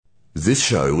This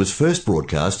show was first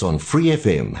broadcast on Free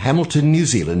FM, Hamilton, New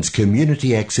Zealand's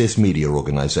community access media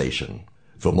organisation.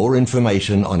 For more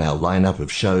information on our lineup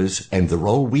of shows and the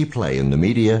role we play in the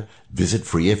media, visit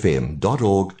freefm.org.nz.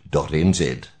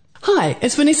 Hi,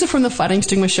 it's Vanessa from the Fighting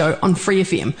Stigma Show on Free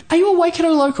FM. Are you a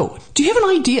Waikato local? Do you have an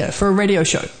idea for a radio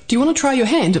show? Do you want to try your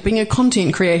hand at being a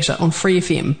content creator on Free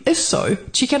FM? If so,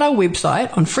 check out our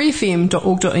website on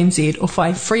freefm.org.nz or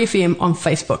find Free FM on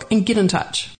Facebook and get in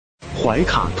touch. 怀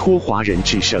卡托华人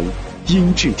之声，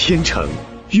音质天成，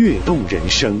悦动人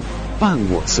生，伴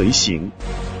我随行。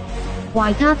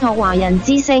懷卡托華人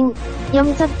之聲，音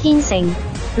質天成，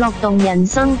樂動人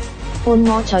生，伴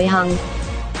我隨行。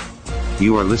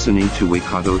You are listening to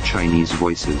Waikato Chinese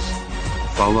Voices.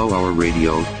 Follow our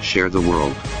radio, share the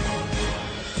world.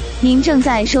 您正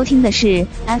在收听的是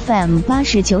FM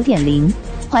 89.0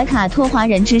怀卡托华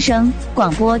人之声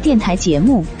广播电台节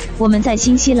目，我们在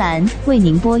新西兰为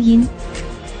您播音。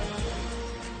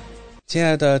亲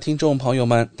爱的听众朋友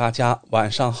们，大家晚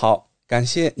上好，感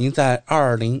谢您在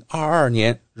2022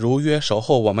年如约守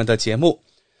候我们的节目。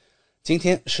今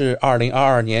天是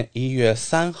2022年1月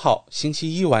3号星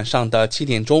期一晚上的7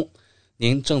点钟，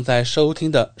您正在收听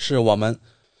的是我们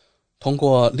通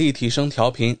过立体声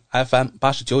调频 FM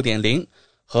 89.0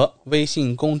和微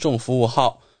信公众服务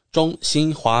号中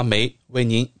新华媒为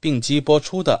您并机播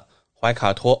出的怀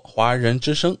卡托华人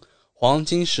之声黄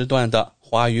金时段的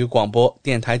华语广播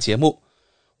电台节目。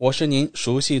我是您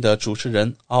熟悉的主持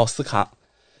人奥斯卡，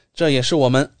这也是我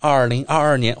们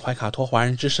2022年怀卡托华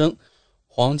人之声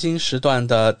黄金时段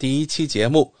的第一期节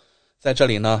目。在这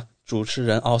里呢，主持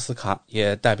人奥斯卡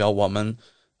也代表我们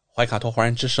怀卡托华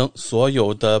人之声所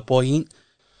有的播音，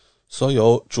所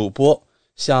有主播，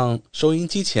向收音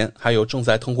机前还有正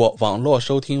在通过网络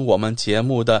收听我们节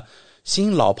目的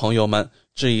新老朋友们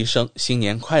致一声新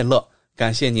年快乐，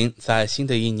感谢您在新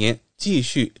的一年继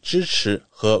续支持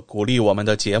和鼓励我们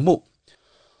的节目。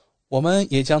我们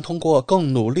也将通过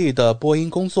更努力的播音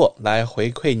工作来回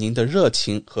馈您的热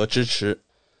情和支持。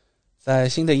在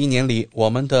新的一年里，我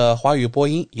们的华语播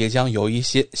音也将有一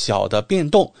些小的变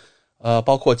动，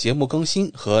包括节目更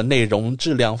新和内容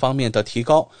质量方面的提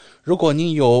高。如果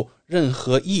您有任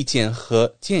何意见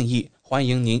和建议，欢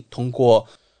迎您通过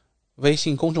微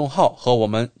信公众号和我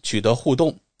们取得互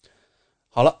动。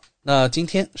好了，那今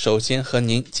天首先和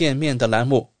您见面的栏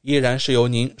目依然是由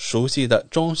您熟悉的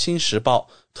中新时报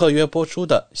特约播出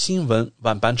的新闻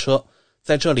晚班车，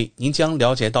在这里您将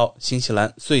了解到新西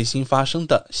兰最新发生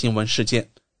的新闻事件。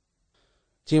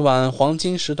今晚黄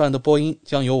金时段的播音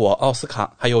将由我奥斯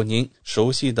卡还有您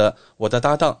熟悉的我的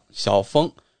搭档小峰、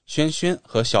轩轩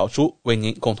和小猪为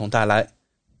您共同带来。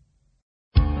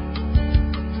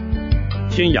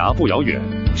天涯不遥远，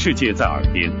世界在耳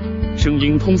边，声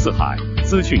音通四海，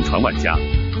资讯传万家。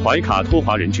怀卡托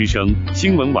华人之声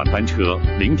新闻晚班车，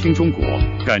聆听中国，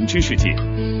感知世界。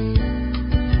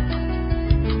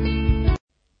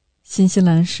新西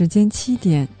兰时间7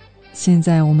点，现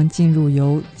在我们进入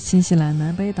由新西兰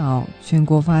南北岛全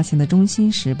国发行的中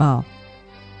新时报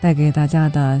带给大家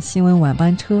的新闻晚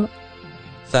班车。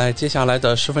在接下来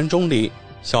的10分钟里，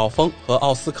小峰和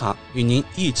奥斯卡与您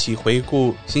一起回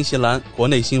顾新西兰国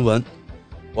内新闻。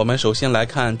我们首先来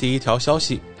看第一条消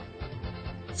息。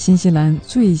新西兰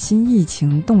最新疫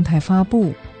情动态发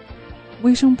布，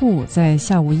卫生部在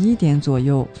下午1点左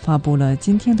右发布了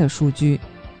今天的数据。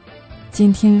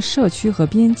今天社区和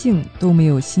边境都没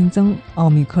有新增奥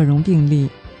密克戎病例。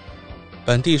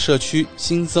本地社区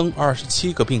新增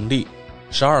27个病例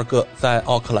，12个在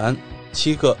奥克兰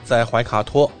，7个在怀卡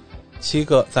托，7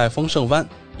个在丰盛湾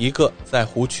，1个在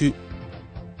湖区。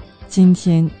今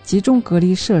天集中隔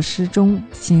离设施中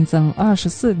新增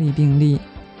24例病例，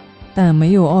但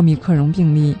没有奥密克戎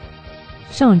病例。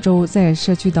上周在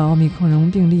社区的奥密克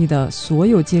戎病例的所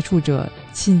有接触者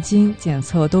迄今检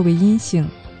测都为阴性。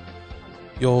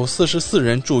有44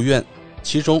人住院，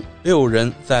其中6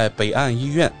人在北岸医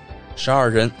院，12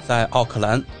人在奥克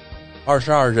兰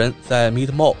，22人在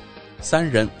Midmore， 3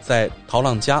人在陶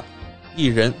朗加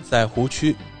，1人在湖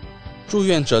区。住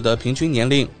院者的平均年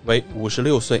龄为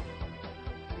56岁。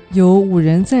有5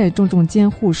人在重症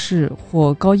监护室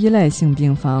或高依赖性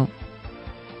病房，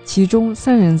其中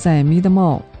3人在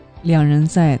Midmore， 2人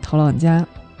在陶朗加。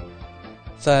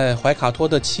在怀卡托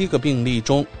的7个病例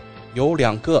中，有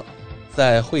2个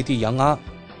在惠蒂扬阿、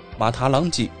马塔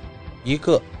朗吉，1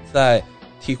个在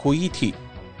提库伊提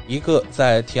，1个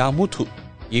在提阿木图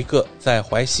，1个在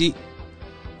怀西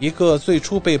，1个最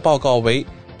初被报告为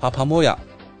帕帕莫亚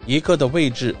，1个的位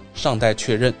置尚待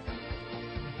确认。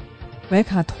怀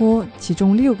卡托其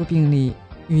中6个病例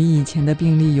与以前的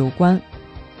病例有关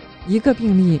，1个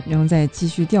病例仍在继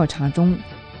续调查中。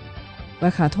怀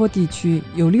卡托地区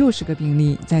有60个病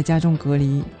例在家中隔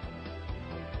离。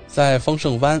在丰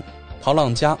盛湾、陶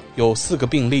朗加有4个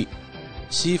病例，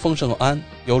西丰盛安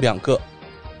有2个，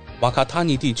瓦卡塔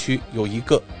尼地区有1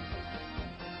个。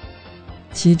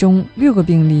其中6个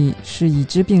病例是已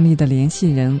知病例的联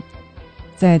系人，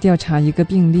在调查1个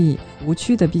病例，湖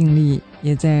区的病例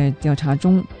也在调查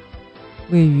中，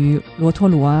位于罗托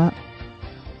鲁阿。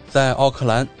在奥克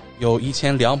兰有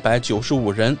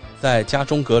1295人在家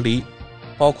中隔离，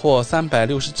包括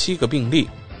367个病例。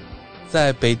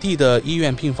在北地的医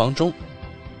院病房中，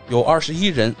有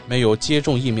21人没有接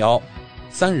种疫苗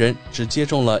，3人只接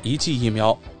种了1剂疫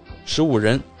苗，15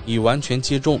人已完全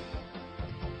接种。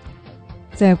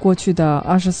在过去的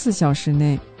24小时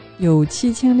内，有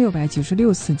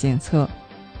7696次检测，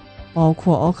包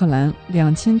括奥克兰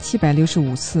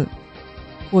2765次。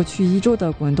过去1周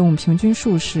的滚动平均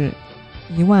数是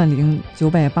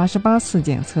10988次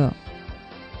检测。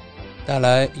带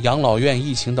来养老院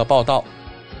疫情的报道。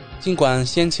尽管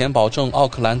先前保证奥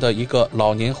克兰的一个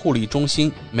老年护理中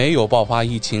心没有爆发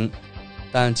疫情，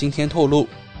但今天透露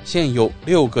现有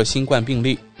6个新冠病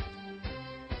例。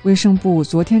卫生部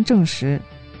昨天证实，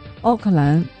奥克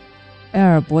兰埃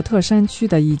尔伯特山区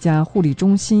的一家护理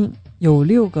中心有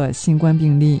6个新冠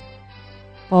病例，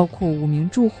包括5名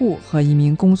住户和1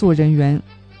名工作人员。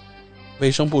卫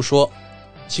生部说，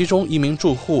其中1名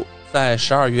住户在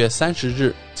12月30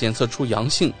日检测出阳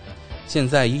性，现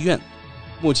在医院，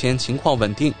目前情况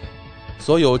稳定。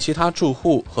所有其他住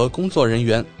户和工作人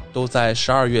员都在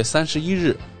12月31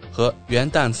日和元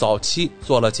旦早期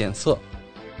做了检测，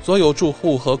所有住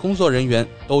户和工作人员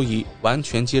都已完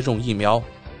全接种疫苗。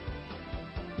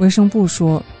卫生部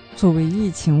说，作为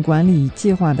疫情管理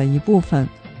计划的一部分，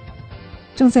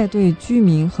正在对居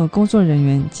民和工作人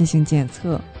员进行检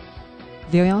测。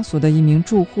疗养所的1名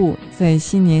住户在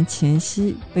新年前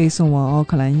夕被送往奥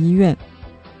克兰医院，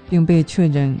并被确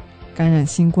诊感染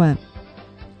新冠。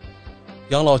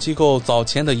养老机构早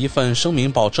前的一份声明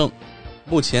保证，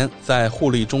目前在护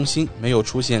理中心没有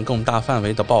出现更大范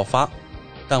围的爆发，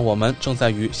但我们正在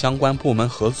与相关部门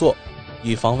合作，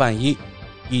以防万一，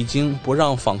已经不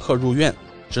让访客入院，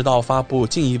直到发布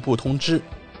进一步通知。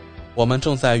我们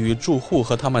正在与住户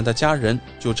和他们的家人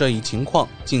就这一情况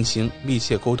进行密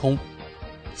切沟通。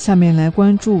下面来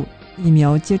关注疫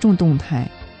苗接种动态。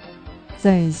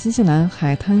在新西兰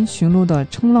海滩巡逻的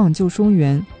冲浪救生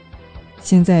员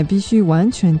现在必须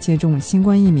完全接种新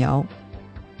冠疫苗。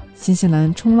新西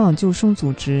兰冲浪救生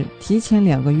组织提前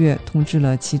2个月通知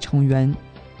了其成员。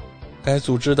该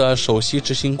组织的首席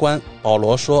执行官保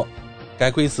罗说，该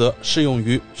规则适用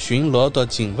于巡逻的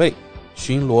警卫、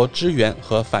巡逻支援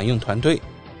和反应团队，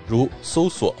如搜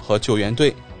索和救援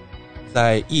队。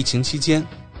在疫情期间，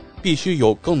必须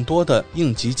有更多的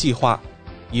应急计划，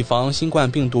以防新冠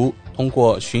病毒通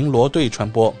过巡逻队传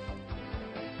播。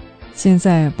现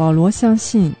在保罗相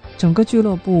信整个俱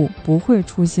乐部不会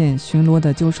出现巡逻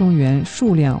的救生员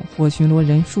数量或巡逻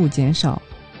人数减少，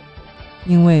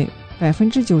因为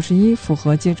91%符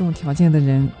合接种条件的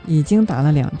人已经打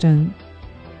了2针。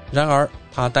然而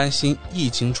他担心疫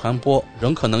情传播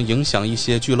仍可能影响一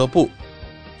些俱乐部，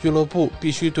俱乐部必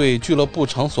须对俱乐部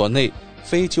场所内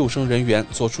非救生人员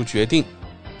做出决定，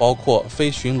包括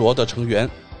非巡逻的成员。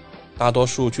大多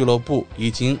数俱乐部已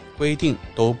经规定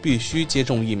都必须接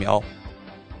种疫苗。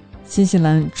新西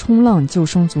兰冲浪救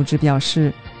生组织表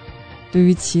示，对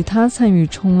于其他参与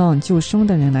冲浪救生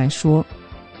的人来说，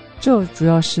这主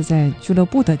要是在俱乐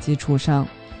部的基础上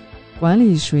管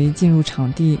理谁进入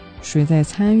场地，谁在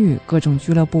参与各种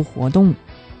俱乐部活动。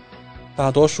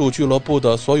大多数俱乐部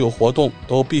的所有活动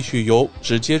都必须由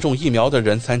只接种疫苗的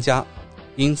人参加，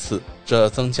因此这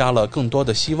增加了更多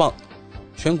的希望。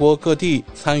全国各地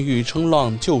参与冲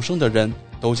浪救生的人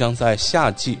都将在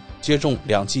夏季接种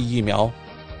2剂疫苗。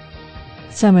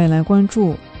下面来关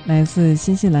注来自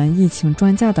新西兰疫情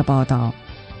专家的报道。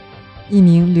一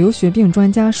名流血病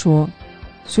专家说，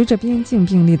随着边境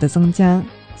病例的增加，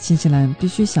新西兰必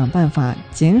须想办法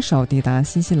减少抵达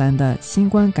新西兰的新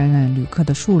冠感染旅客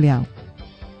的数量。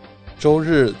周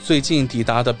日最近抵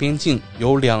达的边境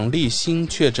有2例新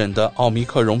确诊的奥密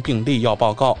克戎病例要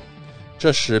报告，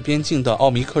这使边境的奥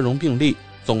密克戎病例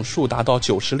总数达到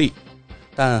90例，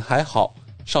但还好，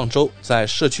上周在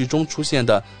社区中出现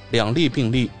的2例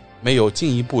病例没有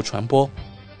进一步传播。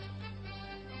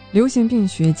流行病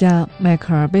学家迈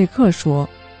克尔·贝克说，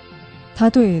他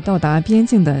对到达边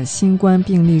境的新冠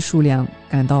病例数量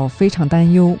感到非常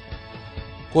担忧。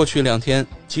过去2天，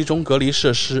集中隔离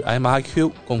设施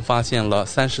MRQ 共发现了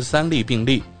33例病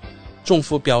例。政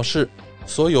府表示，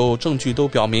所有证据都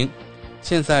表明，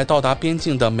现在到达边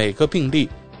境的每个病例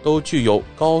都具有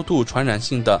高度传染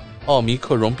性的奥密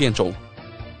克戎变种。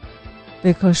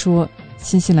贝克说，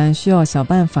新西兰需要想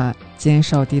办法减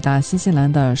少抵达新西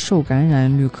兰的受感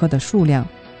染旅客的数量。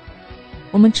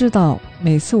我们知道，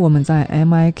每次我们在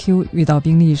MIQ 遇到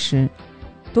病例时，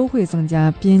都会增加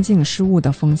边境失误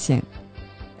的风险。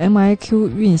MIQ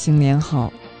运行良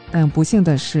好，但不幸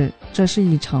的是，这是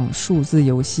一场数字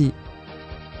游戏，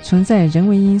存在人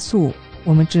为因素。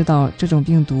我们知道这种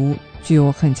病毒具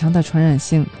有很强的传染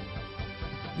性，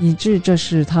以致这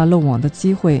是它漏网的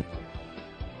机会。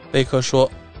贝克说，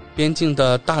边境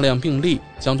的大量病例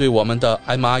将对我们的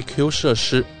MIQ 设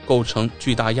施构成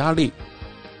巨大压力。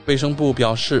卫生部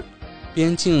表示，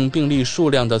边境病例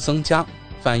数量的增加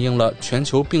反映了全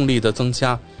球病例的增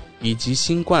加，以及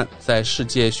新冠在世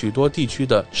界许多地区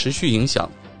的持续影响。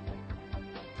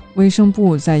卫生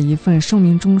部在一份声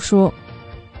明中说，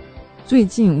最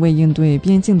近为应对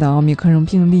边境的奥密克戎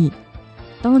病例，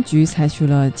当局采取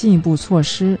了进一步措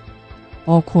施，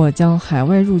包括将海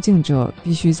外入境者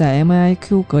必须在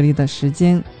MIQ 隔离的时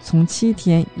间从7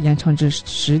天延长至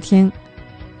10天，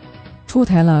出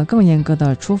台了更严格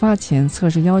的出发前测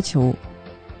试要求，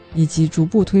以及逐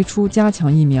步推出加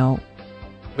强疫苗。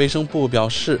卫生部表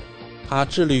示，它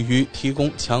致力于提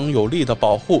供强有力的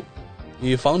保护，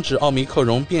以防止奥密克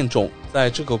戎变种在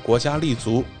这个国家立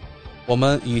足。我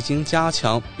们已经加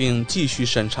强并继续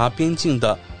审查边境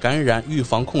的感染预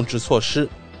防控制措施，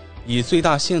以最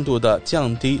大限度地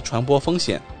降低传播风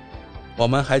险。我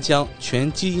们还将全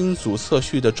基因组测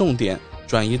序的重点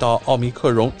转移到奥密克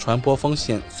戎传播风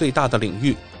险最大的领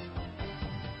域。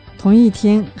同一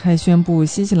天还宣布，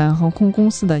新西兰航空公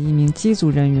司的一名机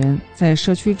组人员在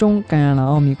社区中感染了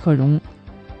奥密克戎。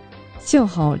幸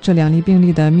好这2例病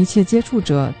例的密切接触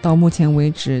者到目前为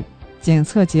止检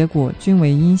测结果均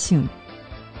为阴性。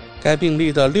该病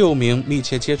例的6名密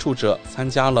切接触者参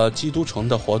加了基督城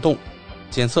的活动，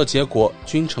检测结果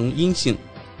均呈阴性。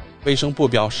卫生部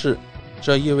表示，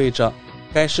这意味着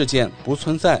该事件不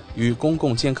存在与公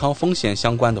共健康风险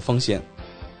相关的风险。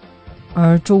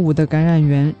而周五的感染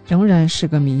源仍然是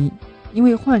个谜，因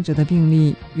为患者的病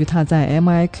例与他在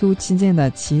MIQ 期间的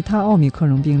其他奥密克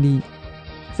戎病例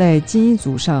在基因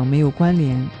组上没有关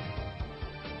联。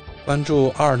关注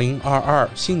2022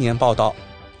新年报道，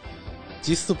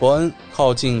吉斯伯恩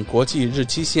靠近国际日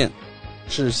期线，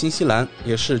是新西兰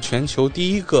也是全球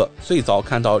第一个最早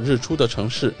看到日出的城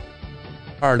市。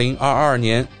2022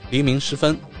年黎明时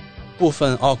分，部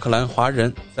分奥克兰华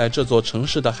人在这座城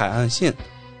市的海岸线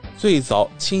最早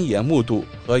亲眼目睹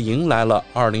和迎来了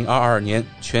2022年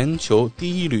全球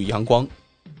第一缕阳光。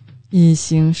一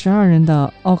行12人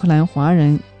的奥克兰华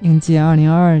人迎接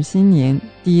2022新年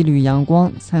第一缕阳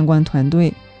光参观团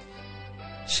队，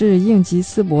是应吉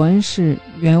斯伯恩市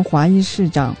原华裔市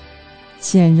长、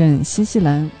现任新西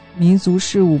兰民族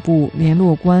事务部联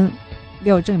络官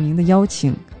廖正明的邀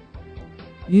请，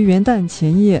于元旦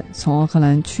前夜从奥克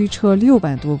兰驱车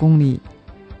600多公里，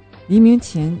黎明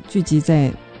前聚集在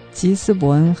吉斯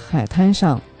伯恩海滩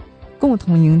上，共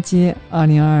同迎接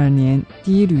2022年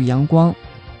第一缕阳光。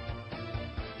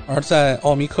而在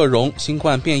奥密克戎新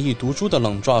冠变异毒株的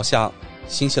笼罩下，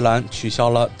新西兰取消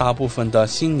了大部分的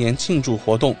新年庆祝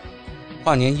活动，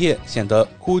跨年夜显得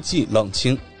孤寂冷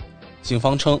清。警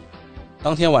方称，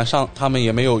当天晚上他们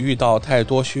也没有遇到太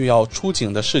多需要出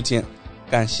警的事件，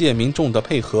感谢民众的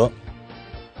配合。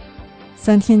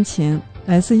3天前，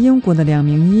来自英国的2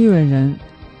名医院人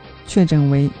确诊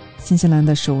为新西兰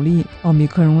的首例奥密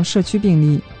克戎社区病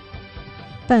例，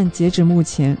但截止目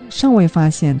前尚未发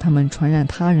现他们传染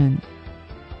他人。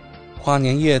跨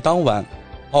年夜当晚，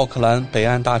奥克兰北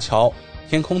岸大桥、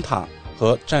天空塔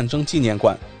和战争纪念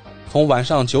馆从晚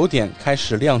上9点开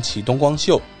始亮起灯光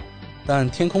秀，但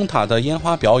天空塔的烟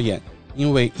花表演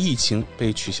因为疫情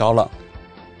被取消了。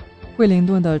惠灵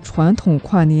顿的传统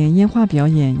跨年烟花表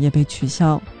演也被取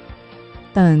消，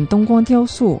但灯光雕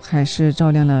塑还是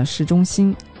照亮了市中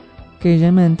心，给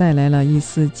人们带来了一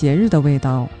丝节日的味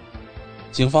道。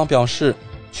警方表示，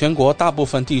全国大部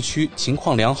分地区情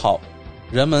况良好，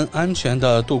人们安全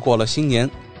地度过了新年。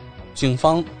警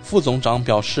方副总长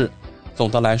表示，总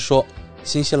的来说，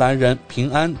新西兰人平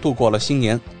安度过了新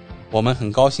年，我们很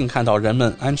高兴看到人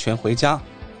们安全回家，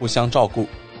互相照顾。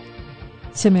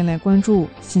下面来关注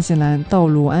新西兰道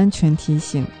路安全提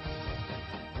醒。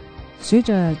随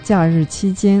着假日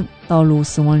期间道路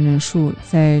死亡人数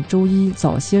在周一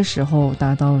早些时候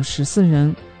达到14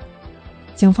人，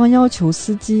警方要求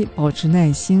司机保持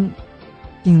耐心，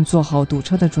并做好堵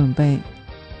车的准备。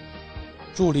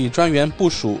助理专员部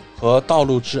署和道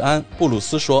路治安布鲁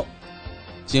斯说，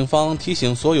警方提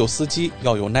醒所有司机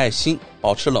要有耐心，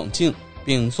保持冷静，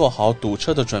并做好堵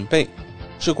车的准备。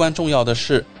至关重要的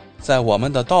是，在我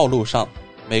们的道路上，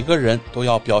每个人都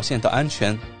要表现得安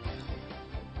全。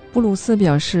布鲁斯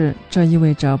表示，这意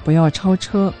味着不要超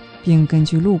车，并根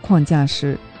据路况驾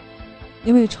驶，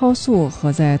因为超速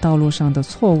和在道路上的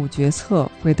错误决策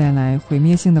会带来毁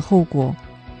灭性的后果。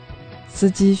司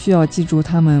机需要记住，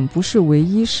他们不是唯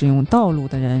一使用道路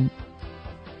的人。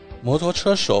摩托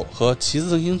车手和骑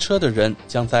自行车的人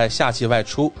将在夏季外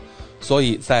出，所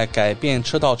以在改变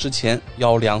车道之前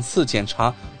要2次检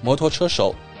查摩托车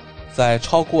手，在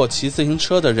超过骑自行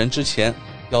车的人之前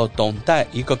要等待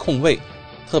一个空位，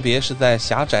特别是在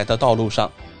狭窄的道路上。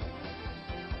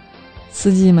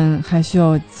司机们还需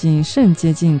要谨慎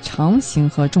接近长型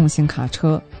和重型卡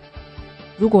车，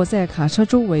如果在卡车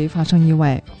周围发生意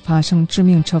外，发生致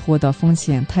命车祸的风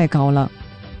险太高了，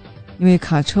因为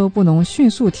卡车不能迅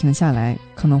速停下来，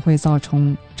可能会造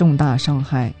成重大伤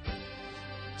害。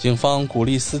警方鼓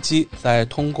励司机在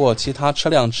通过其他车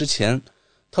辆之前，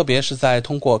特别是在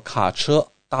通过卡车、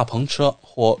大篷车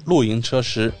或露营车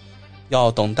时，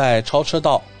要等待超车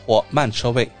道或慢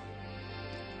车位。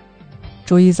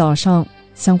周一早上，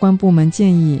相关部门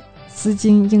建议司机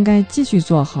应该继续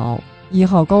做好1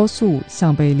号高速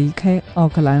向北离开奥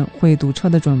克兰会堵车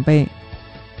的准备，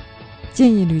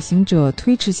建议旅行者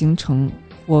推迟行程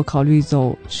或考虑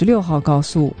走16号高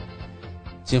速。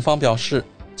警方表示，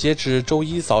截至周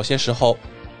一早些时候，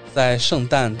在圣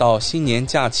诞到新年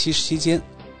假期期间，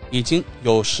已经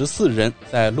有14人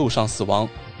在路上死亡。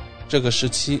这个时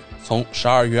期从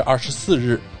12月24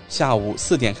日下午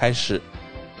4点开始，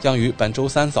将于本周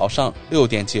三早上6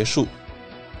点结束。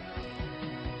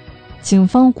警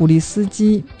方鼓励司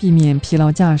机避免疲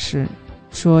劳驾驶，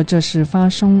说这是发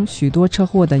生许多车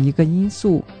祸的一个因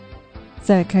素。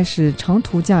在开始长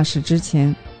途驾驶之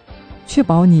前，确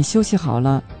保你休息好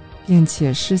了，并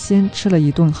且事先吃了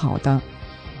一顿好的。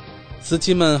司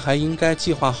机们还应该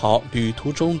计划好旅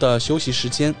途中的休息时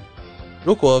间，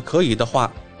如果可以的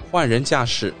话，换人驾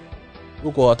驶。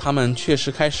如果他们确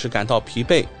实开始感到疲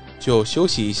惫，就休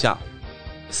息一下。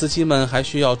司机们还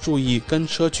需要注意跟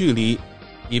车距离，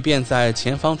以便在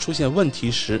前方出现问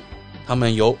题时，他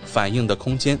们有反应的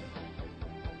空间。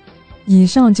以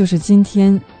上就是今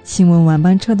天新闻晚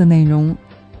班车的内容，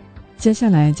接下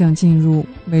来将进入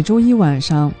每周一晚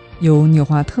上由纽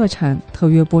华特产特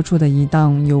约播出的一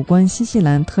档有关新西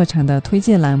兰特产的推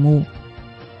荐栏目《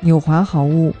纽华好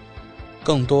物》。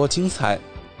更多精彩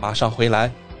马上回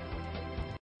来。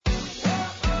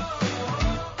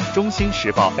中新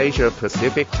时报 Asia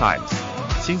Pacific Times，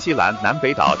 新西兰南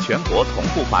北岛全国同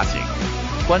步发行。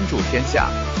关注天下，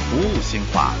服务新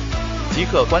华，即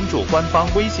刻关注官方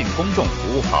微信公众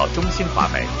服务号中新华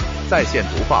媒，在线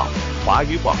读报、华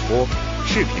语广播、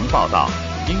视频报道，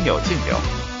应有尽有。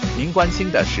您关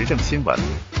心的时政新闻，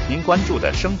您关注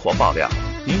的生活爆料，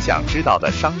您想知道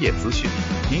的商业资讯，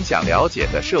您想了解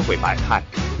的社会百态，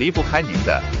离不开您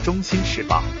的中新时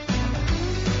报。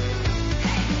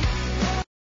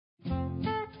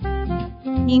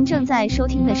您正在收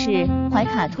听的是怀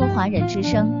卡托华人之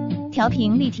声，调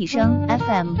频立体声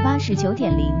FM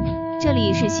 89.0，这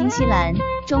里是新西兰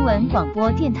中文广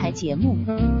播电台节目。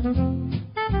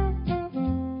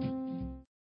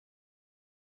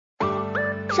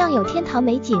上有天堂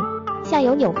美景，下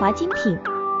有纽华精品，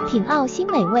品澳新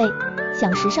美味，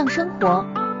享时尚生活。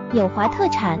纽华特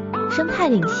产，生态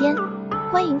领先，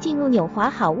欢迎进入纽华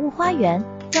好物花园，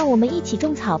让我们一起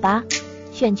种草吧！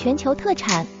选全球特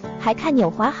产，还看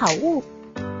纽华好物。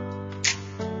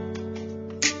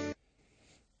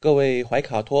各位怀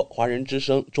卡托华人之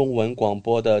声中文广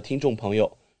播的听众朋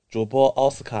友，主播奥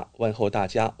斯卡问候大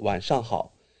家晚上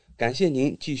好，感谢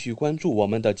您继续关注我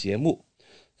们的节目。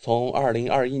从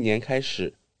2021年开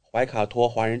始，怀卡托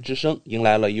华人之声迎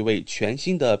来了一位全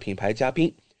新的品牌嘉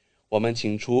宾，我们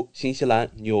请出新西兰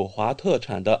纽华特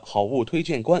产的好物推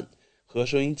荐官，和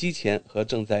收音机前和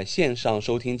正在线上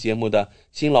收听节目的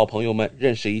新老朋友们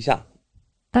认识一下。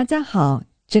大家好，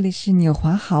这里是纽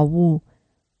华好物，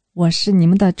我是你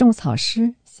们的种草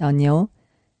师小牛，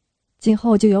今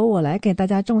后就由我来给大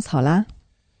家种草啦。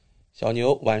小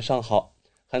牛晚上好，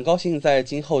很高兴在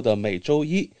今后的每周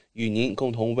一与您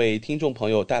共同为听众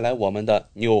朋友带来我们的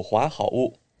纽华好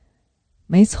物。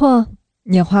没错，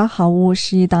纽华好物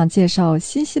是一档介绍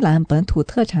新西兰本土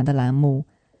特产的栏目，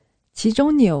其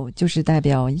中纽就是代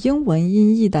表英文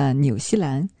音译的纽西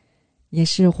兰，也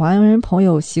是华人朋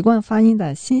友习惯发音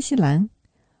的新西兰，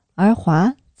而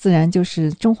华自然就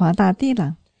是中华大地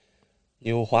了。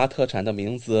纽华特产的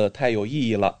名字太有意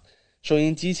义了，收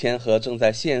音机前和正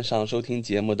在线上收听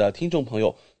节目的听众朋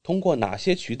友，通过哪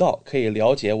些渠道可以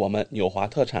了解我们纽华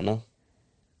特产呢？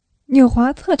纽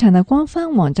华特产的官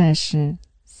方网站是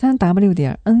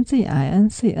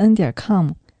 3w.nzincn.com，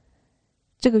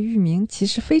 这个域名其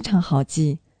实非常好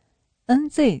记，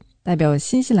 NZ 代表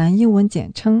新西兰英文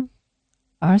简称，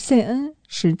而 CN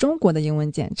是中国的英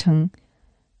文简称，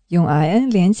用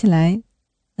IN 连起来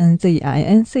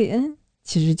NZINCN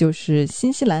其实就是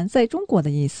新西兰在中国的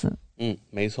意思。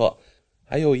没错。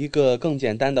还有一个更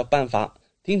简单的办法，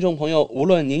听众朋友，无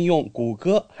论您用谷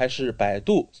歌还是百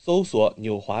度搜索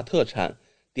纽华特产，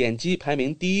点击排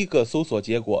名第一个搜索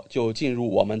结果就进入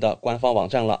我们的官方网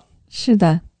站了。是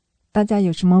的，大家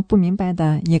有什么不明白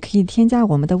的也可以添加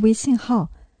我们的微信号，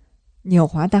纽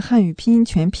华的汉语拼音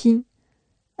全拼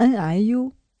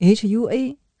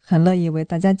NIUHUA， 很乐意为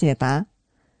大家解答。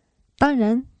当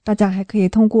然大家还可以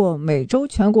通过每周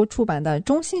全国出版的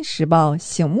中新时报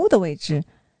醒目的位置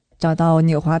找到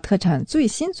纽华特产最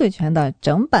新最全的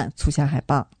整版促销海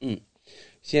报。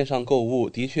线上购物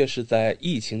的确是在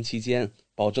疫情期间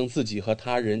保证自己和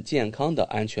他人健康的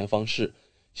安全方式。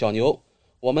小牛，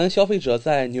我们消费者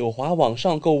在纽华网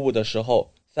上购物的时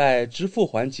候，在支付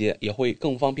环节也会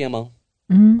更方便吗？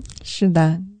是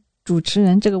的，主持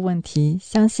人这个问题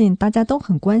相信大家都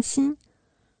很关心。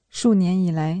数年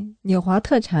以来，纽华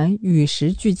特产与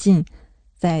时俱进，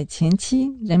在前期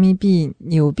人民币、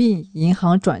纽币银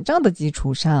行转账的基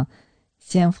础上，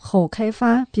先后开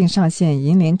发并上线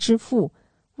银联支付、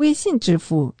微信支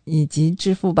付以及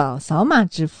支付宝扫码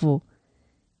支付。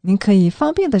您可以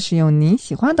方便地使用您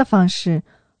喜欢的方式，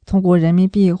通过人民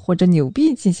币或者纽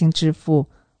币进行支付，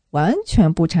完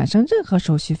全不产生任何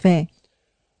手续费。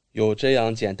有这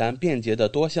样简单便捷的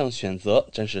多项选择，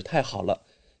真是太好了。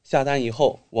下单以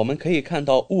后，我们可以看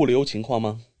到物流情况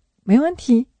吗？没问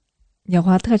题。纽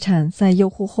华特产在用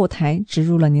户后台植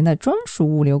入了您的专属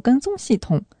物流跟踪系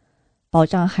统，保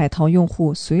障海淘用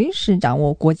户随时掌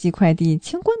握国际快递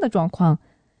清关的状况，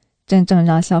真正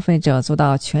让消费者做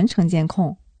到全程监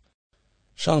控。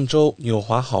上周纽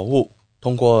华好物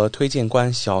通过推荐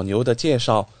官小牛的介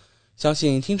绍，相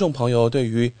信听众朋友对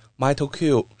于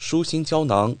MitoQ 舒心胶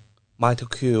囊、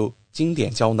MitoQ 经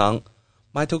典胶囊、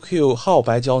MitoQ 浩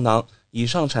白胶囊以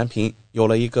上产品有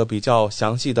了一个比较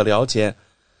详细的了解。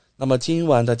那么今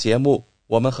晚的节目，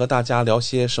我们和大家聊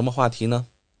些什么话题呢？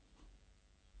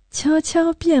悄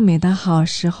悄变美的好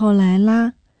时候来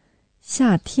啦，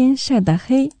夏天晒得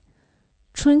黑，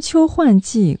春秋换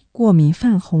季过敏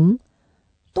泛红，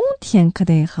冬天可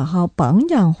得好好保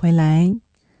养回来。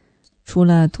除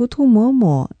了涂涂抹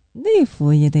抹，内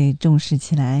服也得重视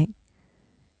起来。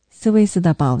斯威斯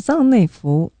的宝藏内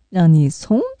服，让你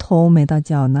从头美到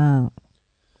脚呢。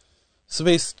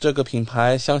Swiss 这个品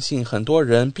牌相信很多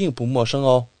人并不陌生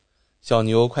哦，小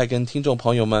牛快跟听众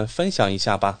朋友们分享一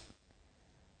下吧。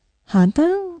好的，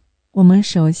我们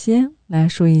首先来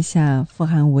说一下富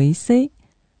含维 C，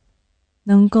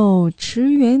 能够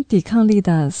驰援抵抗力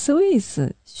的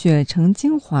Swiss 血橙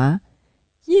精华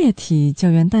液体胶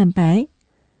原蛋白，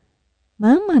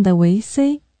满满的维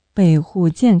C 保护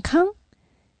健康。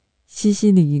西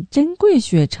西里珍贵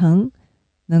血橙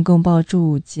能够帮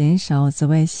助减少紫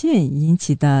外线引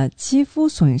起的肌肤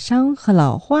损伤和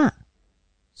老化，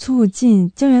促进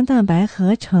胶原蛋白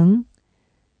合成，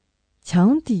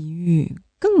强抵御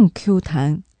更 Q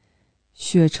弹，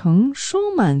血橙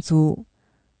双满足，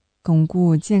巩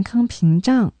固健康屏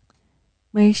障。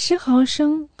每10毫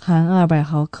升含200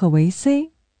毫克维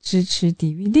C， 支持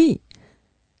抵御力，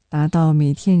达到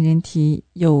每天人体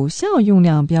有效用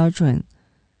量标准，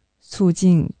促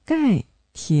进钙、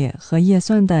铁和叶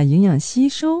酸的营养吸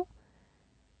收，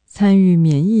参与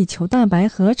免疫球蛋白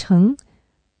合成，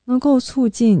能够促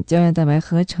进胶原蛋白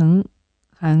合成，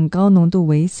含高浓度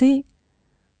维 C，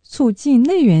 促进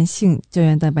内源性胶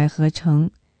原蛋白合成，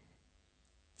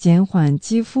减缓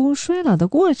肌肤衰老的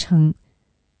过程，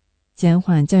减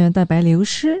缓胶原蛋白流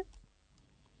失。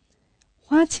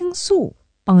花青素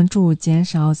帮助减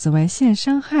少紫外线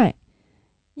伤害，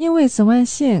因为紫外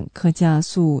线可加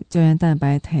速胶原蛋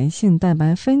白弹性蛋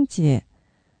白分解，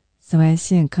紫外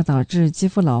线可导致肌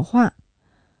肤老化。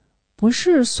不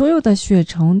是所有的血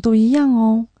橙都一样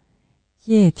哦，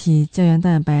液体胶原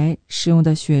蛋白使用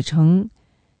的血橙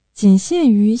仅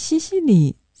限于西西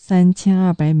里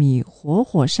3200米活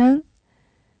火山，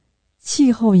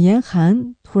气候严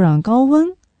寒，土壤高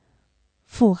温，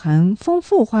富含丰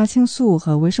富花青素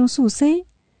和维生素 C，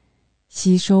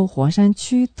吸收火山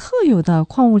区特有的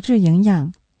矿物质营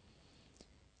养。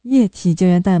液体胶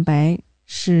原蛋白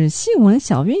是细纹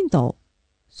小熨斗，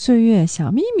岁月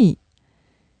小秘密，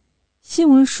细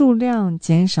纹数量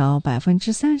减少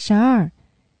 32%，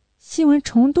 细纹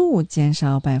重度减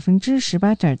少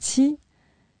 18.7%，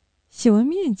 细纹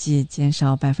面积减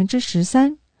少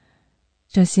 13%。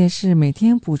 这些是每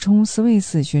天补充斯威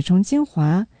斯血橙精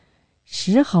华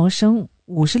10毫升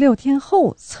56天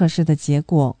后测试的结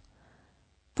果，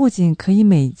不仅可以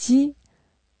美肌，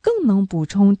更能补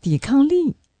充抵抗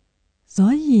力，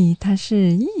所以它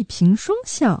是一瓶双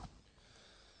效。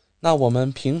那我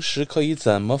们平时可以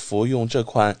怎么服用这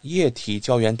款液体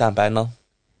胶原蛋白呢？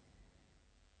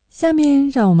下面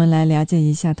让我们来了解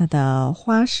一下它的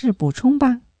花式补充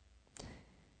吧。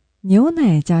牛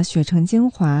奶加血橙精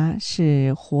华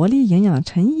是活力营养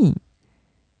成饮，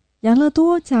养乐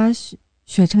多加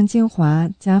血橙精华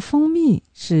加蜂蜜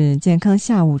是健康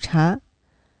下午茶，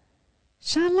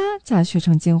沙拉加血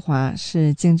橙精华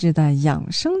是精致的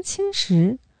养生轻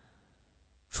食。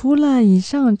除了以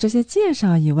上这些介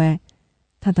绍以外，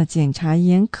它的检查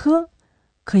严苛，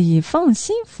可以放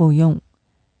心服用。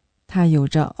它有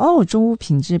着澳洲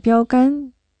品质标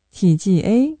杆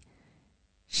TGA，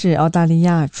 是澳大利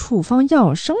亚处方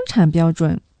药生产标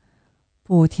准，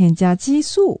不添加激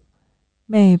素，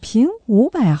每瓶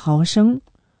500毫升，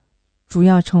主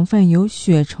要成分有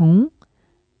血橙、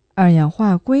二氧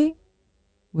化硅、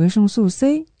维生素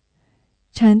C，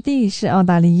 产地是澳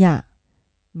大利亚，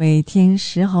每天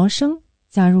10毫升，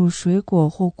加入水果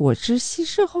或果汁稀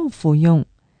释后服用，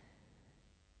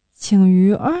请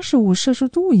于25摄氏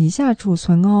度以下储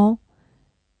存哦。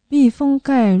密封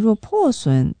盖若破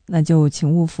损，那就请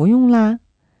勿服用啦。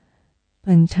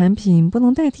本产品不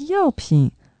能代替药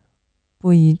品，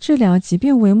不以治疗疾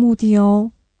病为目的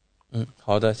哦。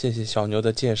好的，谢谢小牛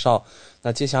的介绍。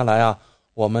那接下来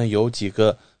我们有几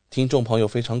个听众朋友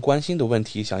非常关心的问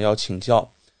题想要请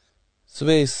教。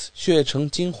Swiss 血橙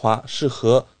精华适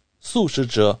合素食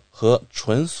者和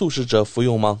纯素食者服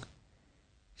用吗？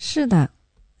是的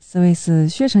，Swiss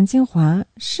血橙精华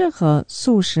适合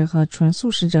素食和纯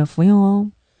素食者服用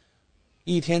哦。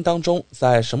一天当中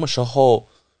在什么时候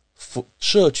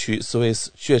摄取 Swiss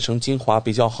血橙精华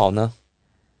比较好呢？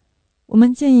我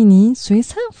们建议您随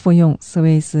餐服用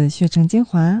Swiss 血橙精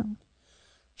华。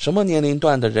什么年龄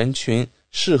段的人群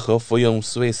适合服用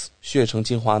Swiss 血橙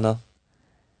精华呢？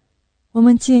我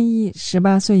们建议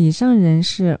18岁以上人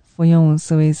士服用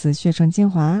Swiss 血橙精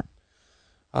华。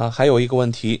还有一个问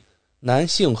题，男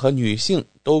性和女性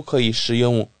都可以使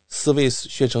用 Swiss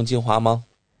血橙精华吗？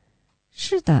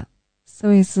是的，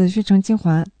 Swiss 血橙精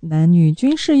华男女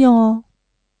均适用哦。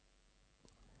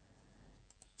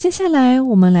接下来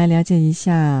我们来了解一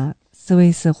下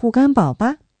Swiss 护肝宝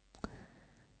吧。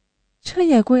彻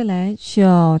夜归来需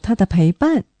要它的陪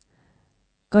伴，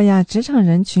高压职场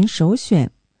人群首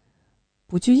选，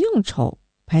不惧应酬，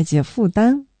排解负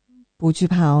担，不惧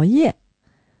怕熬夜，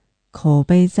口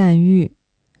碑赞誉，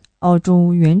澳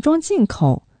洲原装进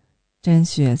口，甄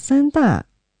选3大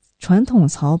传统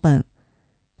草本，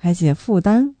排解负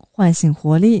担，唤醒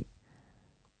活力。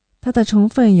它的成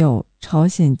分有朝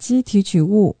鲜鸡提取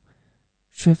物、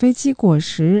水飞机果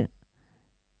实、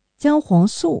姜黄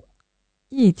素，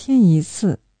一天一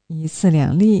次，一次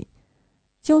2粒，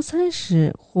就餐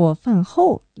时或饭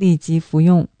后立即服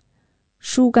用，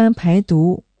疏肝排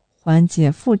毒，缓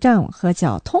解腹胀和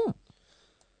绞痛。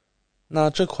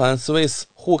那这款 Swiss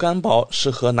护肝宝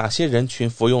适合哪些人群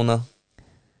服用呢？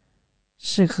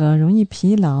适合容易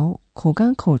疲劳、口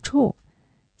干口臭、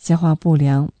消化不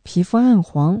良、皮肤暗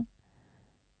黄、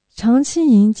长期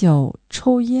饮酒、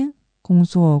抽烟、工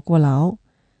作过劳、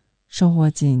生活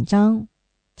紧张、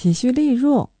体虚力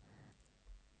弱，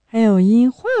还有因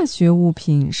化学物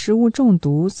品、食物中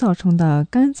毒造成的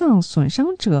肝脏损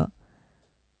伤者，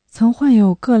曾患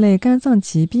有各类肝脏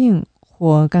疾病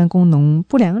或肝功能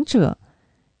不良者，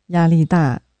压力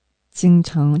大、经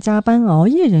常加班熬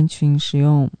夜人群使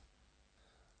用。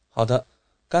好的，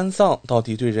肝脏到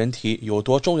底对人体有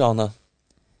多重要呢？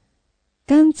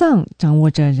肝脏掌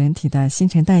握着人体的新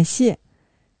陈代谢，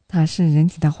它是人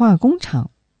体的化工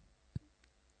厂，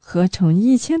合成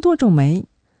1000多种酶，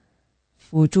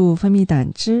辅助分泌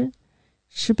胆汁，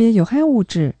识别有害物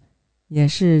质，也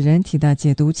是人体的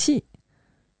解毒器。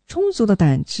充足的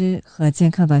胆汁和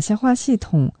健康的消化系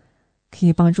统可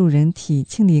以帮助人体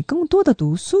清理更多的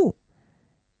毒素。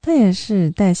它也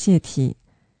是代谢体，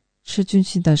吃进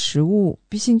去的食物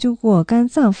必须经过肝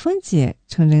脏分解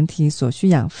成人体所需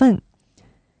养分，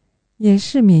也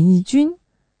是免疫菌，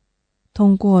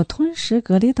通过吞食、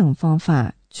隔离等方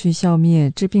法去消灭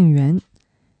致病源，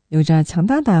有着强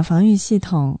大的防御系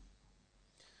统。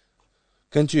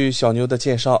根据小牛的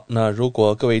介绍，那如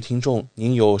果各位听众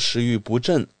您有食欲不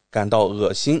振、感到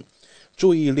恶心、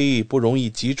注意力不容易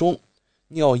集中、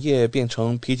尿液变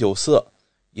成啤酒色、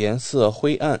颜色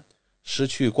灰暗、失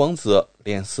去光泽、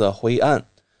脸色灰暗、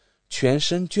全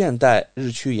身倦怠、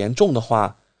日趋严重的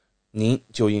话，您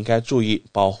就应该注意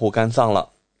保护肝脏了。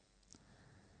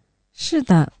是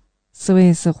的，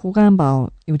 Swiss 护肝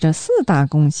宝有着4大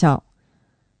功效：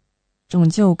拯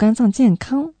救肝脏健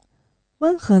康、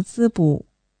温和滋补、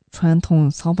传统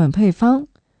草本配方、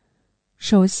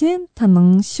首先，它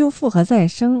能修复和再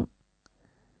生。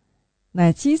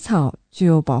奶基草具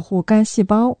有保护肝细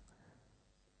胞、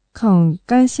抗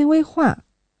肝纤维化、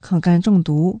抗肝中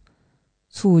毒、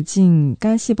促进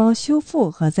肝细胞修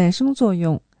复和再生作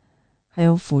用，还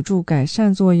有辅助改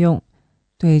善作用，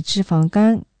对脂肪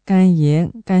肝、肝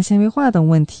炎、肝纤维化等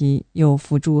问题有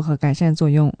辅助和改善作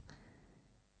用，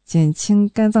减轻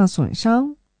肝脏损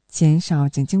伤，减少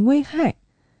酒精危害，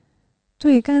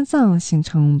对肝脏形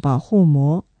成保护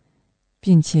膜，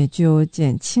并且具有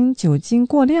减轻酒精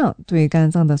过量对肝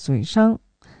脏的损伤，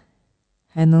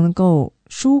还能够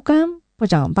疏肝不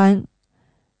长斑。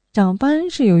长斑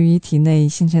是由于体内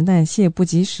新陈代谢不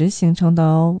及时形成的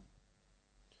哦。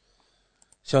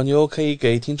小牛可以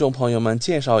给听众朋友们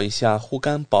介绍一下护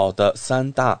肝宝的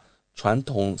3大传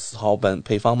统4号本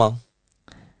配方吗？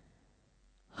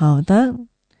好的，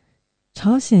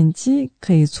朝鲜鸡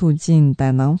可以促进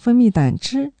胆囊分泌胆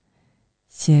汁，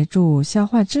协助消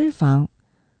化脂肪。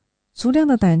足量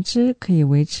的胆汁可以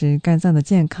维持肝脏的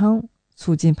健康，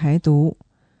促进排毒。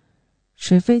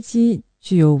水飞鸡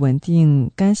具有稳定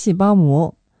肝细胞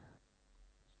膜，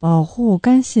保护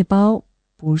肝细胞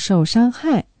不受伤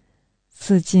害，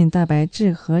刺激蛋白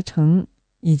质合成，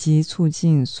以及促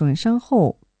进损伤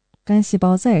后肝细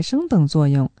胞再生等作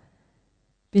用，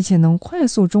并且能快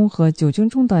速中和酒精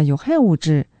中的有害物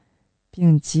质，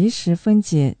并及时分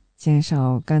解，减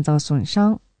少肝脏损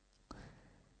伤。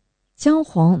姜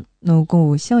黄能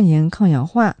够消炎抗氧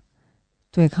化，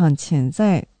对抗潜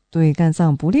在对肝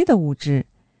脏不利的物质，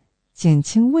减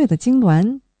轻胃的痉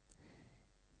挛。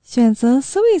选择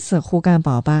斯威斯护肝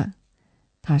宝吧，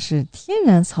它是天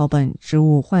然草本植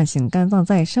物唤醒肝脏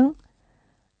再生，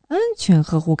安全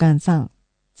呵护肝脏，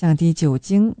降低酒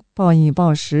精、暴饮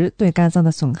暴食对肝脏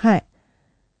的损害，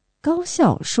高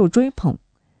效受追捧。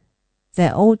在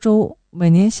欧洲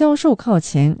每年销售靠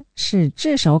前，是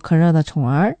炙手可热的宠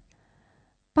儿，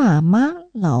爸妈、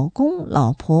老公、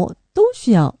老婆都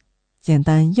需要，简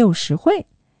单又实惠。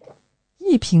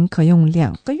一瓶可用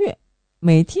2个月，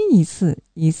每天一次，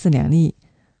一次2粒，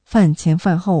饭前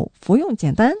饭后服用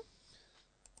简单。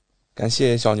感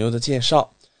谢小牛的介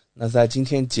绍。那在今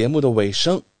天节目的尾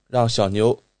声，让小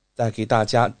牛再给大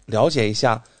家了解一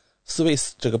下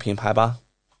Swiss 这个品牌吧。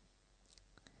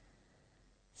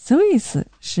Swiss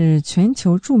是全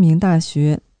球著名大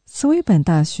学斯威本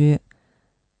大学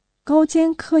高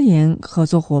尖科研合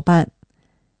作伙伴，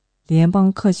联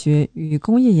邦科学与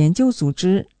工业研究组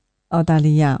织，澳大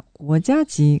利亚国家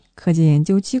级科技研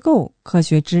究机构科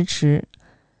学支持，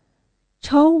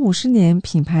超50年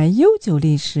品牌悠久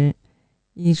历史，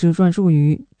一直专注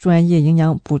于专业营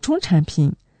养补充产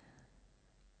品，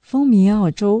风靡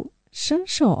澳洲，深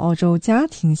受澳洲家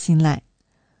庭信赖。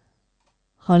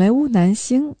好莱坞男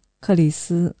星克里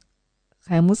斯·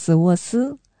海姆斯沃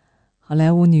斯，好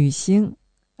莱坞女星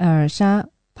艾尔莎·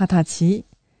帕塔奇、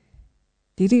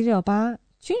迪丽热巴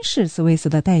均是斯威斯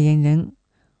的代言人，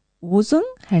吴尊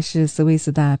还是斯威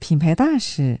斯的品牌大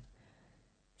使。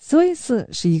斯威斯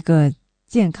是一个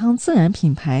健康自然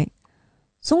品牌，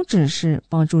宗旨是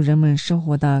帮助人们生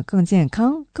活得更健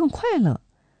康、更快乐。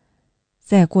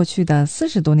在过去的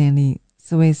40多年里，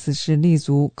斯威斯是立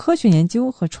足科学研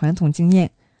究和传统经验，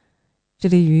致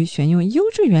力于选用优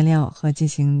质原料和进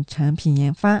行产品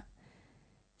研发，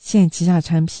现旗下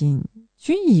产品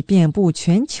均已遍布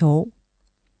全球。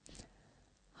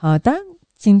好的，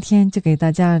今天就给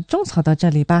大家种草到这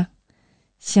里吧，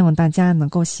希望大家能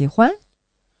够喜欢。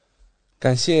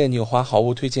感谢纽华好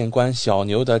物推荐官小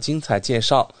牛的精彩介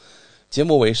绍。节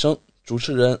目尾声，主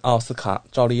持人奥斯卡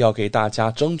照例要给大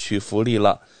家争取福利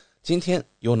了。今天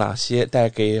有哪些带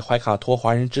给怀卡托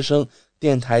华人之声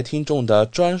电台听众的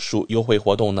专属优惠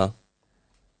活动呢？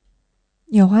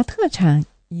纽华特产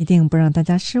一定不让大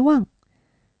家失望。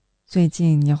最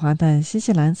近纽华的新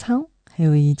西兰仓还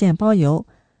有1件包邮、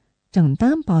整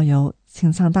单包邮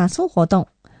清仓大促活动。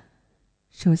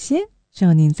首先，只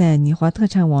要您在纽华特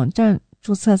产网站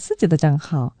注册自己的账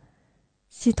号，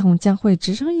系统将会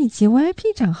直升1级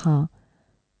VIP 账号，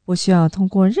不需要通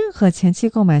过任何前期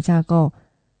购买架构，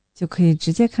就可以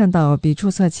直接看到比注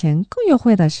册前更优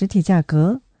惠的实体价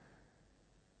格。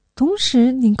同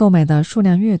时，您购买的数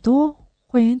量越多，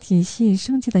会员体系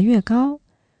升级的越高，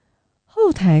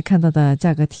后台看到的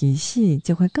价格体系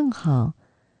就会更好，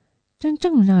真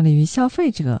正让利于消费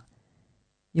者。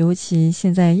尤其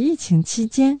现在疫情期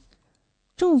间，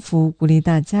政府鼓励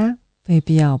大家非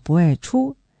必要不外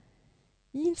出，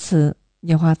因此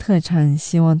纽华特产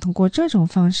希望通过这种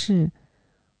方式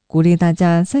鼓励大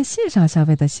家在线上消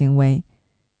费的行为，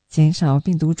减少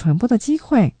病毒传播的机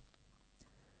会。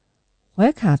怀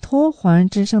卡托华人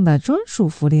之声的专属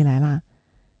福利来啦！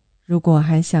如果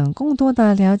还想更多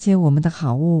的了解我们的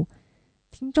好物，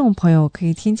听众朋友可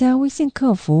以添加微信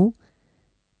客服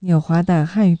纽华的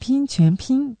汉语拼音全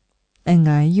拼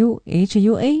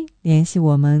NIUHUA 联系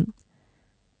我们。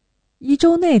1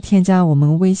周内添加我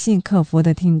们微信客服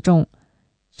的听众，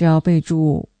只要备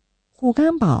注护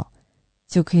肝宝，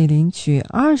就可以领取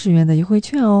20元的优惠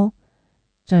券哦。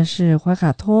这是怀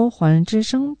卡托华人之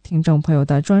声听众朋友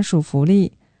的专属福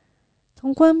利，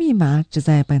通关密码只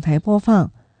在本台播放，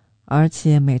而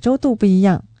且每周都不一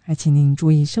样，还请您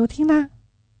注意收听啦。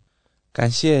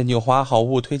感谢纽华好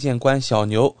物推荐官小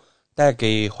牛带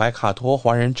给怀卡托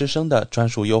华人之声的专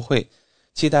属优惠，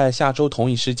期待下周同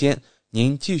一时间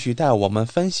您继续带我们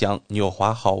分享纽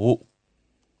华好物。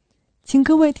请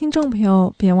各位听众朋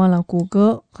友别忘了谷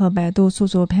歌和百度搜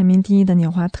索排名第1的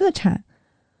纽华特产，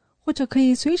或者可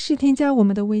以随时添加我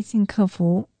们的微信客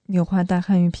服纽华的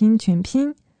汉语拼音全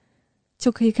拼，就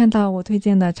可以看到我推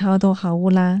荐的超多好物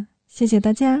啦。谢谢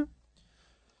大家。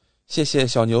谢谢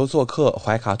小牛做客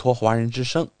怀卡托华人之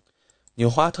声。纽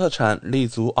华特产立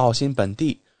足澳新本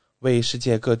地，为世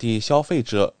界各地消费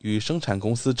者与生产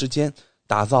公司之间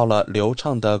打造了流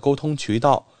畅的沟通渠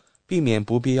道，避免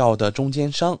不必要的中间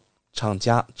商，厂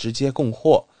家直接供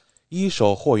货，一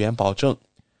手货源保证。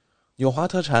纽华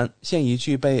特产现已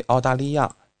具备澳大利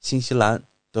亚、新西兰、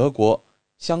德国、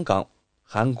香港、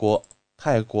韩国、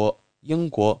泰国、英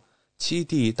国7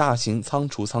地大型仓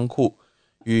储仓库，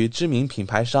与知名品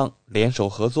牌商联手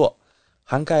合作，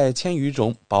涵盖1000余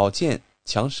种保健、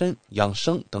强身、养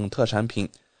生等特产品，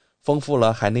丰富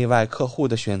了海内外客户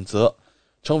的选择，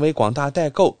成为广大代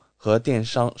购和电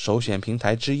商首选平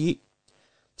台之一。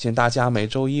请大家每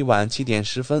周一晚7点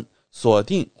10分锁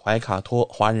定怀卡托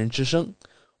华人之声，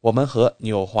我们和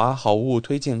纽华好物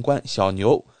推荐官小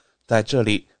牛在这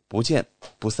里不见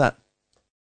不散。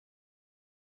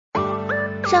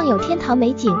上有天堂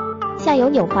美景，下有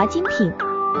纽华精品，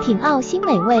品澳新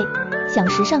美味，享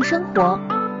时尚生活。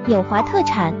纽华特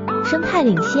产，生态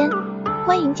领先，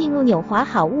欢迎进入纽华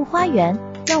好物花园，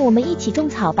让我们一起种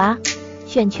草吧！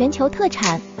选全球特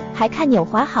产，还看纽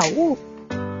华好物。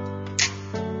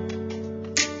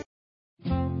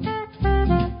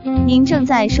您正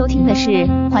在收听的是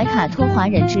怀卡托华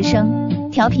人之声，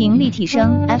调频立体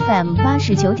声 FM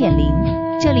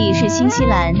 89.0，这里是新西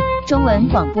兰中文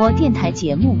广播电台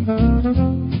节目。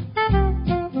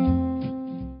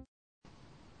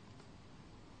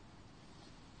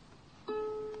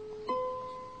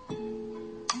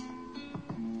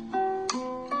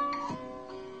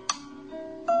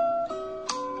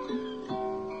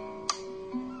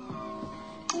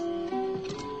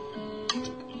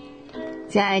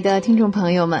亲爱的听众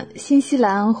朋友们，新西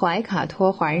兰怀卡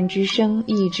托华人之声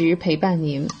一直陪伴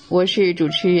您，我是主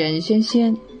持人轩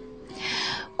轩。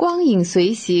光影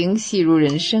随行，戏如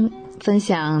人生，分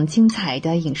享精彩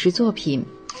的影视作品，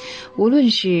无论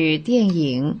是电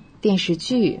影、电视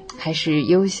剧还是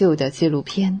优秀的纪录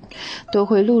片，都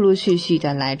会陆陆续续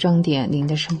的来装点您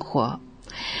的生活。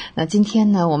那今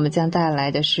天呢，我们将带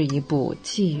来的是一部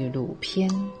纪录片。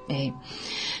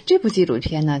这部纪录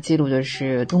片呢，记录的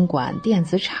是东莞电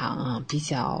子厂比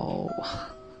较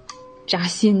扎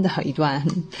心的一段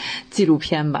纪录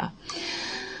片吧，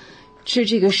是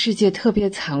这个世界特别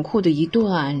残酷的一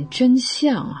段真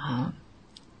相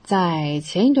在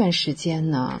前一段时间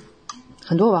呢，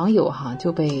很多网友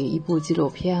就被一部纪录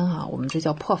片我们这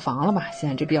叫破防了吧，现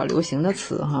在这比较流行的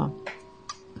词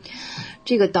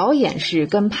这个导演是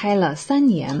跟拍了3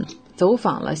年，走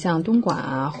访了像东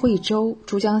莞惠州、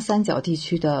珠江三角地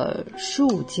区的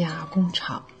数家工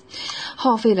厂，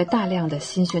耗费了大量的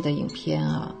心血的影片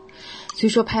虽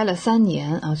说拍了3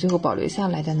年最后保留下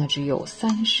来的呢只有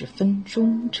30分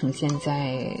钟呈现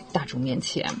在大众面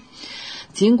前。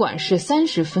尽管是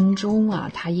30分钟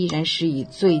它依然是以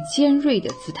最尖锐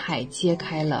的姿态揭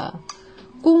开了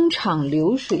工厂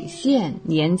流水线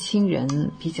年轻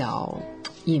人比较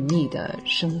隐秘的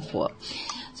生活，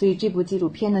所以这部纪录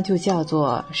片呢就叫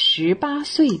做18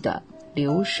岁的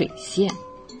流水线。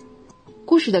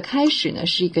故事的开始呢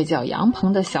是一个叫杨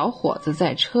鹏的小伙子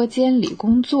在车间里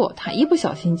工作，他一不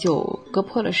小心就割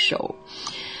破了手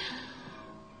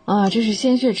这是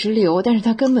鲜血直流，但是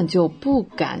他根本就不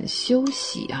敢休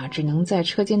息只能在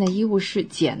车间的医务室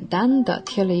简单的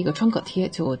贴了一个创可贴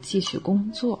就继续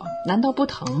工作。难道不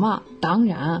疼吗？当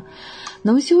然。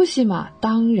能休息吗？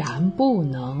当然不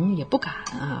能，也不敢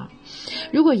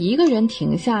如果一个人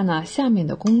停下呢，下面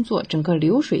的工作，整个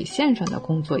流水线上的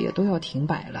工作也都要停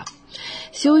摆了。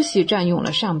休息占用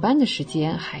了上班的时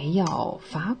间，还要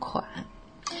罚款。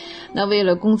那为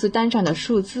了工资单上的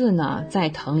数字呢，再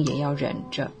疼也要忍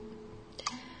着。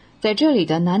在这里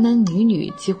的男男女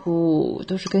女几乎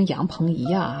都是跟杨鹏一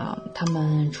样啊，他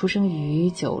们出生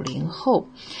于90后，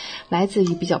来自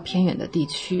于比较偏远的地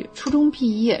区，初中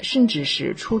毕业甚至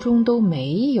是初中都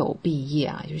没有毕业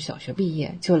啊，就是小学毕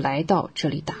业就来到这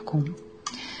里打工，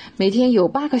每天有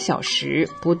8个小时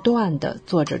不断的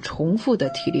做着重复的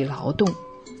体力劳动。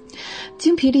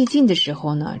精疲力尽的时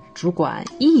候呢，主管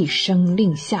一声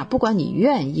令下，不管你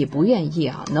愿意不愿意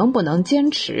啊，能不能坚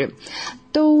持，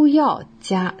都要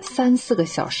加3-4个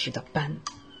小时的班。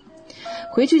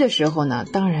回去的时候呢，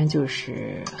当然就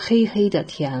是黑黑的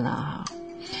天了啊。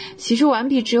洗漱完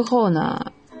毕之后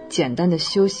呢，简单的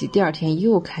休息，第二天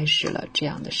又开始了这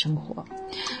样的生活，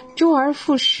周而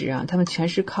复始啊。他们全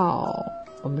是靠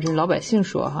我们这老百姓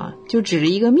说哈，就指着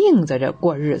一个命在这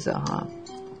过日子哈。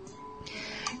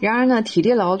然而呢，体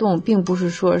力劳动并不是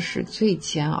说是最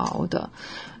煎熬的，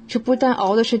这不但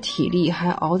熬的是体力，还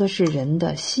熬的是人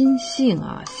的心性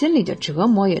啊，心理的折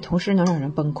磨也同时能让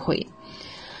人崩溃。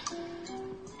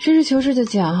实事求是的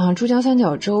讲哈，珠江三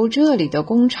角洲这里的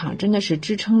工厂真的是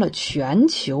支撑了全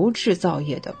球制造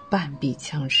业的半壁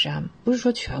江山，不是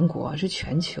说全国，是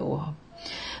全球啊。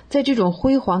在这种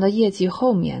辉煌的业绩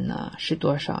后面呢，是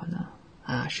多少呢？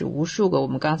是无数个我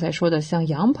们刚才说的像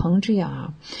杨鹏这样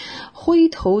啊，灰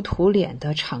头土脸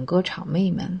的厂哥厂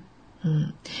妹们，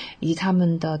以及他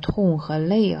们的痛和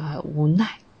累啊，无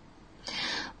奈。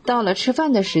到了吃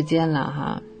饭的时间了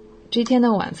哈，这天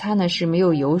的晚餐呢是没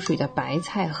有油水的白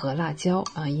菜和辣椒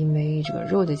啊，因为这个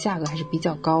肉的价格还是比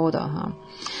较高的哈。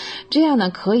这样呢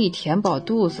可以填饱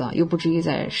肚子啊，又不至于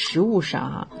在食物上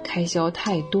啊开销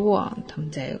太多啊。他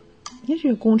们在这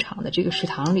是工厂的这个食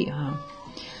堂里哈。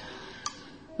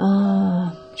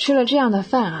吃了这样的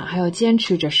饭啊，还要坚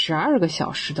持着12个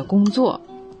小时的工作。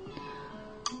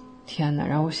天哪，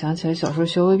让我想起来小时候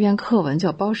学过一篇课文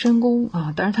叫包身工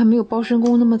啊，但是他没有包身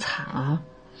工那么惨啊。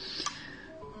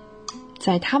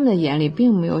在他们的眼里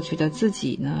并没有觉得自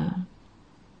己呢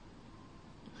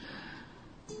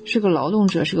是个劳动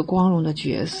者，是个光荣的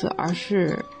角色，而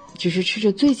是只是吃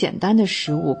着最简单的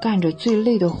食物，干着最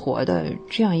累的活的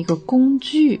这样一个工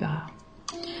具啊。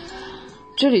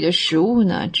这里的食物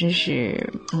呢真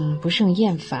是不胜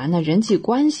厌烦，那人际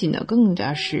关系呢更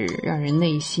加是让人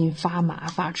内心发麻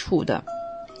发怵的。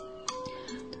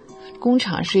工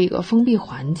厂是一个封闭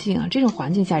环境啊，这种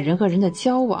环境下人和人的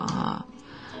交往啊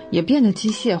也变得机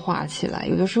械化起来，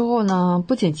有的时候呢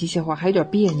不仅机械化还有点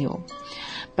别扭。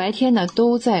白天呢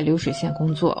都在流水线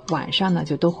工作，晚上呢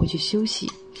就都回去休息，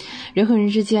人和人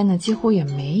之间呢几乎也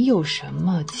没有什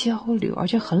么交流，而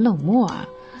且很冷漠啊。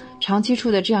长期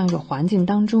处在这样一种环境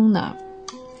当中呢，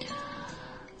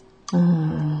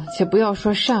且不要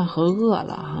说善和恶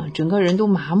了啊，整个人都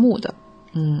麻木的。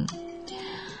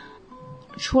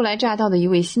初来乍到的一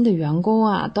位新的员工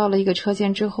啊，到了一个车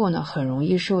间之后呢，很容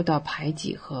易受到排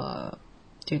挤和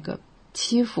这个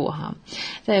欺负哈。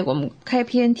在我们开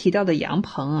篇提到的杨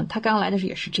鹏，他刚来的时候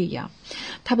也是这样，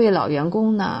他被老员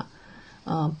工呢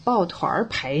抱团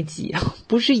排挤，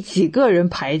不是几个人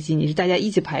排挤你，是大家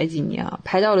一起排挤你啊，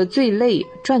排到了最累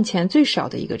赚钱最少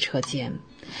的一个车间。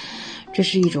这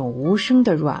是一种无声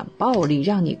的软暴力，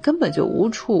让你根本就无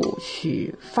处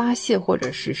去发泄或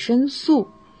者是申诉。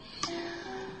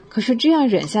可是这样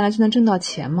忍下来就能挣到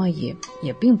钱吗？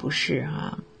也并不是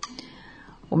啊。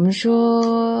我们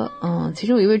说其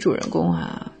中有一位主人公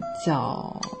啊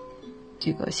叫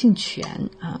这个姓权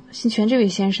啊，姓权这位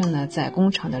先生呢，在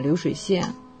工厂的流水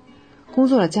线工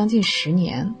作了将近10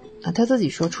年啊。他自己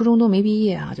说初中都没毕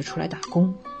业啊，就出来打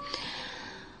工。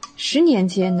10年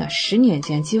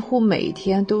间几乎每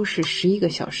天都是11个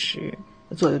小时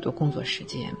左右的工作时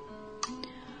间，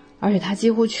而且他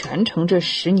几乎全程这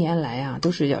10年来啊，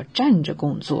都是要站着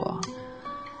工作。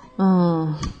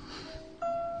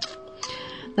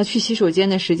那去洗手间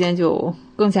的时间就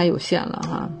更加有限了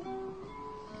哈。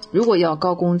如果要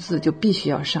高工资，就必须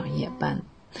要上夜班。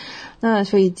那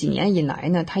所以几年以来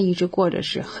呢，他一直过着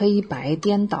是黑白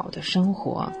颠倒的生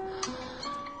活。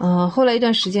后来一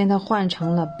段时间他换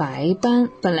成了白班，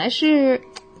本来是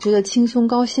觉得轻松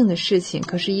高兴的事情，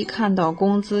可是一看到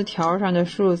工资条上的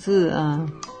数字啊，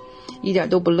一点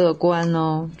都不乐观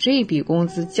哦。这笔工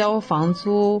资交房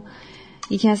租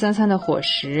，1天3餐的伙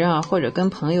食啊，或者跟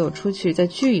朋友出去再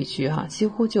聚一聚哈，几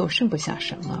乎就剩不下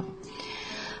什么。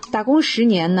打工10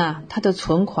年呢，他的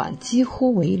存款几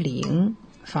乎为0，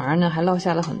反而呢还落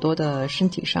下了很多的身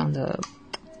体上的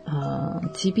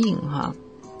疾病哈。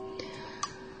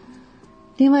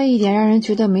另外一点让人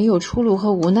觉得没有出路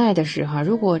和无奈的是哈，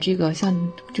如果这个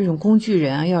像这种工具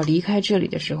人啊要离开这里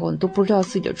的时候，都不知道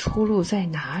自己的出路在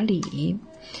哪里。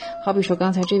好比说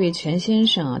刚才这位全先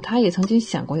生啊，他也曾经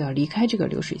想过要离开这个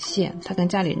流水线，他跟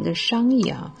家里人的商议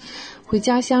啊，回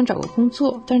家乡找个工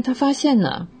作，但是他发现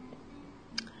呢，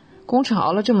工厂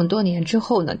熬了这么多年之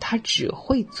后呢，他只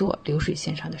会做流水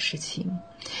线上的事情，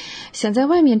想在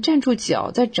外面站住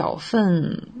脚，再找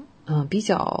份比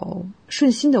较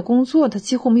顺心的工作，他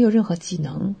几乎没有任何技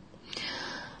能。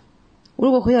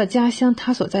如果回到家乡，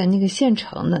他所在的那个县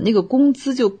城呢，那个工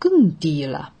资就更低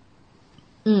了。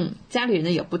家里人呢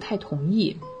也不太同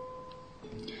意，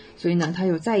所以呢，他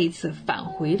又再一次返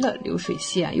回了流水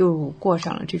线，又过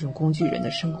上了这种工具人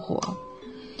的生活。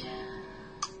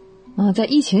在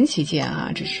疫情期间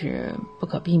啊，这是不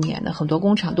可避免的，很多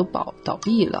工厂都倒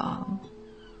闭了。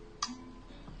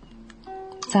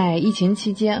在疫情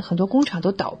期间，很多工厂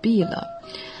都倒闭了。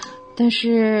但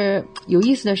是有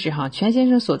意思的是全先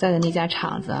生所在的那家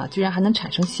厂子啊，居然还能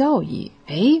产生效益。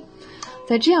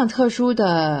在这样特殊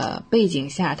的背景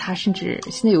下，他甚至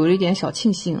现在有了一点小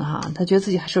庆幸他觉得自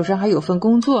己手上还有份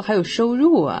工作，还有收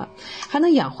入啊，还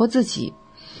能养活自己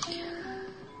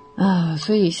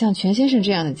所以像全先生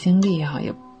这样的经历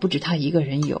也不止他一个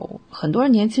人有，很多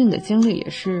年轻人的经历也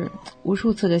是无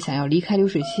数次的想要离开流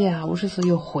水线无数次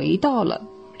又回到了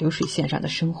流水线上的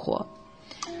生活。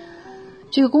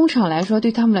这个工厂来说，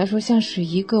对他们来说像是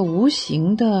一个无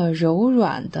形的柔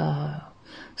软的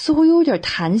似乎有点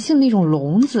弹性那种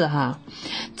笼子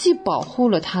既保护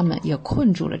了他们，也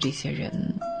困住了这些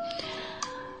人。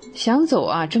想走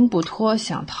挣不脱，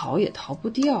想逃也逃不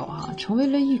掉成为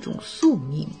了一种宿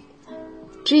命。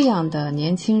这样的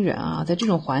年轻人在这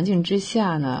种环境之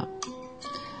下呢，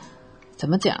怎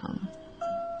么讲？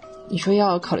你说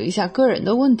要考虑一下个人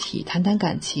的问题，谈谈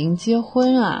感情，结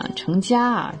婚成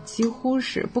家几乎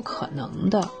是不可能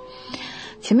的。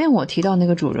前面我提到那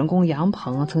个主人公杨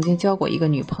鹏曾经交过一个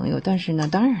女朋友，但是呢，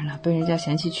当然了，被人家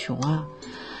嫌弃穷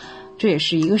这也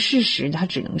是一个事实，他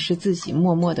只能是自己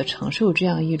默默的承受这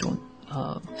样一种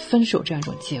分手这样一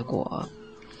种结果。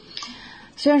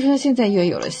虽然说他现在也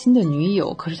有了新的女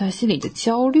友，可是他心里的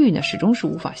焦虑呢，始终是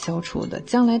无法消除的。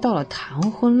将来到了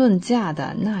谈婚论嫁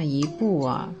的那一步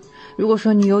如果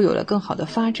说女友有了更好的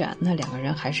发展，那两个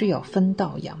人还是要分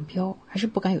道扬镳，还是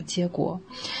不敢有结果。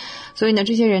所以呢，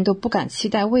这些人都不敢期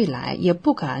待未来，也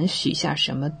不敢许下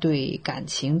什么对感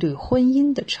情、对婚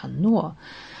姻的承诺，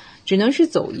只能是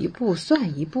走一步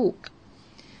算一步。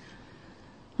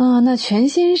那全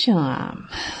先生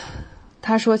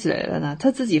他说起来了呢，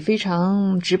他自己非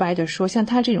常直白的说，像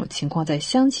他这种情况在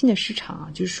相亲的市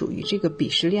场就属于这个鄙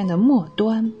视链的末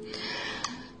端，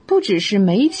不只是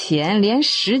没钱，连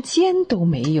时间都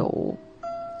没有。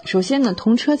首先呢，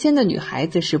同车间的女孩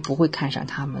子是不会看上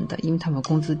他们的，因为他们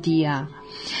工资低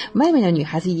外面的女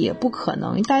孩子也不可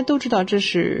能，大家都知道这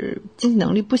是经济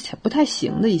能力不太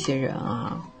行的一些人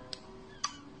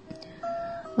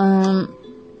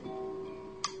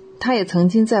他也曾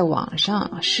经在网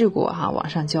上试过网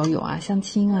上交友相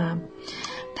亲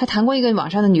他谈过一个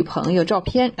网上的女朋友，照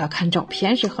片看照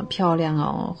片是很漂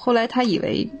亮后来他以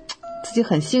为自己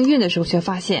很幸运的时候，却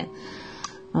发现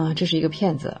这是一个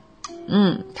骗子。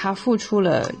他付出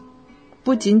了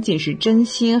不仅仅是真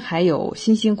心，还有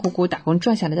辛辛苦苦打工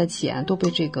赚下来的钱都被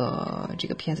这个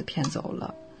骗子骗走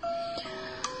了。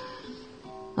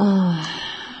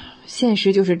现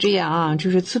实就是这样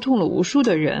就是刺痛了无数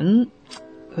的人。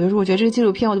有的时候我觉得这个纪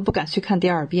录片我都不敢去看第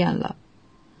二遍了。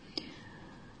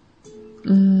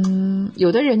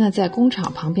有的人呢在工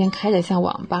厂旁边开的像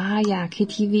网吧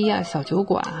KTV 小酒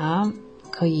馆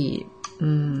可以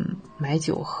买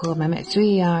酒喝买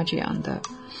醉这样的。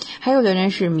还有的人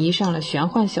是迷上了玄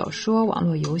幻小说、网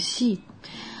络游戏。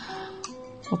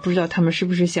我不知道他们是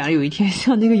不是想有一天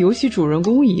像那个游戏主人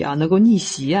公一样能够逆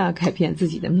袭改变自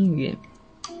己的命运。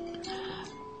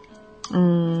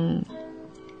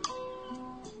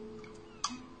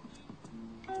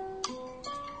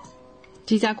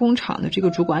这家工厂的这个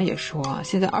主管也说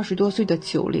现在20多岁的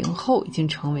90后已经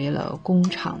成为了工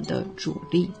厂的主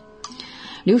力。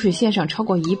流水线上超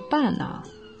过一半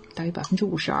大约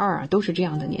52%都是这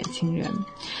样的年轻人。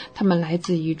他们来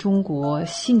自于中国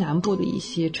西南部的一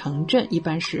些城镇，一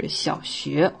般是小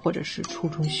学或者是初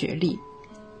中学历，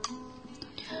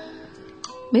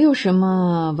没有什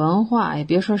么文化，也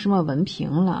别说什么文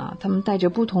凭了。他们带着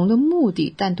不同的目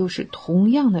的，但都是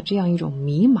同样的这样一种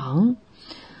迷茫。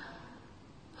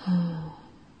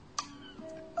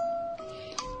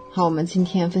好，我们今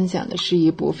天分享的是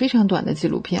一部非常短的纪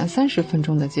录片，30分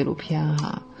钟的纪录片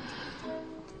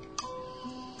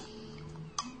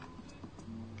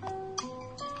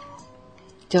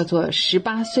叫做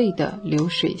18岁的流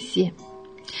水线。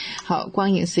好，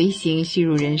光影随行，虚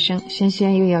入人生，轩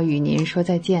轩又要与您说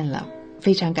再见了，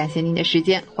非常感谢您的时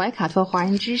间。怀卡托华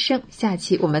人之声，下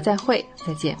期我们再会，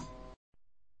再见。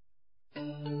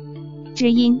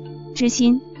知音、知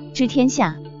心、知天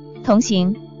下，同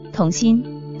行、同心、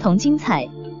同精彩。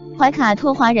怀卡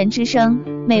托华人之声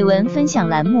美文分享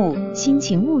栏目《心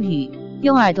情物语》，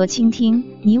用耳朵倾听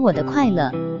你我的快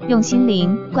乐，用心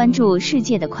灵关注世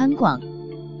界的宽广。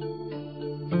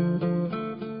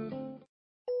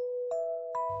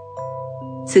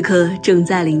此刻正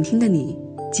在聆听的你，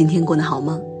今天过得好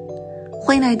吗？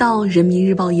欢迎来到人民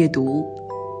日报夜读。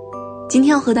今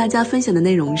天要和大家分享的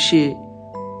内容是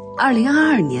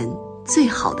2022年最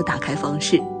好的打开方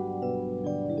式：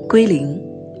归零、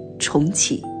重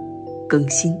启、更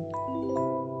新。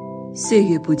岁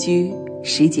月不居，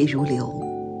时节如流，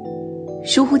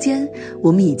倏忽间我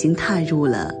们已经踏入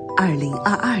了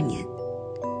2022年。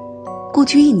过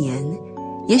去一年，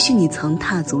也许你曾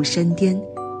踏足山巅，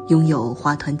拥有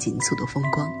花团锦簇的风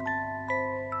光，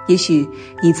也许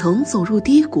你曾走入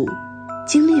低谷，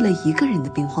经历了一个人的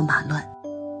兵荒马乱，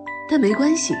但没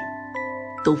关系，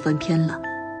都翻篇了。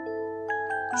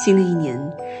新的一年，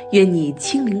愿你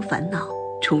清零烦恼，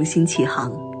重新起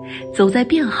航，走在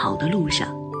变好的路上，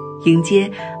迎接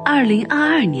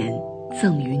2022年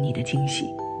赠予你的惊喜。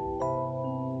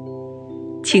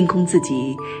清空自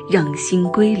己，让心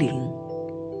归零。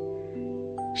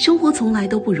生活从来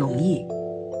都不容易，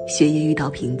学业遇到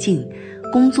瓶颈，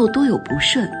工作多有不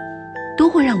顺，都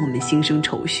会让我们心生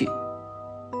愁绪。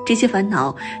这些烦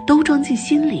恼都装进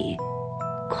心里，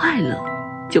快乐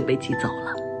就被挤走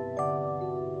了。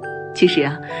其实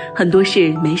啊，很多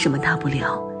事没什么大不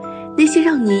了，那些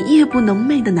让你夜不能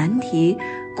寐的难题，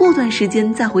过段时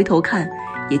间再回头看，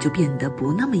也就变得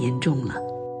不那么严重了。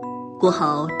过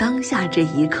好当下这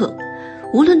一刻，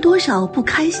无论多少不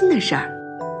开心的事儿，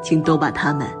请都把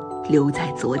它们留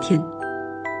在昨天。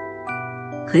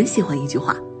很喜欢一句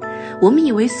话，我们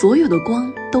以为所有的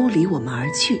光都离我们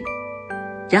而去，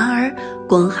然而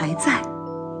光还在，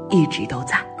一直都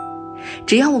在。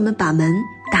只要我们把门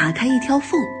打开一条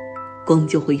缝，光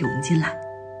就会涌进来。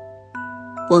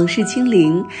往事清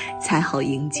零，才好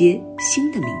迎接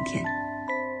新的明天。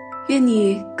愿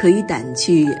你可以掸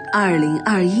去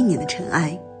2021年的尘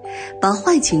埃，把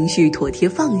坏情绪妥帖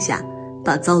放下，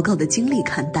把糟糕的经历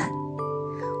看淡，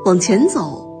往前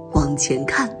走，往前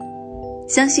看，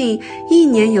相信一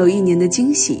年有一年的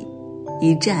惊喜，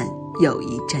一站有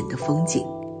一站的风景。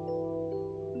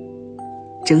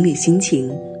整理心情，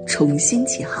重新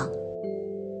起航。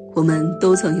我们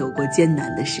都曾有过艰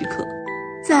难的时刻，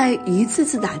在一次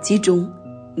次打击中，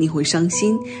你会伤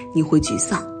心，你会沮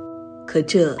丧，可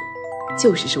这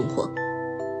就是生活。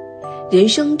人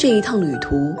生这一趟旅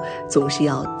途，总是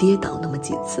要跌倒那么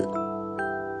几次。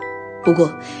不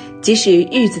过，即使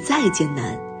日子再艰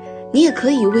难，你也可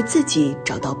以为自己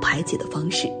找到排解的方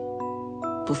式。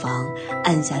不妨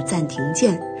按下暂停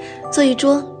键，做一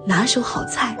桌拿手好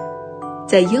菜，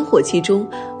在烟火气中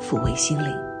抚慰心灵。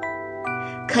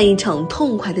看一场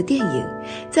痛快的电影，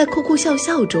在哭哭笑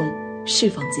笑中释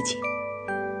放自己。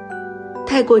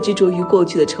太过执着于过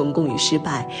去的成功与失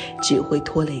败，只会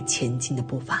拖累前进的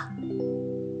步伐。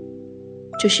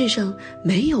这世上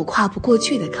没有跨不过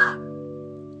去的坎儿，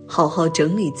好好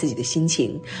整理自己的心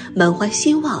情，满怀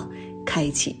希望，开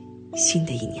启新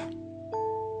的一年。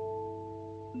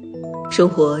生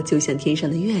活就像天上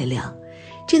的月亮，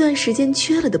这段时间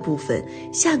缺了的部分，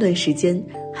下段时间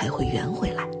还会圆回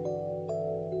来。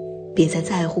别再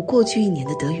在乎过去一年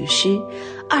的得与失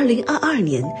，2022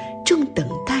年正等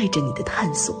待着你的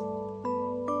探索。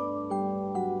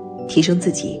提升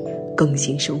自己，更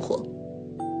新生活。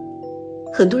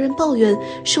很多人抱怨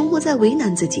生活在为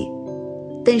难自己，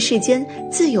但世间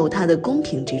自有它的公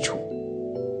平之处。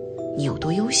你有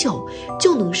多优秀，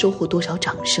就能收获多少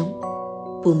掌声。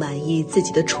不满意自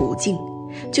己的处境，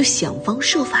就想方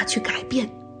设法去改变。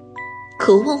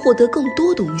渴望获得更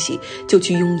多东西，就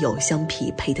去拥有相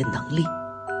匹配的能力。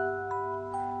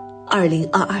2022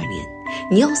年，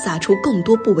你要洒出更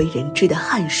多不为人知的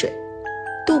汗水，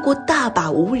度过大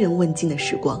把无人问津的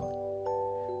时光。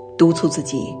督促自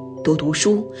己多读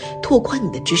书，拓宽你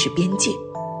的知识边界。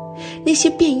那些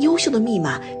变优秀的密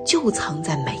码就藏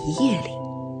在每一页里。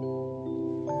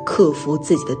克服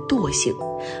自己的惰性，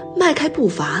迈开步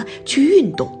伐去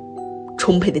运动。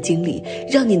充沛的精力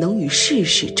让你能与世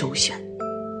事周旋。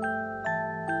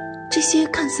这些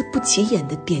看似不起眼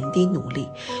的点滴努力，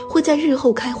会在日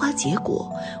后开花结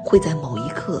果，会在某一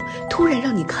刻突然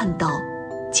让你看到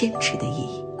坚持的意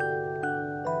义。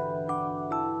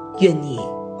愿你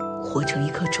活成一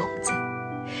颗种子，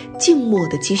静默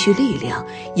地积蓄力量，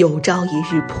有朝一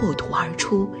日破土而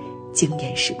出，惊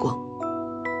艳时光。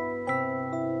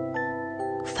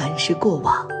凡是过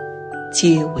往，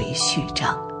皆为序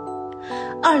章。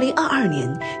2022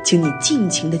年，请你尽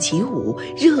情的起舞，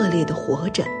热烈的活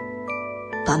着，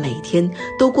把每天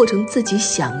都过成自己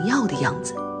想要的样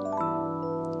子。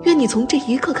愿你从这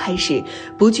一刻开始，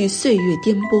不惧岁月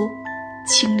颠簸，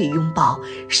倾力拥抱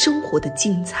生活的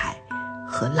精彩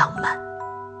和浪漫。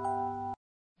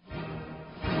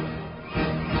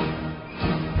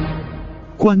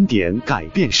观点改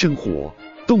变生活，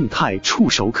动态触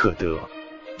手可得。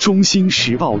中新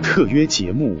时报特约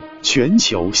节目全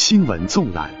球新闻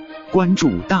纵览，关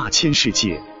注大千世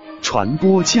界，传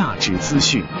播价值资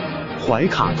讯。怀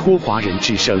卡托华人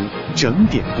之声整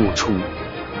点播出。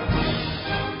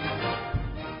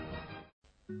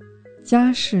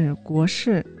家事国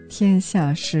事天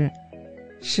下事，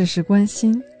事事关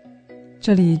心。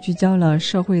这里聚焦了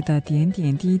社会的点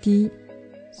点滴滴，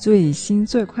最新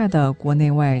最快的国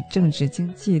内外政治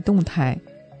经济动态，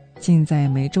尽在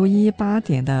每周一8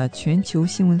点的全球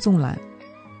新闻纵览。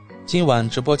今晚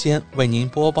直播间为您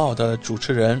播报的主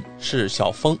持人是小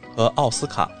峰和奥斯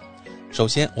卡。首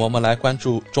先我们来关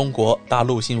注中国大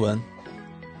陆新闻。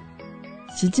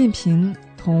习近平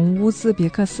同乌兹别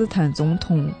克斯坦总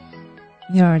统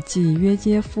米尔济约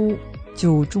耶夫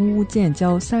就中乌建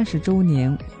交30周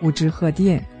年互致贺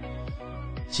电。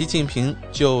习近平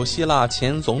就希腊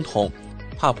前总统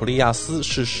帕普利亚斯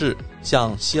逝世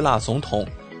向希腊总统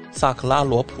萨克拉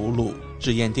罗普鲁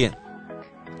致唁电。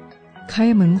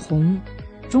开门红，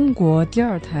中国第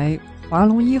2台华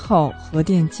龙1号核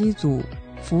电机组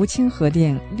福清核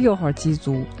电6号机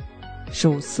组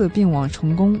首次并网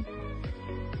成功。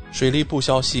水利部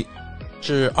消息，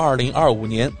至2025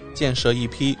年建设一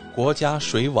批国家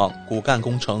水网骨干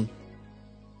工程。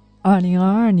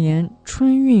2022年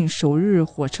春运首日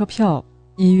火车票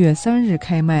1月3日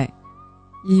开卖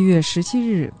，1月17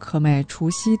日可买除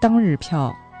夕当日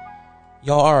票。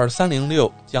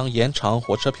12306将延长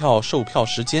火车票售票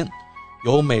时间，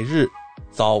由每日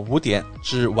早5点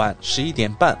至晚11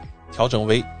点半调整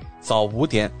为早5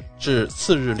点至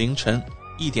次日凌晨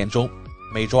1点钟，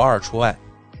每周2除外。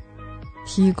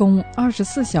提供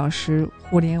24小时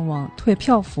互联网退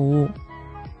票服务，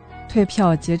退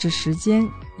票截止时间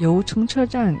由乘车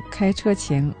站开车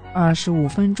前25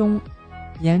分钟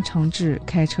延长至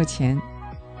开车前。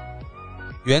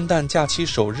元旦假期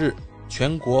首日，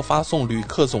全国发送旅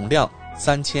客总量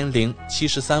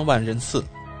3073万人次。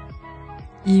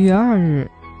1月2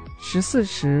日14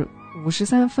时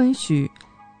53分许，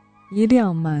一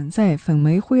辆满载粉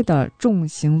煤灰的重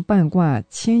型半挂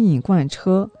牵引罐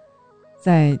车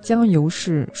在江油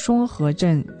市双河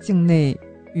镇境内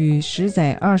与驶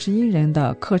载21人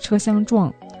的客车相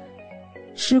撞，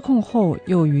失控后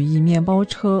又与一面包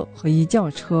车和一轿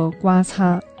车刮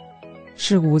擦，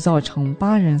事故造成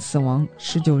8人死亡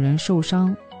，19人受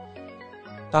伤。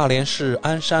大连市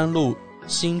鞍山路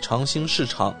新长兴市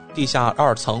场地下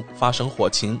2层发生火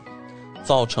情，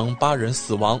造成8人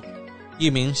死亡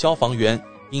，1名消防员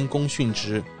因公殉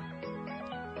职。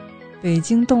北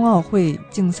京冬奥会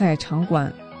竞赛场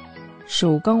馆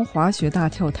首钢滑雪大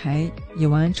跳台已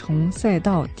完成赛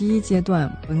道第1阶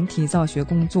段本体造雪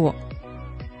工作，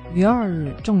于2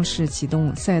日正式启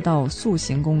动赛道塑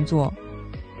形工作。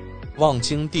望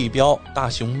京地标大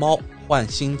熊猫换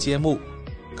新揭幕，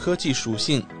科技属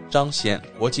性彰显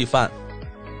国际范。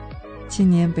今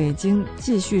年北京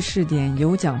继续试点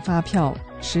有奖发票，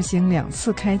实行2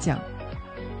次开奖。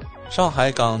上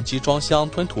海港集装箱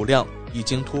吞吐量已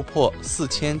经突破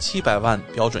4700万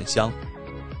标准箱。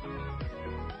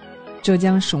浙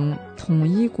江省统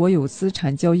一国有资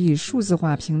产交易数字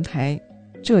化平台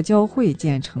浙交会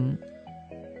建成。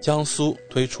江苏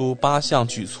推出8项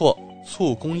举措，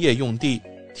促工业用地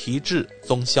提质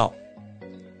增效。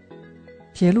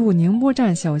铁路宁波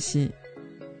站消息，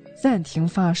暂停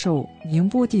发售宁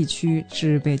波地区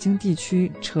至北京地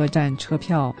区车站车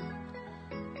票。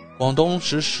广东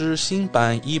实施新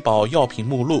版医保药品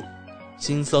目录，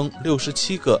新增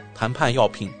67个谈判药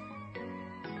品。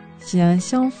西安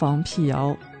消防辟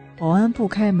谣，保安不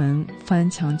开门翻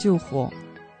墙救火，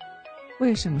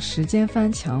为省时间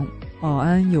翻墙，保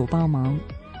安有帮忙。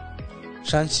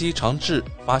山西长治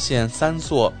发现3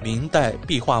座明代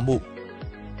壁画墓。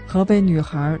河北女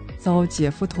孩遭姐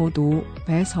夫投毒，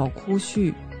百草枯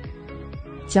絮，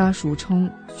家属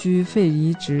称需肺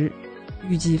移植，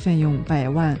预计费用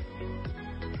100万。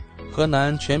河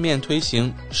南全面推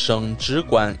行省直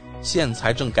管县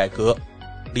财政改革，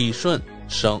理顺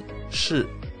省市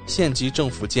县级政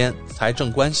府间财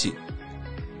政关系。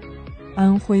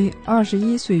安徽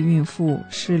21岁孕妇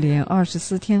失联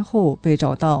24天后被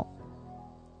找到，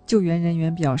救援人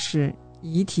员表示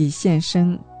遗体现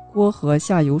身郭河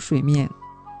下游水面。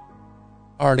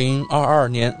2022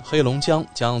年黑龙江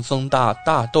将增大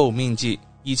大豆面积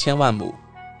1000万亩。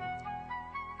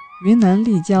云南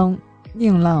丽江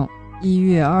宁浪1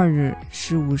月2日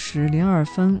15时02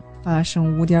分发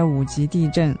生 5.5 级地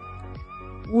震，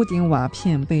屋顶瓦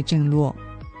片被震落。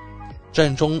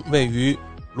震中位于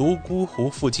泸沽湖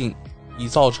附近，已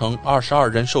造成22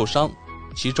人受伤，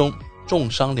其中重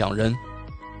伤2人。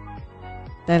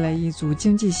带来一组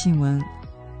经济新闻，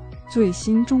最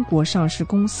新中国上市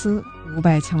公司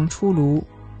500强出炉，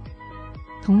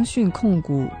腾讯控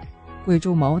股、贵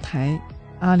州茅台、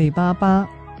阿里巴巴、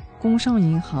工商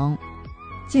银行、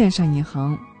建设银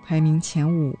行排名前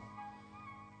5。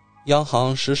央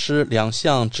行实施2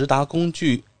项直达工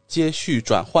具接续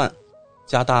转换，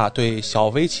加大对小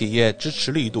微企业支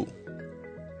持力度。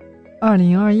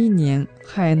2021年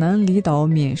海南离岛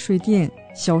免税店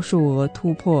销售额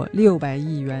突破600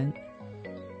亿元。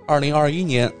2021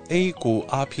年 A 股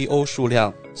IPO 数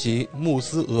量及募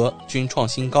资额均创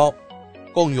新高，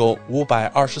共有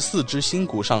524只新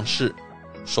股上市，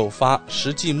首发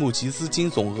实际募集资金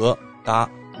总额达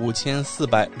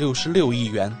5466亿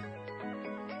元。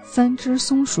3只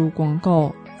松鼠广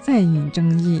告再引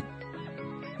争议。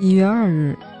1月2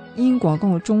日，因广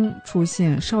告中出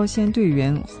现少先队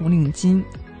员红领巾，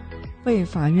被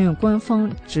法院官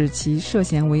方指其涉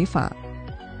嫌违法。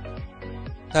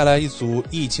带来一组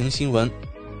疫情新闻。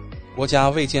国家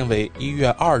卫健委1月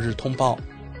2日通报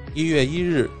，1月1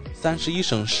日31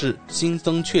省市新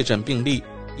增确诊病例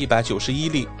191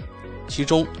例，其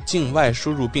中境外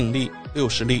输入病例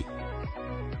60例，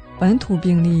本土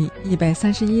病例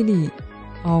131例，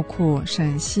包括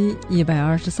陕西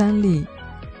123例，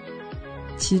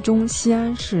其中西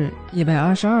安市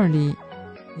122例，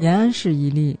延安市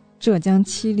1例，浙江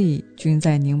7例均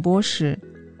在宁波市，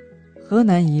河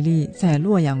南1例在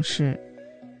洛阳市。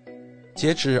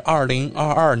截止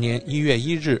2022年1月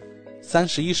1日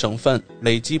，31省份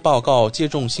累计报告接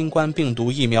种新冠病毒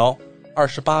疫苗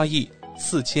28亿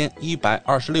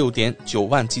4126.9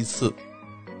万剂次。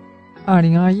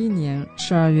2021年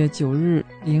12月9日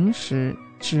0时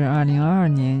至2022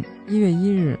年1月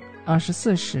1日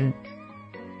24时，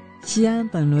西安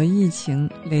本轮疫情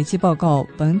累计报告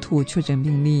本土确诊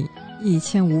病例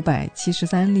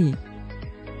1573例。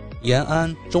延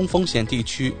安中风险地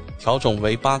区调整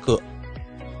为8个。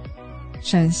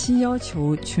陕西要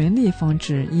求全力防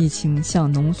止疫情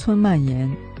向农村蔓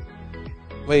延。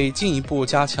为进一步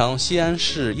加强西安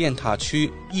市雁塔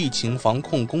区疫情防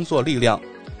控工作力量，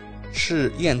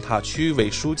市雁塔区委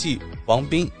书记王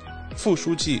斌、副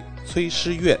书记崔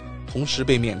诗月同时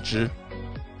被免职。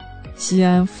西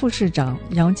安副市长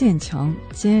杨建强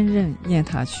兼任雁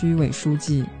塔区委书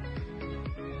记。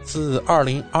自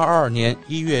2022年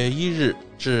1月1日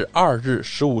至2日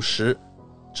15时，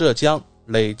浙江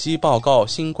累计报告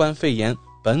新冠肺炎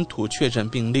本土确诊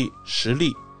病例10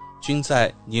例，均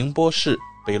在宁波市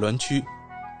北仑区。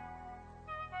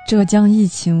浙江疫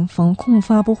情防控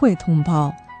发布会通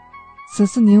报，此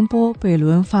次宁波北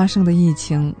仑发生的疫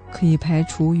情可以排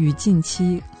除与近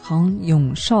期杭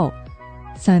永绍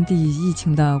3地疫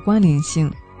情的关联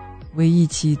性，为一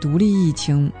起独立疫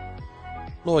情。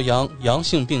洛阳阳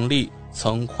性病例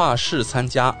曾跨市参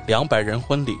加200人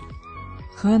婚礼。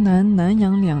河南南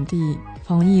阳2地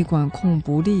防疫管控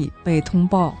不力被通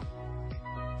报。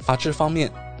法治方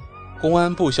面，公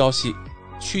安部消息，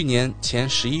去年前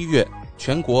11月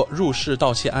全国入室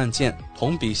盗窃案件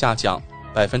同比下降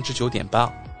 9.8%。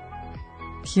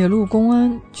 铁路公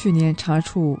安去年查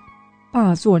处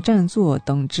霸座占座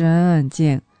等治安案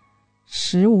件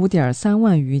 15.3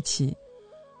万余起。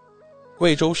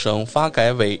贵州省发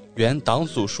改委原党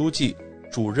组书记、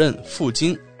主任傅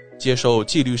京接受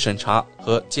纪律审查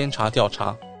和监察调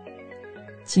查。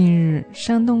近日，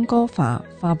山东高法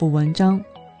发布文章，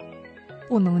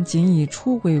不能仅以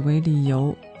出轨为理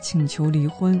由请求离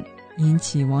婚，引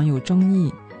起网友争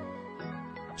议。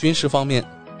军事方面，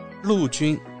陆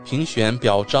军评选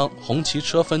表彰红旗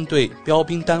车分队标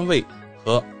兵单位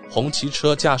和红旗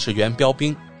车驾驶员标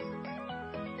兵。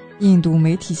印度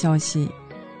媒体消息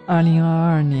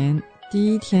，2022年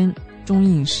第一天，中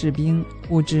印士兵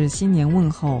互致新年问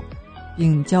候，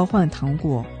并交换糖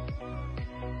果。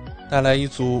带来一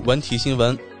组文体新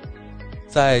闻，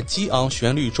在激昂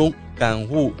旋律中感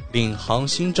悟领航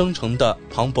新征程的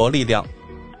磅礴力量，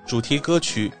主题歌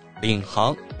曲《领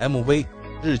航》MV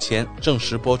日前正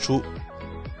式播出。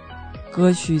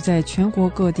歌曲在全国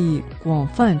各地广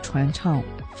泛传唱，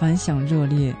反响热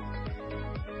烈。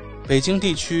北京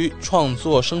地区创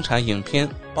作生产影片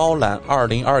包揽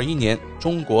2021年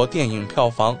中国电影票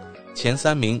房前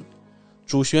3名，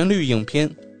主旋律影片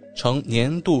成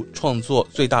年度创作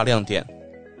最大亮点。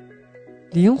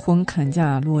灵魂砍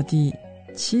价落地，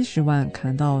 70万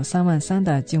砍到3万3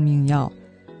的救命药，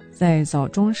在枣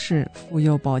庄市妇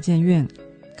幼保健院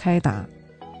开打。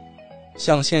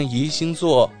象限仪星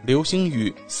座流星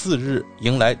雨4日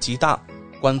迎来极大，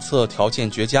观测条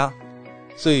件绝佳，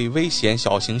最危险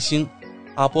小行星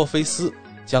阿波菲斯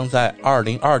将在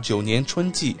2029年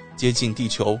春季接近地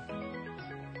球。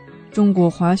中国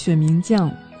滑雪名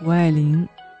将谷爱凌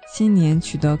新年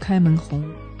取得开门红，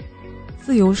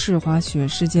自由式滑雪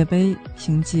世界杯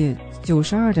凭借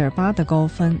 92.8 的高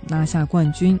分拿下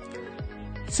冠军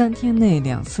，3天内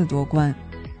2次夺冠。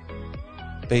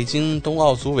北京冬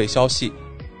奥组委消息，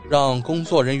让工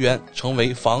作人员成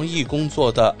为防疫工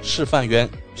作的示范员、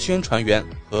宣传员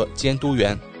和监督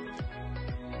员。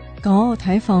港澳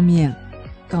台方面，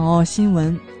港澳新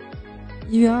闻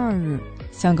，1月2日，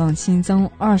香港新增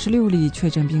26例确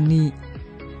诊病例，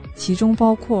其中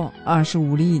包括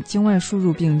25例境外输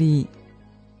入病例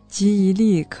及1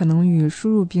例可能与输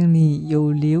入病例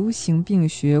有流行病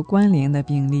学关联的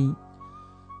病例。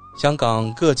香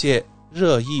港各界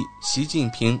热议习近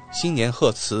平新年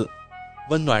贺词，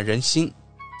温暖人心，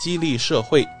激励社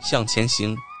会向前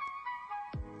行。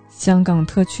香港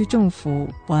特区政府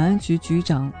保安局局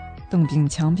长邓炳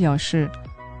强表示，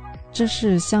这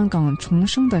是香港重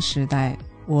生的时代，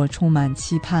我充满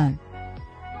期盼。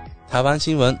台湾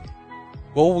新闻，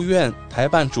国务院台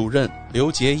办主任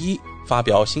刘捷一发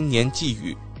表新年寄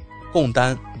语，共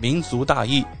担民族大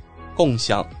义，共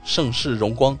享盛世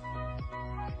荣光。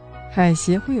海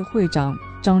协会会长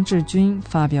张志军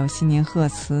发表新年贺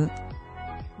词，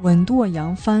稳舵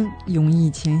扬帆，勇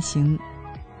毅前行。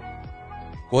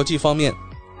国际方面，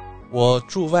我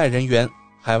驻外人员、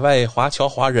海外华侨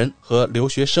华人和留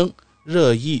学生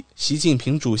热议习近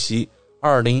平主席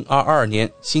2022年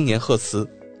新年贺词。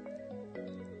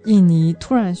印尼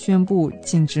突然宣布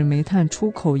禁止煤炭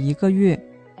出口1个月，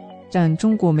占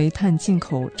中国煤炭进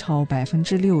口超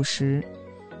 60%。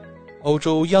 欧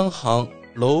洲央行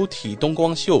楼体灯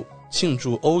光秀庆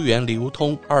祝欧元流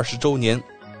通20周年，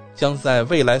将在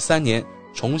未来3年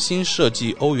重新设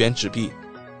计欧元纸币。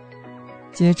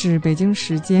截至北京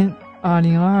时间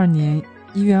2022年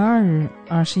1月2日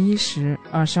21时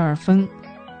22分，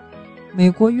美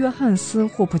国约翰斯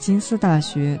霍普金斯大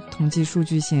学统计数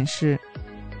据显示，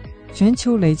全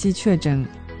球累计确诊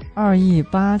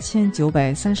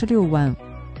28936万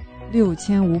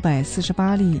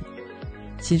6548例，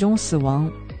其中死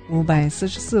亡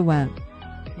544万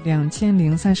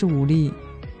2035例。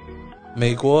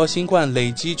美国新冠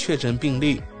累计确诊病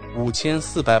例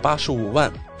5485万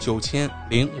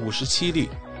9057例，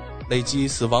累计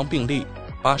死亡病例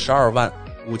82万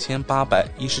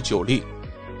5819例。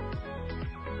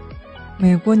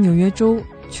美国纽约州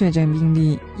确诊病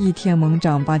例一天猛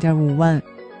涨 8.5 万，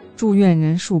住院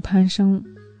人数攀升。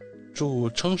驻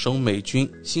称省美军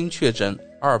新确诊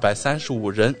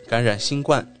235人感染新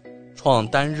冠，创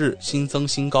单日新增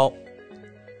新高。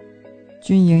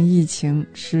军营疫情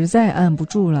实在按不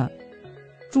住了，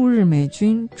驻日美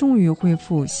军终于恢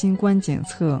复新冠检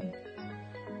测。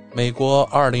美国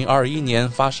2021年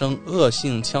发生恶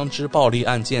性枪支暴力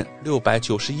案件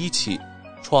691起，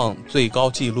创最高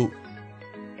纪录。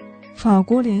法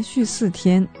国连续4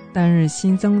天单日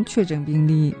新增确诊病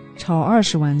例超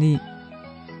20万例，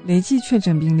累计确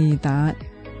诊病例达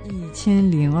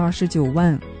1029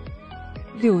万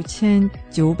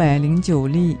6909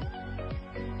例。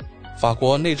法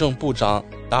国内政部长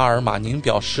达尔马宁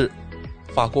表示，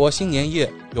法国新年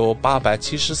夜有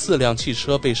874辆汽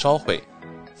车被烧毁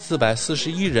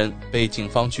，441人被警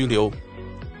方拘留。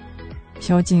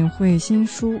朴槿惠新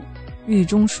书《狱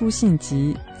中书信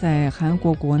集》在韩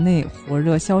国国内火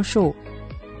热销售。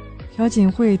朴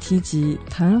槿惠提及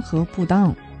弹劾不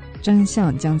当，真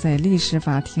相将在历史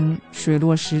法庭水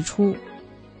落石出。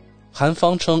韩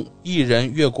方称一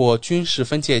人越过军事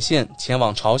分界线前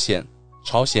往朝鲜，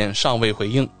朝鲜尚未回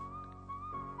应。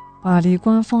巴黎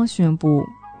官方宣布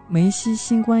梅西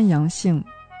新冠阳性，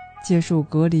接受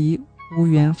隔离，无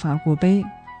缘法国杯。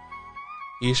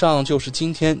以上就是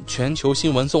今天全球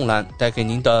新闻纵览带给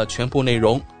您的全部内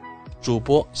容。主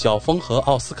播小峰和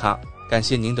奥斯卡，感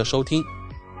谢您的收听。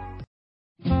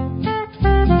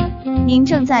您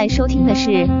正在收听的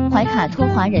是怀卡托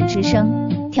华人之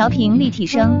声，调频立体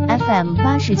声 FM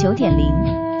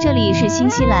 89.0，这里是新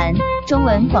西兰中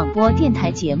文广播电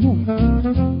台节目。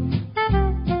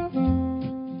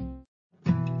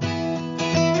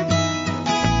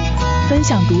分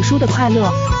享读书的快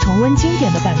乐，重温经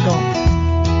典的感动。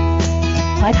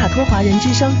怀卡托华人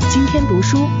之声今天读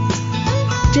书，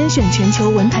甄选全球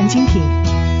文坛精品，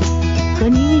和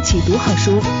您一起读好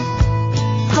书，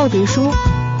好读书，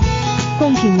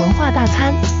共品文化大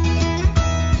餐。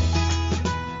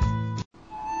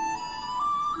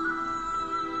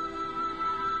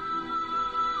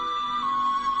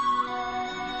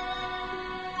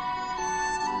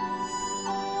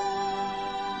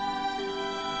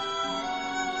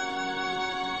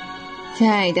亲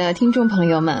爱的听众朋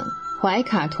友们，怀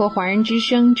卡托华人之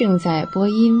声正在播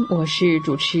音，我是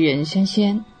主持人轩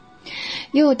轩。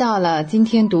又到了今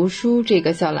天读书这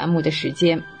个小栏目的时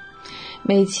间，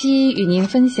每期与您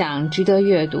分享值得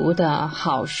阅读的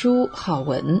好书好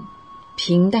文，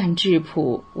平淡质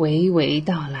朴，娓娓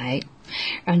道来，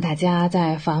让大家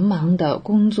在繁忙的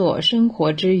工作生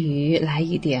活之余来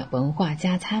一点文化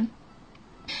加餐。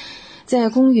在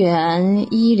公元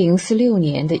1046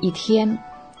年的一天，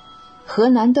河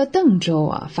南的邓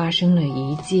州发生了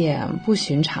一件不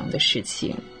寻常的事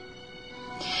情。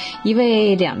一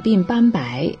位两鬓斑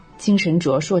白、精神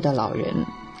矍铄的老人，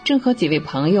正和几位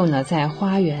朋友呢在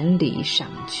花园里赏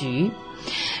菊。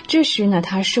这时呢，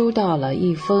他收到了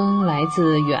一封来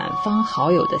自远方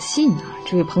好友的信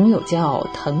这位朋友叫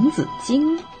滕子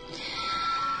京。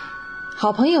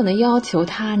好朋友呢要求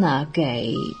他呢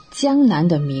给江南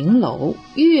的名楼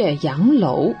岳阳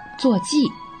楼作记。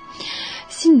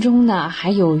信中呢还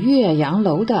有岳阳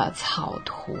楼的草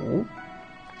图。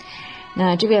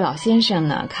那这位老先生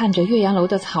呢看着岳阳楼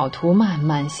的草图，慢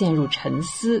慢陷入沉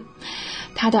思。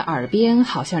他的耳边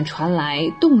好像传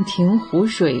来洞庭湖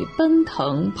水奔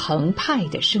腾澎湃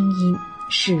的声音，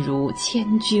势如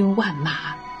千军万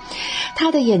马。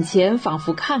他的眼前仿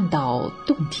佛看到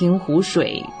洞庭湖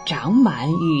水长满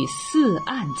与四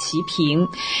岸齐平，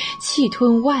气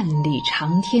吞万里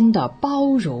长天的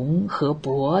包容和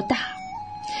博大。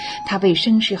他被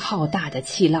声势浩大的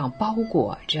气浪包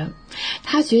裹着，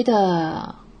他觉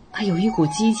得有一股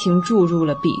激情注入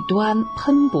了笔端，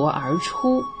喷薄而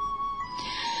出。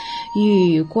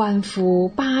欲观夫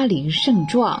巴陵胜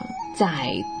状，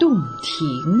在洞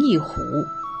庭一湖。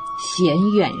衔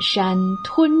远山，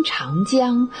吞长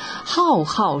江，浩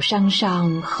浩汤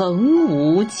汤，横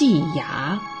无际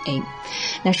涯。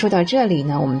那说到这里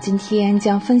呢，我们今天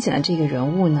将分享的这个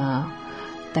人物呢，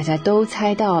大家都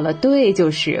猜到了，对，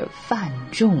就是范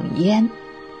仲淹。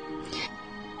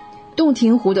洞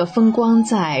庭湖的风光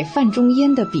在范仲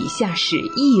淹的笔下是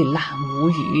一览无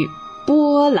余，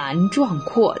波澜壮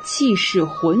阔，气势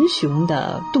浑雄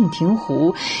的洞庭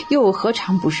湖，又何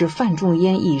尝不是范仲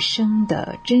淹一生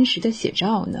的真实的写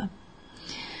照呢？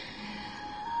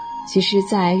其实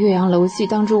在《岳阳楼记》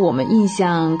当中，我们印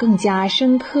象更加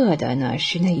深刻的呢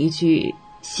是那一句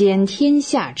先天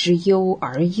下之忧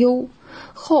而忧，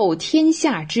后天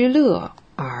下之乐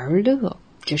而乐。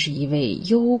这是一位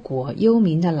忧国忧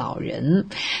民的老人，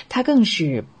他更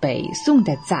是北宋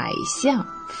的宰相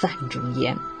范仲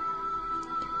淹。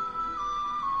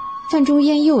范仲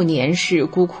淹幼年是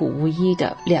孤苦无依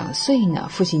的，2岁呢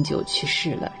父亲就去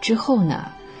世了。之后呢，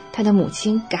他的母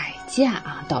亲改嫁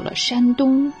到了山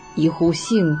东一户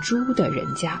姓朱的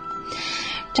人家。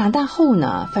长大后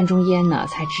呢，范仲淹呢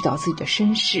才知道自己的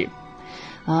身世，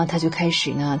他就开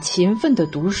始呢勤奋的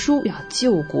读书，要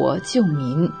救国救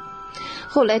民。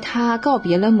后来他告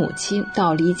别了母亲，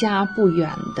到离家不远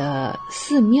的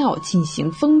寺庙进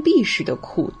行封闭式的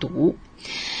苦读。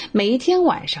每一天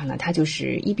晚上呢，他就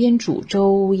是一边煮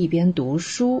粥一边读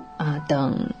书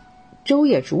等粥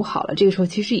也煮好了，这个时候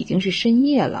其实已经是深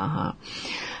夜了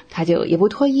他就也不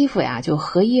脱衣服就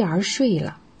合衣而睡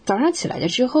了。早上起来了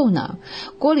之后呢，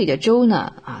锅里的粥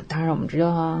呢当然我们知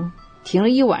道停了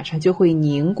一晚上就会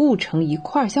凝固成一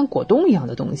块像果冻一样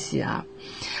的东西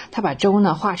他把粥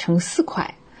呢化成4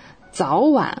块，早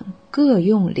晚各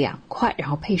用2块，然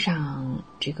后配上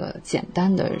这个简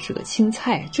单的这个青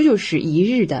菜，这就是一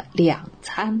日的2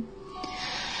餐。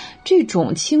这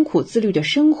种清苦自律的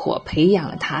生活培养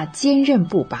了他坚韧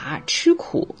不拔、吃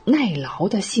苦耐劳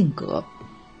的性格。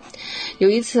有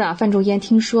一次范仲淹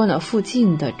听说呢，附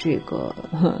近的这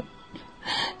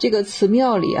个祠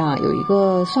庙里有一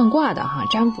个算卦的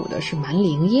占卜的是蛮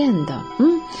灵验的，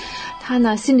他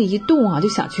呢心里一动就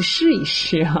想去试一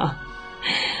试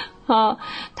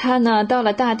他呢到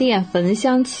了大殿焚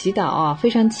香祈祷非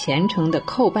常虔诚的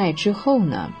叩拜之后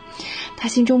呢，他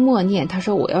心中默念，他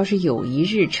说我要是有一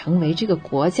日成为这个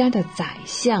国家的宰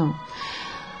相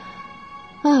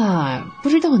不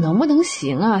知道能不能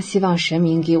行希望神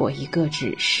明给我一个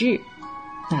指示。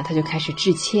那他就开始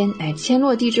致签，签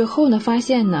落地之后呢，发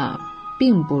现呢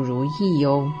并不如意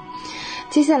哟。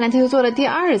接下来他又做了第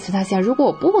2次，他想如果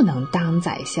我不能当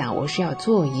宰相，我是要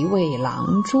做一位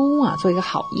郎中做一个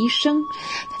好医生。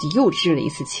他就又致了1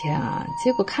次签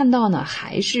结果看到呢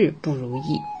还是不如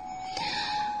意。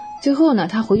最后呢，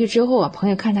他回去之后朋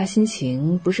友看他心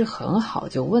情不是很好，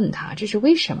就问他这是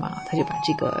为什么，他就把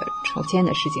这个抽签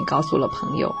的事情告诉了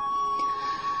朋友。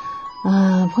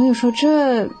朋友说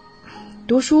这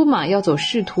读书嘛，要走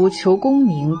仕途求功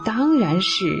名，当然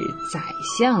是宰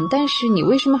相，但是你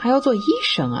为什么还要做医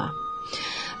生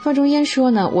范仲淹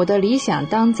说呢，我的理想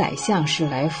当宰相是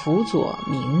来辅佐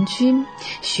明君，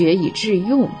学以致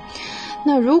用。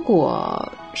那如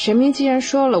果神明既然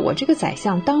说了我这个宰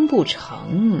相当不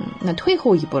成，那退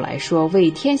后一步来说，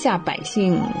为天下百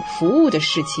姓服务的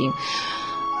事情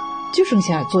就剩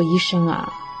下做医生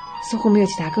啊，似乎没有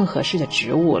其他更合适的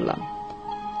职务了。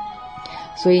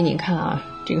所以你看啊，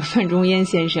这个范仲淹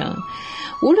先生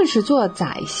无论是做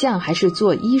宰相还是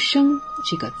做医生，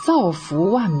这个造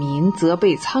福万民责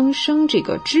备苍生这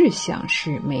个志向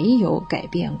是没有改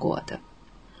变过的。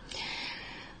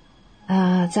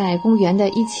在公元的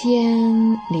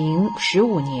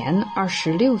1015年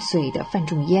，26岁的范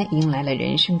仲淹迎来了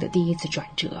人生的第一次转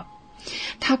折，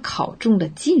他考中了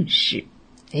进士。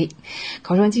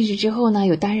考上进士之后呢，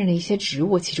又担任了一些职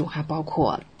务，其中还包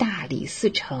括大理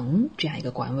寺丞这样一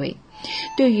个官位。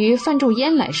对于范仲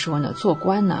淹来说呢，做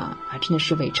官呢真的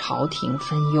是为朝廷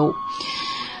分忧。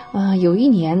有一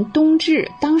年冬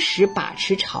至，当时把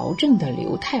持朝政的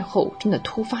刘太后真的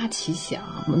突发奇想，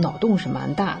脑洞是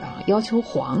蛮大的，要求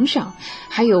皇上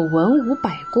还有文武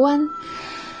百官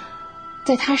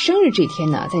在他生日这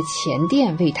天呢，在前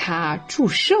殿为他祝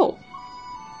寿。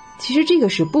其实这个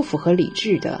是不符合理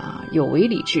智的啊，有违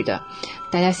理智的，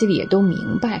大家心里也都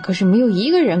明白，可是没有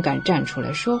一个人敢站出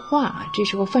来说话。这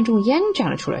时候范仲淹站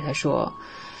了出来，他说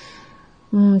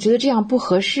觉得这样不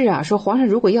合适啊，说皇上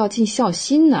如果要尽孝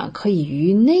心呢，可以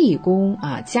于内宫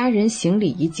家人行礼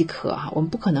仪即可啊，我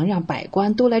们不可能让百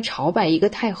官都来朝拜一个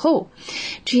太后，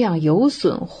这样有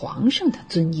损皇上的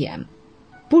尊严。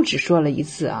不只说了一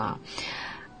次啊，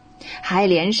还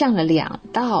连上了2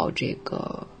道这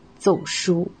个奏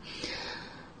书，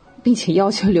并且要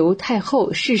求刘太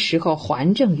后是时候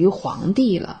还政于皇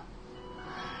帝了。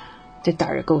这胆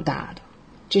儿够大的，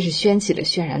这是掀起了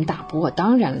轩然大波。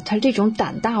当然了，他这种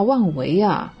胆大妄为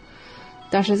啊，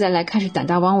当时再来看是胆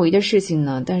大妄为的事情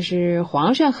呢，但是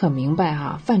皇上很明白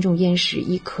范仲淹是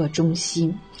一颗忠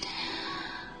心。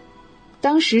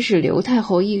当时是刘太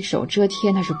后一手遮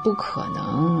天，他是不可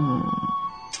能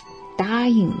答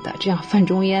应的。这样范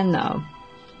仲淹呢，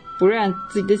不让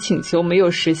自己的请求没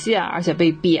有实现，而且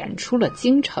被贬出了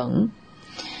京城。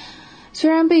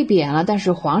虽然被贬了，但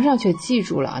是皇上却记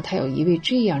住了他有一位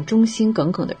这样忠心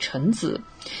耿耿的臣子。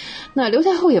那刘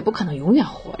太后也不可能永远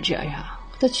活着呀。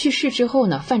他去世之后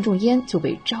呢，范仲淹就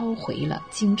被召回了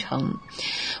京城。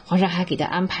皇上还给他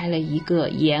安排了一个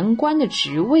言官的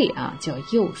职位叫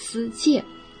右司谏。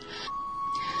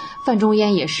范仲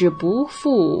淹也是不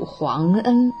负皇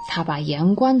恩，他把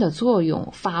言官的作用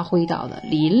发挥到了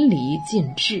淋漓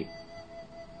尽致。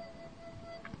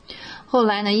后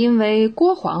来呢，因为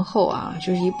郭皇后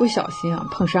就是一不小心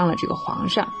碰伤了这个皇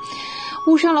上，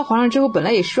误伤了皇上之后，本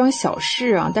来也是桩小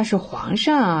事但是皇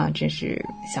上真是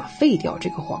想废掉这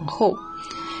个皇后。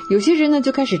有些人呢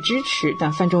就开始支持，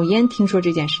但范仲淹听说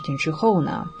这件事情之后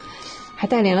呢，还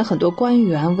带领了很多官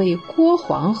员为郭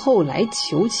皇后来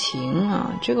求情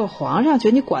这个皇上觉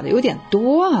得你管的有点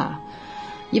多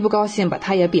一不高兴把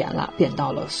他也贬了，贬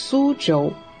到了苏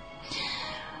州。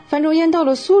范仲淹到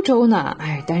了苏州呢，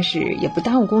但是也不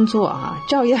耽误工作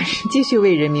照样是继续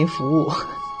为人民服务。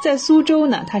在苏州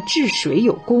呢，他治水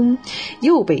有功，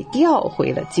又被调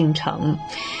回了京城，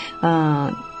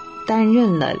担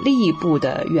任了吏部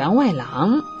的员外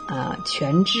郎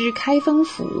全知开封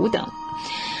府等。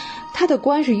他的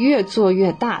官是越做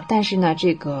越大，但是呢，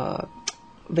这个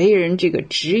为人这个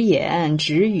直言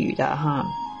直语的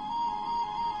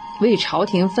为朝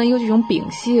廷分忧这种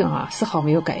秉性丝毫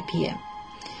没有改变。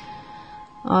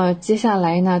接下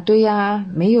来呢，对呀，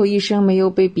没有一生没有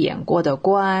被贬过的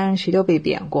官，谁都被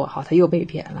贬过，好，他又被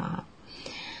贬了。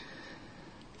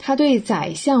他对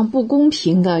宰相不公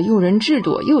平的用人制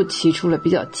度又提出了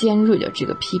比较尖锐的这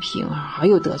个批评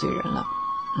又得罪人了。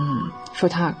说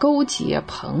他勾结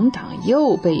朋党，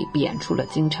又被贬出了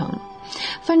京城。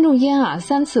范仲淹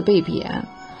3次被贬。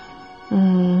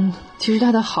其实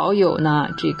他的好友呢，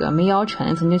这个梅尧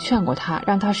臣曾经劝过他，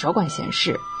让他少管闲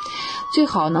事，最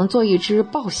好能做一只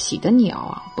报喜的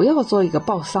鸟不要做一个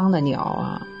报丧的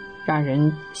鸟让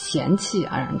人嫌弃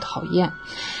让人讨厌。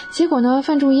结果呢，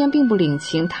范仲淹并不领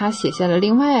情，他写下了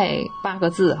另外8个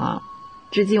字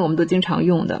至今我们都经常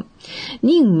用的：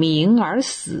宁鸣而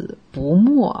死，不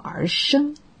默而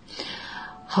生。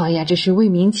好呀，这是为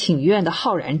民请愿的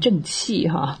浩然正气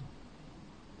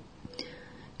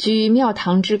居庙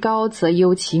堂之高，则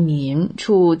忧其民；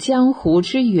处江湖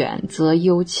之远，则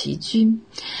忧其君。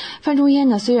范仲淹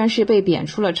呢，虽然是被贬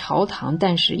出了朝堂，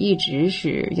但是一直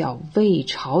是要为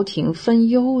朝廷分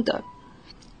忧的。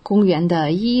公元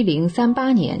的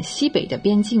1038年，西北的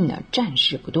边境呢战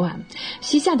事不断，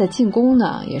西夏的进攻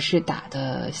呢也是打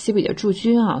的西北的驻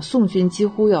军宋军几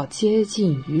乎要接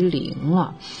近于零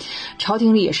了，朝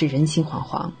廷里也是人心惶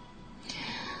惶。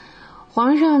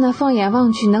皇上呢放眼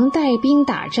望去，能带兵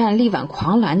打战力挽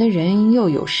狂澜的人又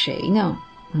有谁呢？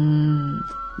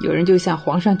有人就向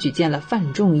皇上举荐了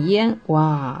范仲淹。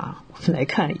哇，我们来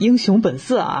看英雄本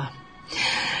色啊！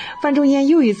范仲淹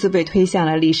又一次被推向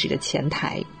了历史的前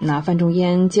台。那范仲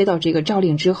淹接到这个诏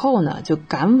令之后呢，就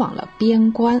赶往了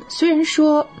边关。虽然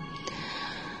说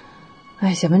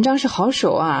小文章是好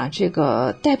手啊，这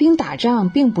个带兵打仗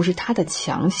并不是他的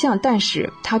强项，但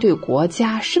是他对国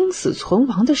家生死存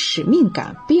亡的使命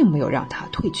感并没有让他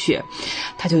退却，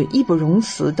他就义不容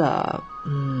辞的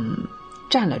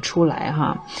站了出来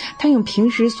哈。他用平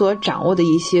时所掌握的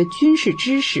一些军事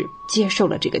知识接受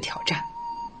了这个挑战。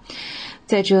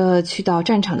在这去到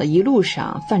战场的一路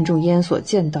上，范仲淹所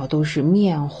见到都是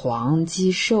面黄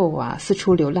肌瘦四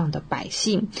处流浪的百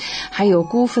姓，还有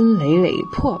孤坟累累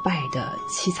破败的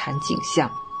凄惨景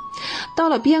象。到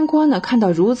了边关呢，看到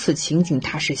如此情景，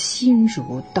他是心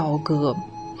如刀割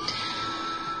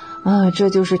这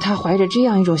就是他怀着这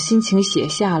样一种心情写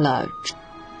下了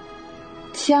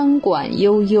枪管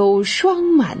悠悠霜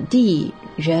满地，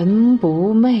人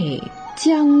不寐，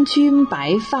将军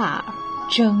白发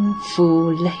征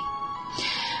夫泪。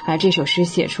这首诗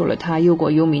写出了他忧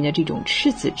国忧民的这种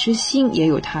赤子之心，也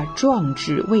有他壮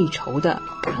志未酬的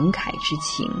感慨之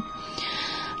情。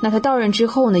那他到任之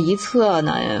后呢，一刻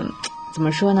呢怎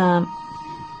么说呢，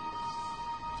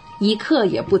一刻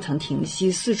也不曾停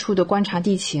息，四处的观察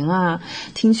地形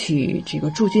听取这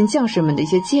个驻军将士们的一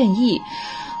些建议，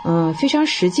非常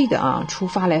实际的出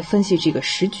发来分析这个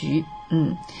时局，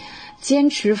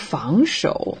坚持防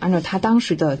守，按照他当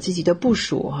时的积极的部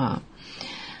署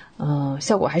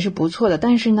效果还是不错的。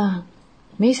但是呢，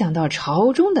没想到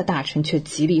朝中的大臣却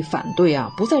极力反对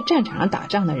不在战场上打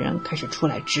仗的人开始出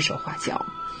来指手画脚。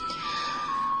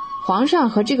皇上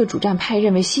和这个主战派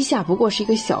认为西夏不过是一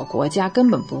个小国家，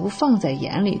根本不放在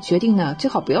眼里，决定呢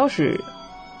最好不要是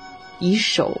以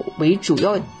守为主，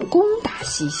要攻打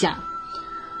西夏。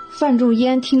范仲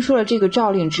淹听说了这个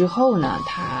诏令之后呢，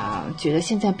他觉得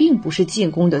现在并不是进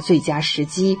攻的最佳时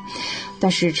机，但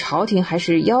是朝廷还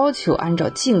是要求按照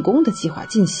进攻的计划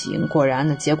进行。果然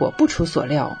呢，结果不出所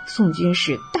料，宋军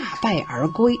是大败而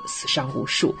归，死伤无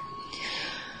数。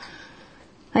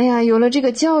有了这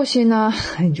个教训呢，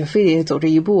你就非得走这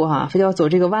一步非得要走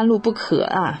这个弯路不可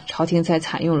朝廷才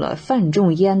采用了范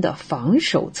仲淹的防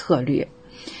守策略。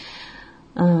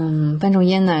范仲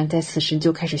淹呢在此时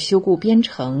就开始修固边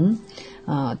城，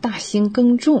大兴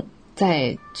耕种。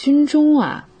在军中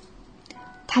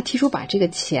他提出把这个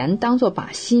钱当作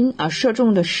靶心射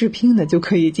中的士兵呢就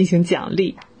可以进行奖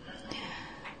励。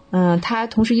他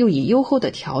同时又以优厚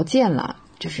的条件了，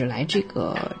就是来这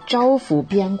个招服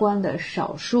边关的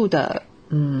少数的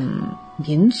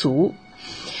民族。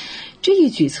这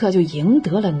一举措就赢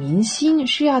得了民心，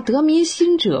是得民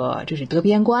心者，这是得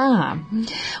边关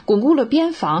巩固了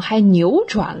边防，还扭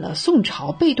转了宋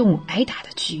朝被动挨打的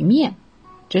局面。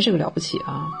真是个了不起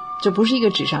这不是一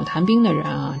个纸上谈兵的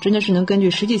人真的是能根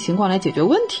据实际情况来解决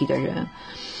问题的人。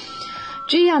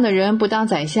这样的人不当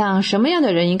宰相，什么样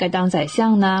的人应该当宰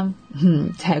相呢？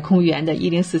在公元的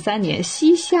1043年，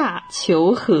西夏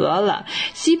求和了，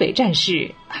西北战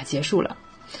事结束了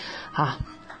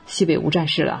西北无战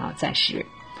事了暂时。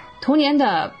同年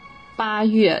的8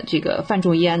月，这个范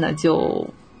仲淹呢就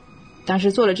当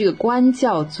时做了这个官，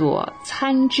叫做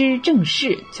参知政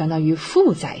事，相当于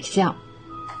副宰相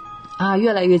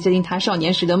越来越接近他少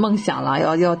年时的梦想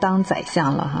了，要当宰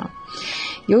相了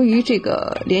由于这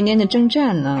个连年的征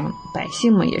战呢，百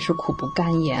姓们也是苦不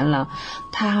堪言了。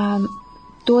他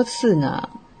多次呢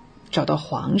找到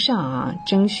皇上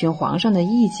征询皇上的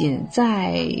意见。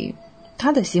在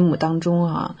他的心目当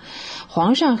中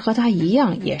皇上和他一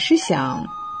样，也是想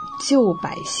救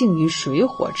百姓于水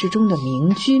火之中的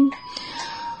明君。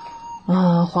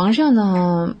皇上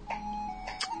呢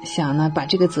想呢把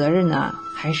这个责任呢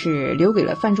还是留给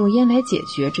了范仲淹来解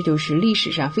决，这就是历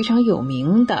史上非常有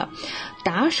名的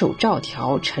打手诏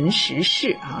条陈时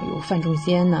事由范仲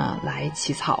淹呢来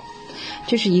起草。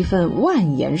这是一份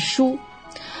万言书，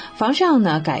皇上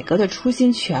呢改革的初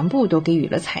心全部都给予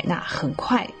了采纳，很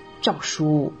快诏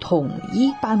书统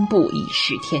一颁布，以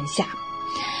示天下。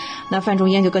那范仲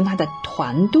淹就跟他的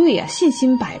团队信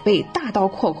心百倍，大刀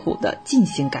阔斧的进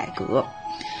行改革。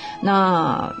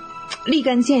那立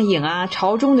竿见影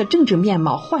朝中的政治面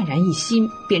貌焕然一新，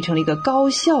变成了一个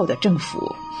高效的政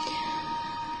府。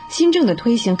新政的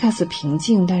推行看似平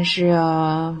静，但是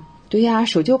对呀，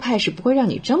守旧派是不会让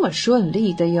你这么顺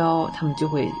利的哟，他们就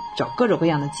会找各种各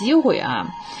样的机会啊，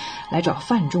来找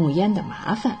范仲淹的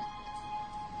麻烦。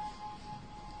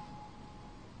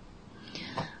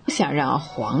想让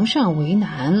皇上为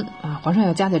难啊，皇上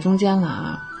要夹在中间了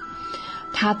啊，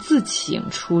他自请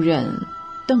出任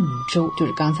邓州，就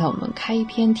是刚才我们开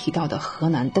篇提到的河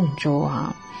南邓州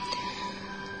啊。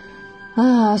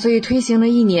所以推行了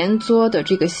1年多的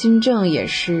这个新政也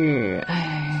是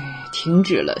停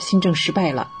止了，新政失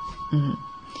败了。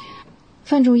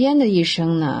范仲淹的一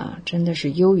生呢，真的是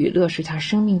忧与乐是他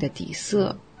生命的底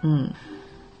色。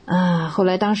后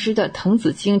来当时的滕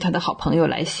子京他的好朋友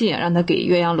来信让他给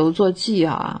岳阳楼做记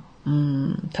啊，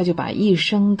他就把一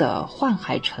生的宦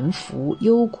海沉浮、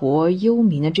忧国忧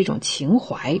民的这种情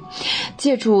怀，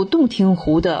借助洞庭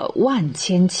湖的万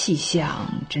千气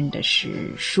象，真的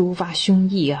是抒发胸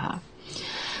臆啊，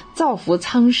造福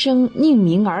苍生、宁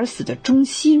民而死的忠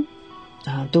心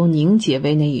都凝结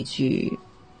为那一句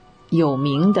有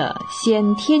名的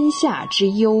先天下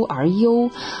之忧而忧，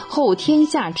后天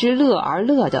下之乐而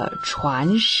乐的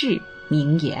传世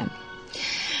名言。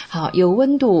好，有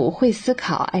温度，会思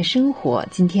考，爱生活。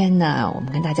今天呢，我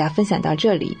们跟大家分享到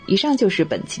这里。以上就是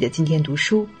本期的今天读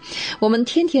书。我们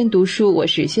天天读书，我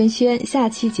是萱萱。下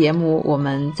期节目我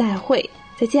们再会，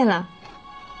再见了。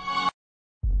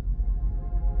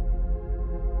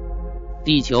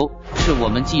地球是我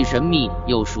们既神秘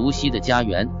又熟悉的家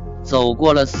园，走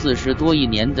过了40多亿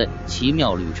年的奇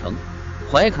妙旅程。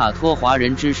怀卡托华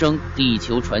人之声地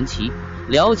球传奇，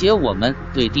了解我们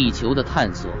对地球的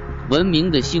探索，文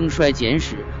明的兴衰简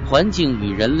史，环境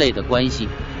与人类的关系，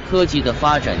科技的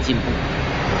发展进步，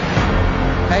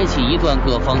开启一段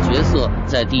各方角色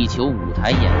在地球舞台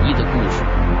演绎的故事。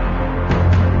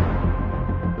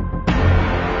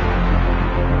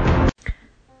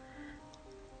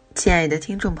亲爱的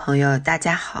听众朋友，大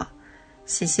家好，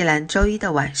新西兰周一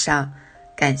的晚上，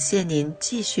感谢您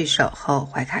继续守候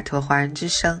怀卡托华人之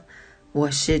声，我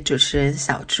是主持人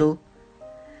小朱。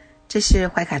这是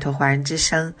怀卡托华人之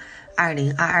声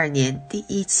2022年第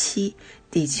1期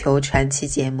地球传奇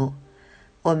节目，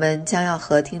我们将要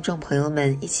和听众朋友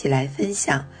们一起来分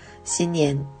享新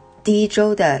年第1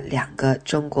周的2个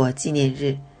中国纪念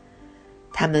日，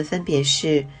它们分别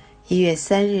是1月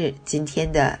3日今天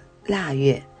的腊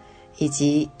月，以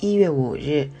及1月5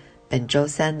日本周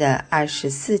3的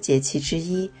24节气之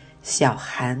一小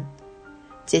寒。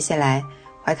接下来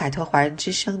怀卡托华人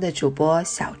之声的主播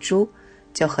小朱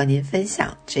就和您分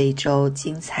享这一周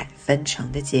精彩纷呈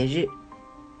的节日。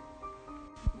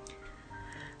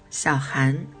小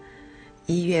寒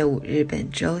，1月5日本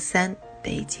周3，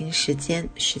北京时间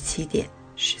17点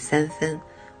13分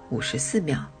54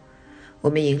秒，我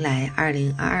们迎来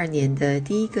2022年的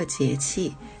第1个节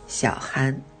气小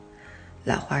寒。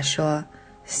老话说，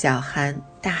小寒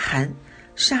大寒，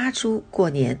杀猪过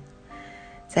年，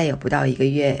再有不到1个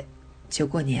月就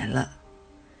过年了。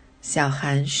小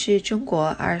寒是中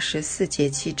国24节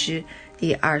气之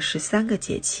第23个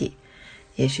节气，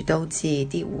也是冬季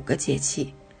第5个节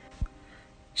气，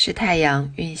是太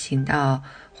阳运行到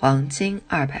黄金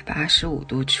285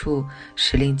度处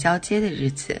时令交接的日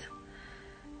子。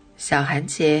小寒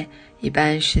节一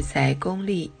般是在公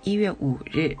历1月5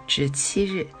日至7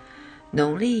日，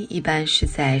农历一般是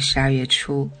在12月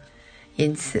初，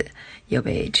因此又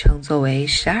被称作为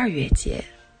12月节。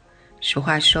俗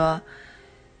话说，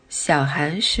小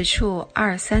寒10处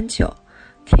239，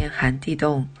天寒地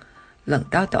冻，冷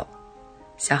到抖。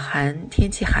小寒天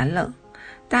气寒冷，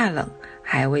大冷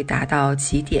还未达到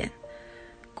极点，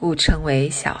故称为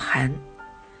小寒。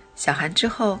小寒之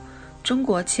后，中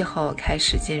国气候开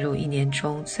始进入1年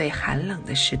中最寒冷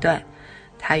的时段，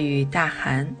它与大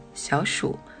寒、小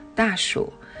暑、大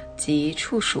暑及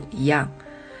处暑一样，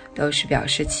都是表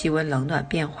示气温冷暖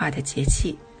变化的节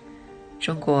气。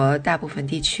中国大部分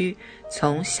地区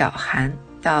从小寒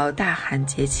到大寒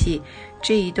节气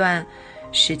这一段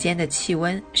时间的气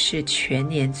温是全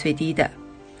年最低的。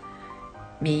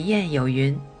民谚有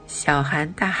云，小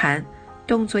寒大寒，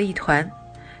冻作一团，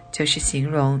就是形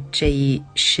容这一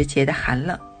时节的寒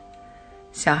冷。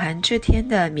小寒这天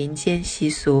的民间习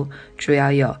俗主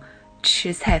要有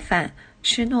吃菜饭、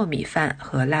吃糯米饭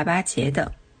和腊八节等。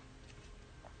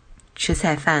吃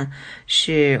菜饭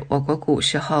是我国古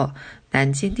时候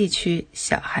南京地区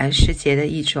小寒时节的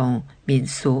一种民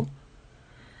俗。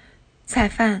菜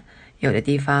饭有的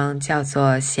地方叫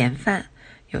做咸饭，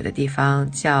有的地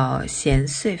方叫咸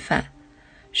碎饭，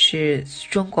是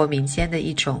中国民间的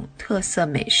一种特色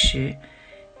美食，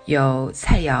有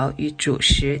菜肴与主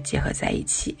食结合在一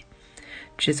起，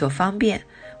制作方便，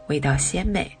味道鲜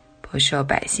美，颇受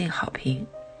百姓好评。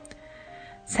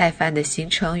菜饭的形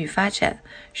成与发展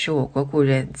是我国古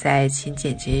人在勤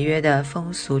俭节约的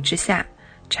风俗之下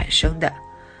产生的。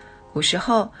古时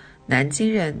候，南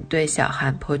京人对小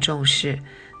寒颇重视，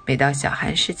每到小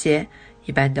寒时节，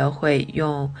一般都会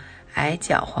用矮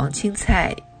脚黄青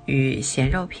菜与咸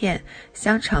肉片、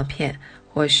香肠片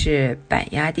或是板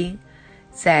鸭丁，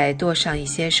再剁上一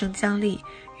些生姜粒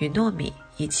与糯米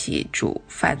一起煮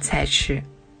饭菜吃，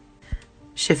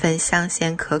十分香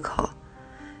鲜可口，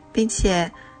并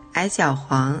且矮脚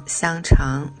黄、香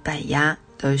肠、板鸭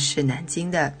都是南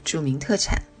京的著名特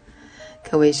产，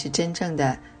可谓是真正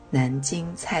的南京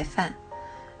菜饭，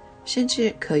甚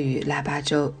至可与腊八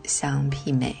粥相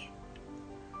媲美。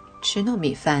吃糯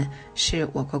米饭是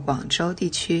我国广州地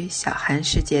区小寒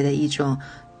时节的一种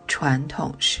传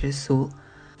统习俗。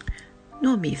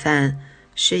糯米饭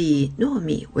是以糯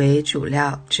米为主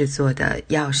料制作的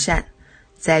药膳，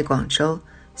在广州，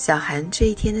小寒这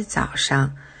一天的早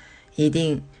上一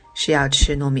定是要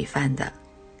吃糯米饭的，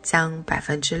将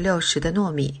60%的糯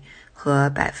米和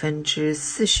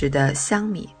40%的香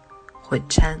米混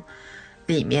掺，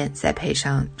里面再配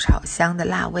上炒香的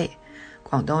腊味，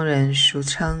广东人俗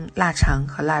称腊肠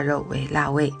和腊肉为腊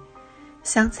味，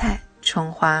香菜、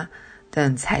葱花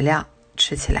等材料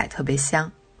吃起来特别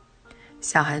香。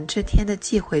小寒这天的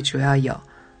忌讳主要有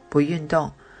不运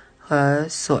动和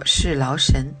琐事劳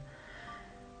神。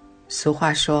俗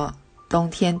话说，冬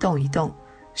天动一动，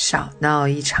少闹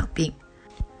一场病。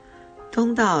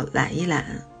冬到懒一懒，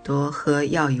多喝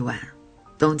药一碗。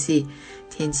冬季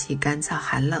天气干燥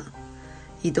寒冷，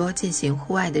宜多进行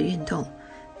户外的运动，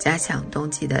加强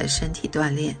冬季的身体锻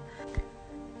炼，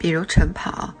比如晨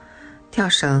跑、跳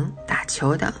绳、打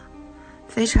球等。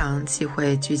非常忌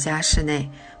讳居家室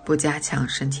内不加强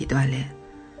身体锻炼，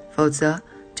否则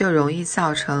就容易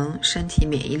造成身体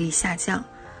免疫力下降、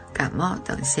感冒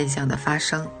等现象的发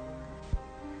生。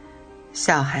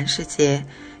小寒时节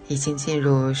已经进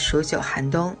入数9寒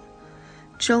冬，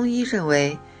中医认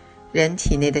为人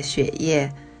体内的血液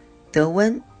得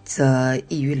温则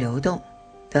易于流动，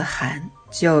得寒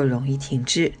就容易停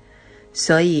滞，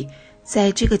所以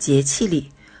在这个节气里，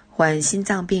患心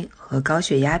脏病和高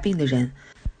血压病的人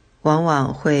往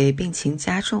往会病情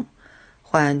加重，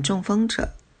患中风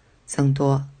者增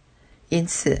多。因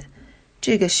此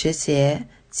这个时节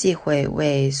忌讳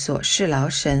为琐事劳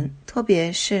神，特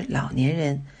别是老年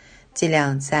人，尽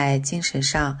量在精神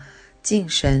上静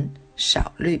神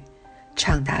少虑，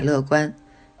畅达乐观，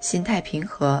心态平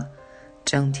和，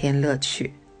增添乐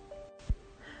趣。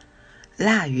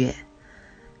腊月，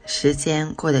时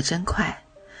间过得真快，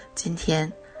今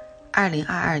天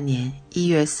2022年1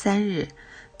月3日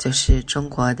就是中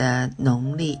国的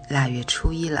农历腊月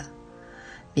初1了。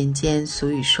民间俗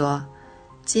语说，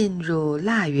进入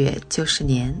腊月就是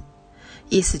年，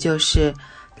意思就是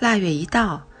腊月一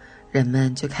到，人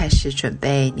们就开始准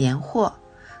备年货，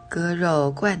割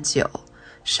肉灌酒，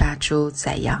杀猪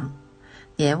宰羊，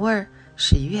年味儿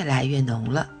是越来越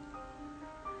浓了。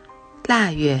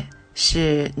腊月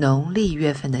是农历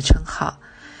月份的称号，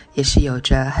也是有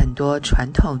着很多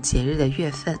传统节日的月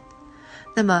份。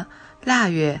那么腊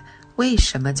月为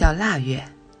什么叫腊月？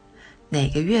哪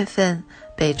个月份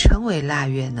被称为腊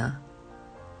月呢？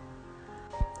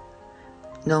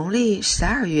农历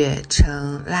12月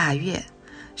称腊月，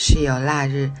是由腊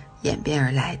日演变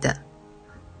而来的。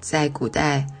在古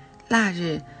代，腊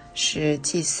日是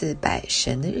祭祀百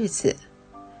神的日子，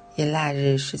因腊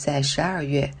日是在12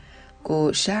月，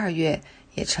故12月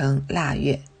也称腊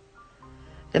月。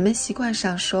人们习惯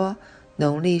上说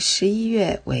农历11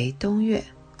月为冬月，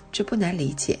这不难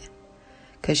理解。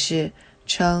可是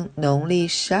称农历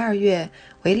12月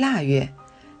为腊月，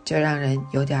就让人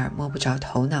有点摸不着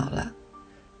头脑了。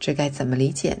这该怎么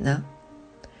理解呢？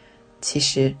其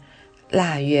实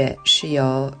腊月是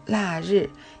由腊日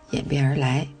演变而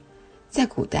来。在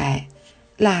古代，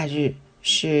腊日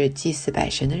是祭祀百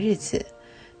神的日子，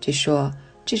据说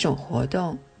这种活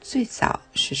动最早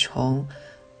是从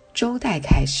周代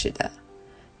开始的，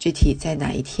具体在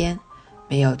哪一天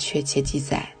没有确切记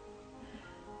载。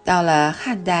到了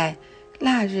汉代，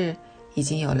腊日已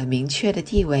经有了明确的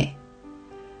地位。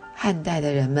汉代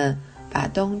的人们把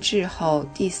冬至后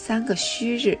第3个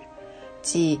虚日，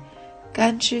即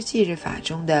干支纪日法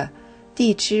中的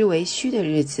地支为虚的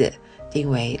日子定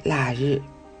为腊日。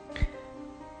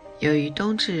由于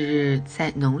冬至日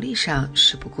在农历上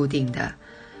是不固定的，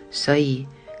所以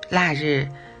腊日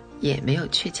也没有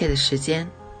确切的时间。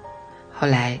后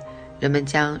来人们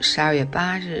将12月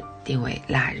8日定为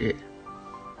腊日。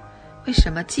为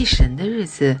什么祭神的日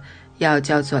子要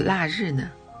叫做腊日呢？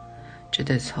这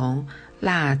得从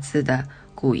腊字的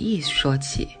古义说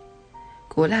起。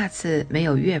古腊字没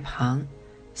有月旁，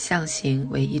象形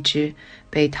为一只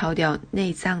被掏掉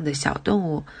内脏的小动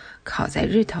物烤在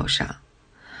日头上。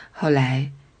后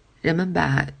来人们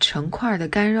把成块的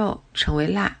干肉称为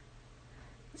腊，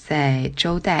在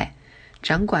周代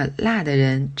掌管腊的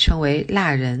人称为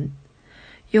腊人，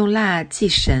用腊祭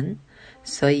神，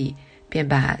所以便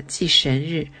把祭神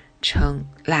日称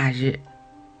腊日。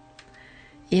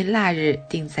因腊日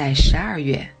定在12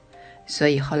月，所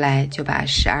以后来就把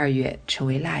12月称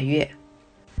为腊月。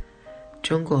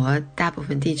中国大部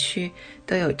分地区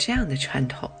都有这样的传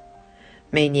统，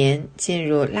每年进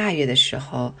入腊月的时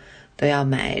候，都要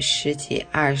买10几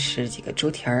20几个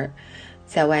猪蹄儿，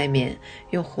在外面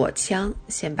用火枪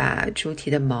先把猪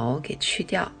蹄的毛给去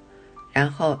掉，然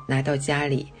后拿到家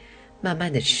里慢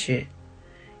慢的吃。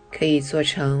可以做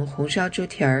成红烧猪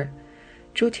蹄儿，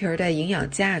猪蹄儿的营养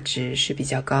价值是比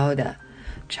较高的，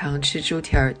常吃猪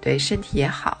蹄儿对身体也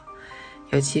好，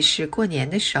尤其是过年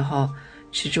的时候，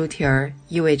吃猪蹄儿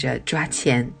意味着抓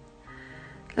钱。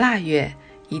腊月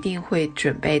一定会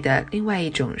准备的另外一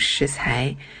种食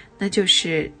材，那就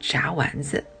是炸丸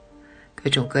子。各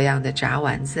种各样的炸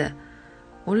丸子，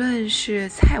无论是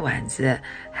菜丸子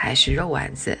还是肉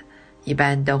丸子，一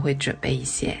般都会准备一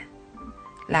些。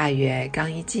腊月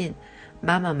刚一进，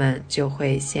妈妈们就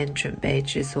会先准备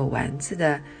制作丸子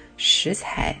的食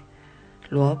材，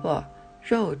萝卜、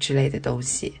肉之类的东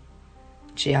西。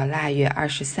只要腊月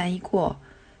23一过，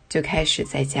就开始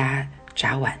在家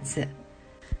炸丸子，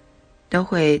都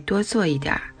会多做一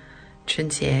点。春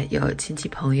节有亲戚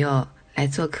朋友来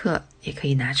做客，也可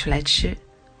以拿出来吃。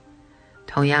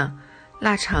同样，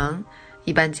腊肠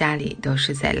一般家里都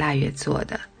是在腊月做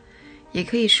的，也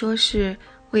可以说是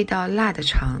味道辣的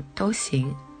肠都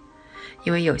行，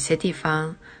因为有些地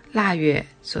方腊月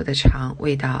做的肠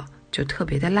味道就特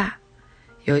别的辣，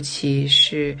尤其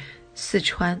是四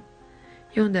川，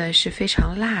用的是非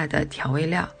常辣的调味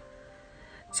料，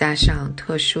加上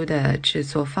特殊的制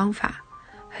作方法，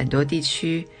很多地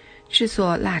区制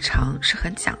作腊肠是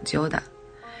很讲究的，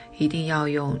一定要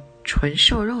用纯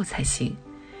瘦肉才行，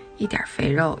一点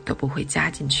肥肉都不会加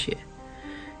进去。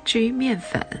至于面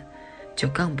粉就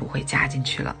更不会加进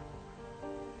去了。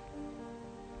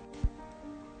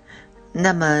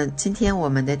那么今天我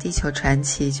们的地球传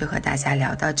奇就和大家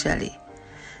聊到这里，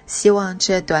希望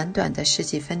这短短的10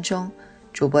几分钟，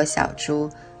主播小猪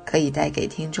可以带给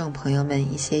听众朋友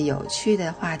们一些有趣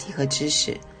的话题和知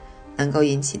识，能够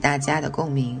引起大家的共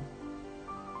鸣。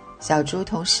小猪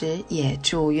同时也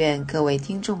祝愿各位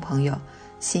听众朋友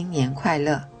新年快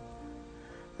乐。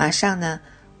马上呢，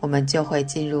我们就会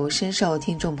进入深受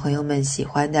听众朋友们喜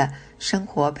欢的生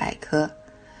活百科，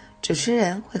主持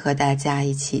人会和大家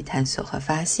一起探索和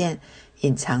发现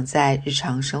隐藏在日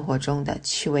常生活中的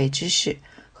趣味知识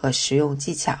和实用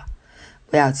技巧。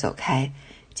不要走开，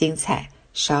精彩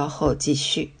稍后继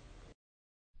续。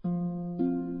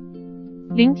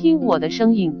聆听我的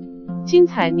声音，精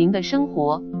彩您的生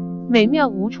活，美妙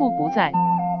无处不在。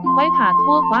怀卡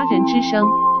托华人之声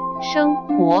生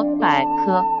活百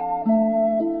科。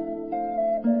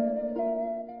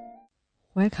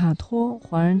怀卡托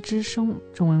华人之声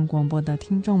中文广播的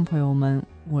听众朋友们，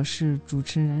我是主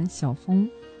持人小峰，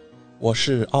我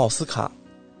是奥斯卡。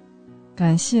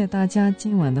感谢大家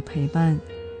今晚的陪伴。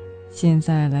现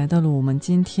在来到了我们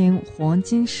今天黄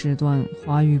金时段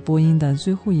华语播音的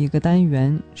最后一个单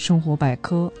元生活百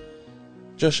科。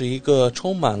这是一个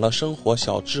充满了生活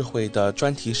小智慧的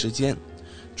专题时间，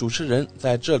主持人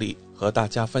在这里和大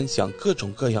家分享各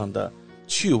种各样的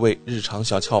趣味日常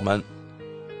小窍门，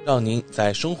让您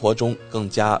在生活中更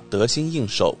加得心应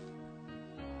手。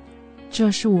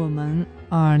这是我们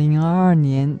2022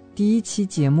年第1期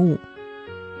节目，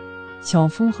小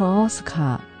峰和奥斯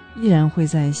卡依然会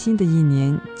在新的一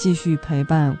年继续陪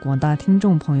伴广大听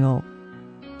众朋友，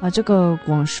把这个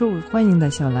广受欢迎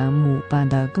的小栏目办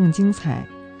得更精彩。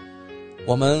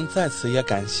我们在此也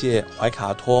感谢怀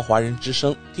卡托华人之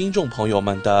声听众朋友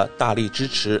们的大力支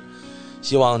持，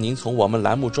希望您从我们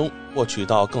栏目中获取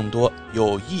到更多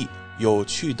有益有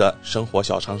趣的生活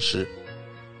小常识。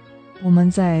我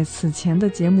们在此前的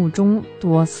节目中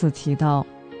多次提到，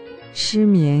失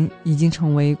眠已经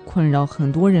成为困扰很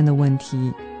多人的问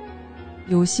题。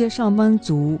有些上班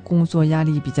族工作压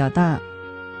力比较大，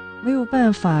没有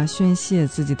办法宣泄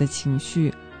自己的情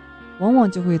绪，往往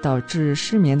就会导致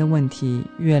失眠的问题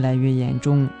越来越严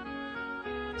重。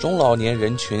中老年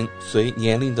人群随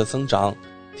年龄的增长，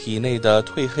体内的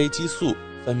褪黑激素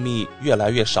分泌越来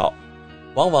越少，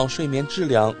往往睡眠质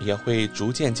量也会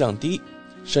逐渐降低，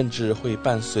甚至会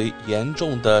伴随严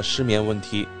重的失眠问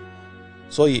题。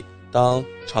所以当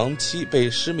长期被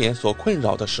失眠所困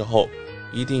扰的时候，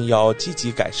一定要积极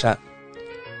改善。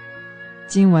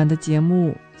今晚的节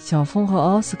目，小峰和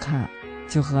奥斯卡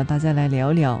就和大家来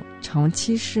聊聊长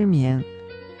期失眠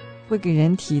会给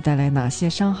人体带来哪些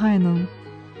伤害呢？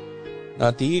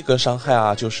那第一个伤害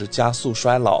啊，就是加速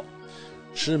衰老。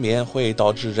失眠会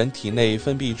导致人体内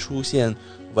分泌出现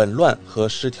紊乱和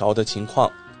失调的情况，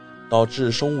导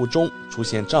致生物钟出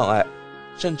现障碍，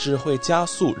甚至会加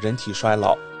速人体衰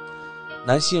老。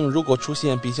男性如果出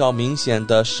现比较明显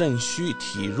的肾虚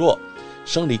体弱、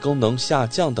生理功能下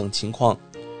降等情况，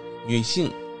女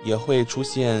性也会出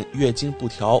现月经不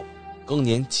调、更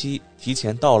年期提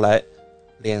前到来、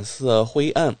脸色灰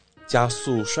暗、加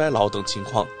速衰老等情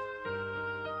况。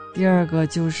第二个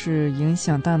就是影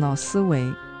响大脑思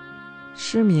维。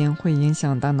失眠会影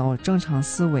响大脑正常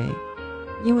思维，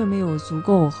因为没有足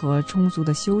够和充足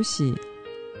的休息，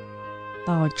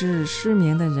导致失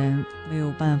眠的人没有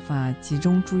办法集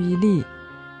中注意力，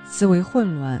思维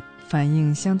混乱，反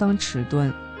应相当迟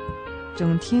钝，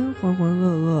整天浑浑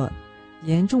噩噩，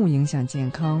严重影响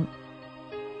健康。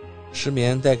失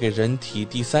眠带给人体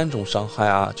第三种伤害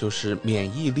啊，就是免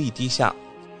疫力低下。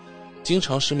经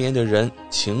常失眠的人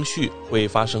情绪会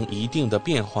发生一定的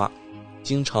变化，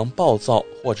经常暴躁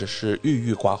或者是郁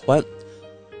郁寡欢。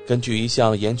根据一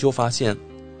项研究发现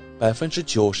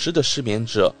，90%的失眠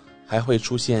者还会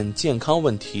出现健康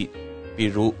问题，比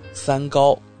如三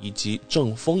高以及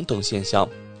中风等现象，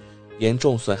严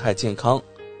重损害健康。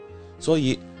所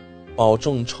以保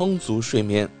证充足睡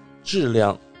眠质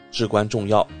量至关重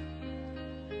要。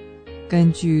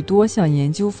根据多项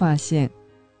研究发现，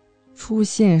出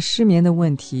现失眠的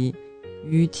问题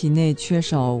与体内缺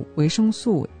少维生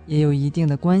素也有一定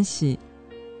的关系，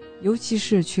尤其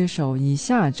是缺少以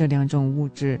下这两种物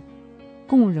质，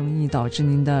更容易导致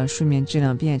您的睡眠质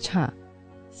量变差。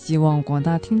希望广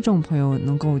大听众朋友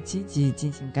能够积极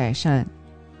进行改善。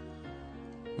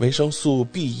维生素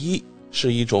B1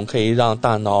 是一种可以让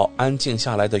大脑安静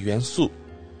下来的元素。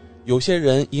有些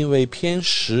人因为偏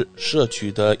食摄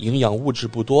取的营养物质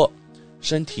不多，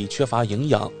身体缺乏营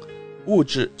养，物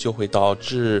质就会导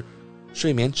致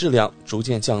睡眠质量逐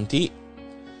渐降低。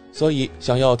所以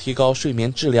想要提高睡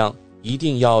眠质量，一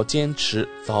定要坚持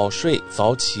早睡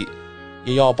早起，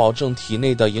也要保证体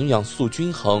内的营养素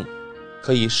均衡，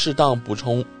可以适当补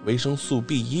充维生素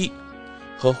B1，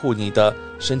 呵护你的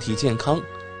身体健康，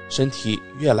身体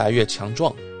越来越强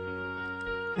壮。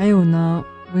还有呢，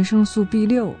维生素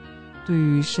B6 对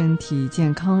于身体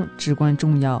健康至关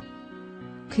重要，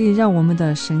可以让我们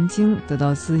的神经得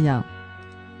到滋养。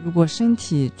如果身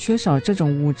体缺少这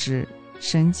种物质，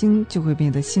神经就会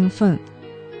变得兴奋。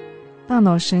大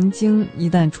脑神经一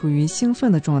旦处于兴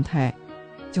奋的状态，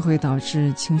就会导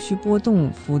致情绪波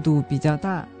动幅度比较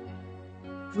大。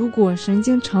如果神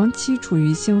经长期处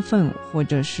于兴奋或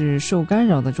者是受干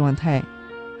扰的状态，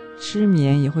失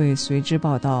眠也会随之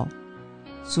报道。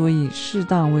所以适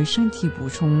当为身体补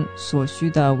充所需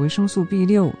的维生素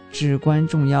B6 至关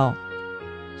重要，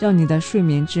让你的睡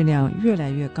眠质量越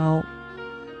来越高。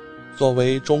作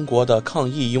为中国的抗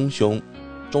疫英雄，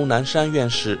钟南山院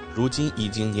士如今已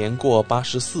经年过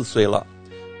84岁了，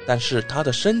但是他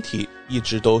的身体一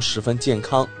直都十分健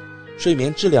康，睡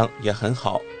眠质量也很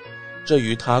好，这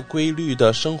与他规律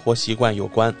的生活习惯有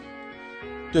关。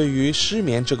对于失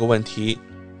眠这个问题，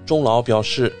钟老表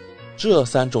示，这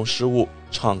3种食物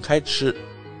敞开吃，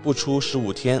不出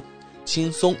15天，轻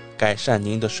松改善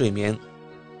您的睡眠。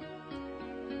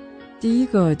第一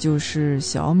个就是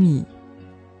小米。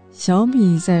小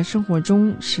米在生活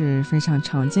中是非常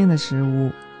常见的食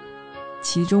物，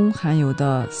其中含有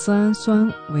的色氨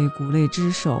酸为谷类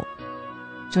之首。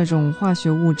这种化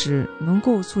学物质能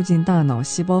够促进大脑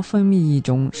细胞分泌一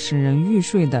种使人欲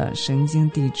睡的神经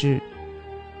递质，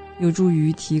有助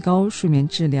于提高睡眠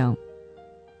质量。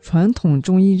传统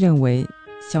中医认为，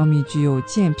小米具有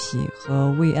健脾和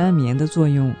胃安眠的作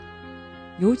用，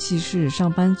尤其是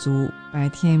上班族白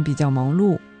天比较忙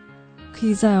碌，可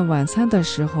以在晚餐的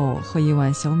时候喝一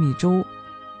碗小米粥，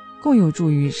更有助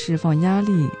于释放压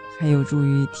力，还有助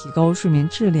于提高睡眠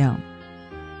质量。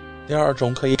第二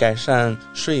种可以改善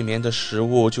睡眠的食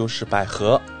物就是百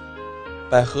合。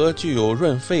百合具有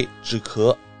润肺、止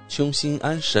咳、清心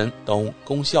安神等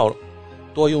功效，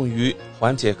多用于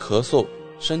缓解咳嗽、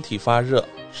身体发热、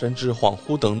神志恍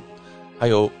惚等，还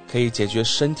有可以解决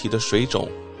身体的水肿。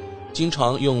经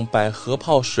常用百合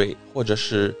泡水或者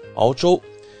是熬粥，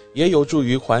也有助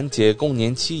于缓解更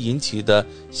年期引起的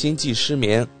心悸失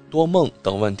眠、多梦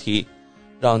等问题，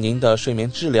让您的睡眠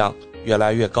质量越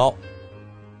来越高。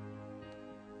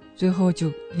最后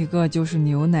一个就是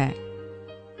牛奶。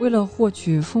为了获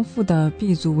取丰富的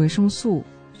B 族维生素，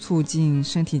促进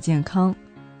身体健康，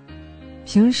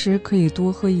平时可以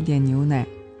多喝一点牛奶。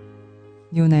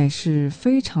牛奶是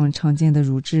非常常见的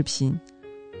乳制品，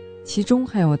其中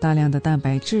含有大量的蛋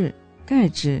白质、钙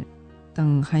质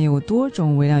等含有多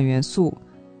种微量元素，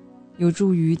有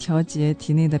助于调节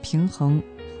体内的平衡，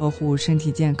呵护身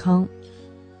体健康。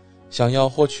想要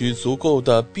获取足够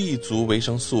的 B 族维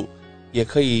生素，也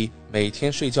可以每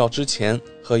天睡觉之前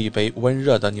喝一杯温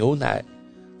热的牛奶，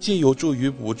既有助于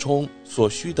补充所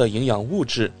需的营养物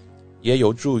质，也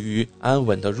有助于安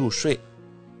稳的入睡。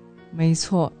没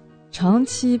错，长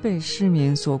期被失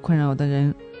眠所困扰的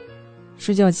人，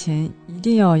睡觉前一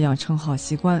定要养成好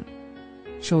习惯。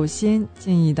首先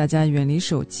建议大家远离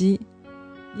手机，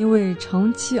因为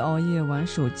长期熬夜玩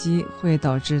手机会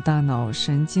导致大脑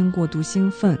神经过度兴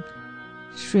奋，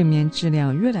睡眠质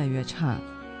量越来越差。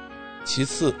其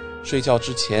次，睡觉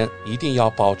之前一定要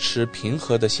保持平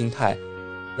和的心态，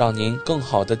让您更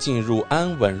好地进入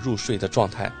安稳入睡的状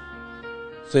态。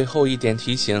最后一点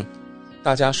提醒，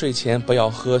大家睡前不要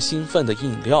喝兴奋的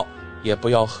饮料，也不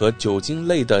要喝酒精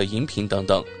类的饮品等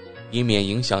等，以免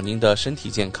影响您的身体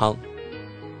健康。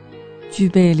具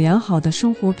备良好的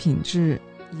生活品质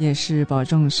也是保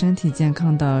证身体健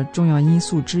康的重要因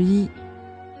素之一。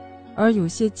而有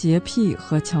些洁癖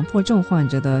和强迫症患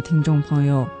者的听众朋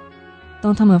友，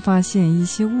当他们发现一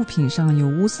些物品上有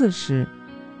污渍时，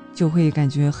就会感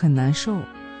觉很难受。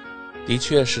的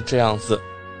确是这样子，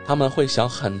他们会想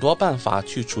很多办法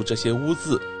去除这些污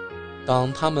渍，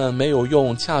当他们没有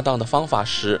用恰当的方法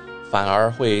时，反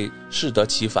而会适得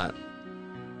其反。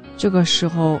这个时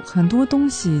候很多东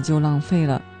西就浪费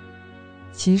了。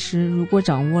其实如果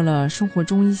掌握了生活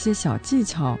中一些小技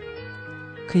巧，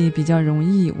可以比较容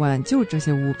易挽救这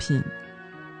些物品。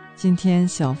今天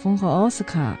小峰和奥斯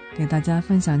卡给大家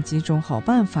分享几种好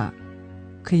办法，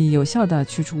可以有效地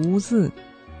去除污渍。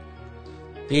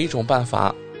第一种办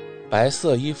法，白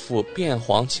色衣服变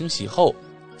黄清洗后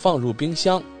放入冰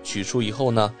箱，取出以后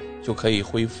呢，就可以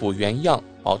恢复原样，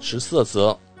保持色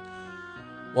泽。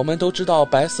我们都知道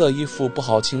白色衣服不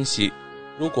好清洗，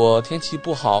如果天气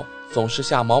不好，总是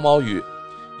下毛毛雨，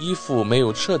衣服没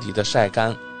有彻底的晒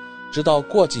干，直到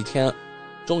过几天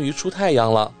终于出太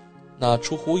阳了，那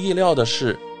出乎意料的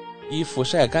是，衣服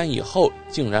晒干以后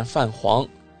竟然泛黄，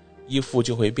衣服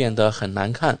就会变得很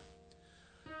难看。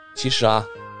其实啊，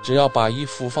只要把衣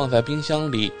服放在冰箱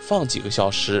里放几个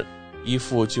小时，衣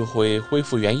服就会恢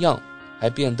复原样，还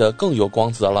变得更有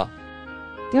光泽了。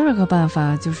第二个办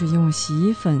法就是用洗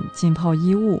衣粉浸泡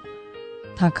衣物，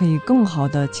它可以更好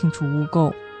地清除污垢。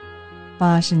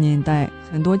80年代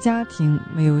很多家庭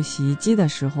没有洗衣机的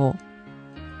时候，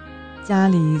家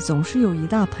里总是有一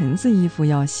大盆子衣服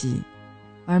要洗，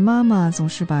而妈妈总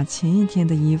是把前一天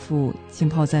的衣服浸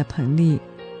泡在盆里，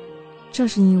这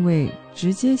是因为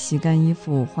直接洗干衣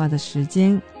服花的时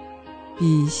间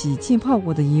比洗浸泡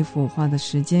过的衣服花的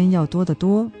时间要多得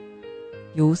多。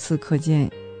由此可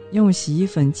见，用洗衣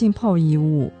粉浸泡衣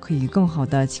物可以更好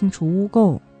地清除污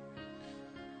垢。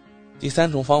第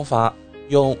三种方法，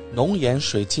用浓盐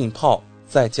水浸泡，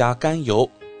再加甘油，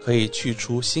可以去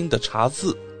除新的茶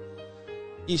渍。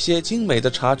一些精美的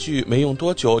茶具没用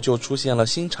多久就出现了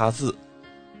新茶渍，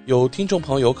有听众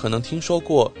朋友可能听说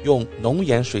过用浓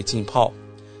盐水浸泡，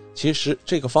其实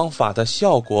这个方法的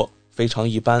效果非常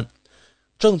一般。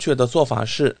正确的做法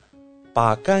是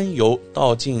把甘油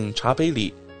倒进茶杯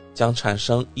里，将产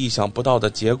生意想不到的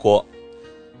结果。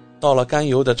到了甘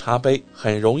油的茶杯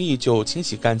很容易就清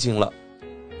洗干净了。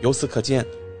由此可见，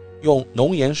用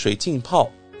浓盐水浸泡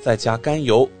再加甘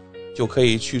油，就可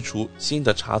以去除新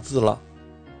的茶渍了。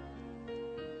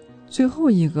最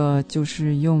后一个就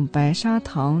是用白砂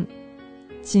糖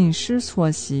浸湿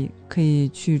搓洗，可以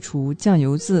去除酱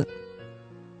油渍。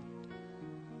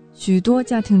许多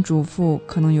家庭主妇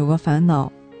可能有个烦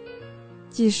恼，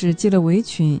即使系了围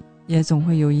裙，也总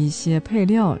会有一些配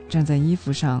料粘在衣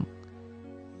服上，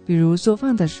比如做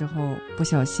饭的时候不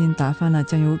小心打翻了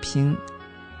酱油瓶，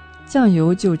酱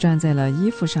油就粘在了衣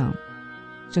服上。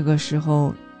这个时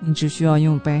候你只需要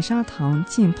用白砂糖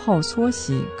浸泡搓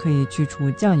洗，可以去除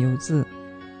酱油渍。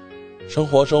生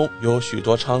活中有许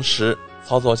多常识，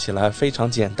操作起来非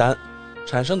常简单，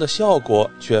产生的效果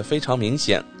却非常明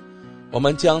显。我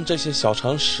们将这些小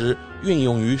常识运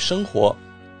用于生活，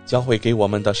将会给我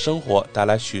们的生活带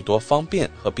来许多方便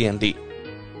和便利。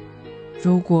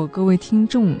如果各位听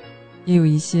众也有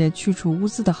一些去除污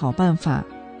渍的好办法，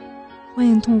欢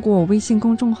迎通过微信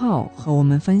公众号和我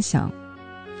们分享。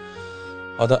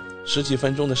好的，10几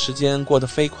分钟的时间过得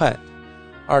飞快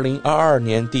，2022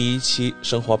年第一期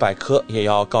生活百科也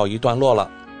要告一段落了。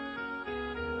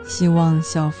希望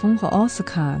小峰和奥斯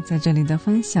卡在这里的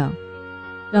分享，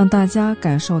让大家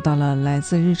感受到了来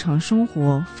自日常生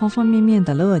活方方面面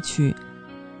的乐趣。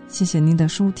谢谢您的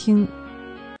收听。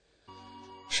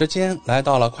时间来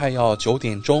到了快要9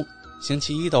点钟，星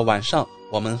期一的晚上，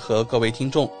我们和各位听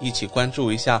众一起关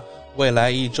注一下未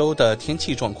来一周的天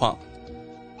气状况。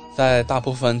在大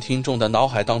部分听众的脑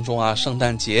海当中啊，圣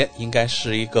诞节应该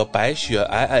是一个白雪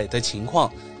皑皑的情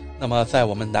况。那么在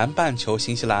我们南半球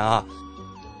新西兰啊，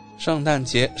圣诞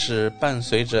节是伴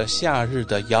随着夏日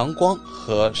的阳光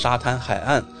和沙滩海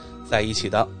岸在一起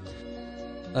的。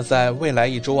那在未来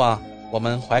一周啊，我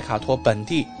们怀卡托本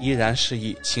地依然是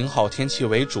以晴好天气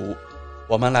为主。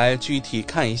我们来具体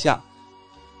看一下，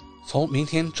从明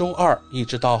天周二一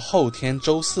直到后天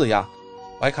周四呀，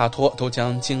怀卡托都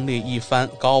将经历一番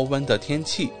高温的天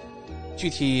气。具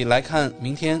体来看，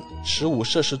明天15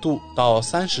摄氏度到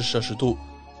30摄氏度，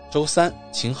周三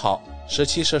晴好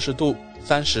17摄氏度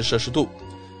30摄氏度，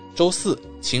周四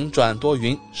晴转多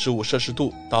云15摄氏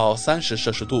度到30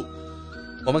摄氏度。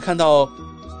我们看到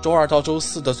周二到周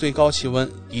四的最高气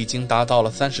温已经达到了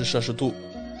30摄氏度，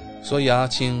所以啊，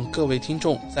请各位听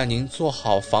众在您做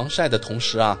好防晒的同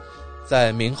时啊，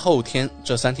在明后天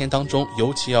这3天当中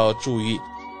尤其要注意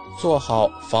做好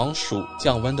防暑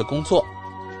降温的工作。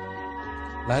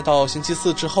来到星期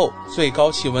四之后，最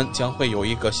高气温将会有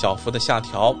一个小幅的下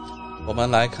调。我们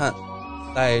来看，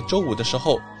在周五的时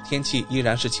候，天气依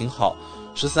然是晴好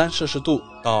13摄氏度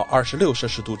到26摄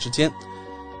氏度之间。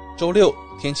周六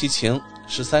天气晴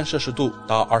13摄氏度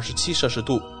到27摄氏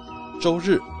度，周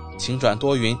日晴转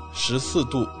多云14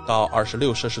度到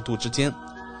26摄氏度之间。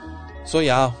所以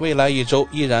啊，未来一周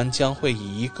依然将会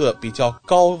以一个比较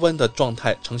高温的状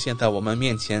态呈现在我们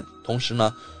面前。同时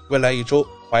呢，未来一周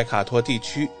怀卡托地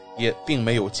区也并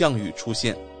没有降雨出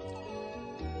现。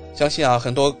相信啊，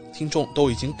很多听众都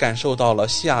已经感受到了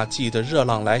夏季的热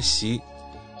浪来袭。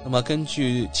那么根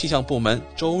据气象部门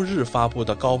周日发布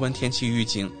的高温天气预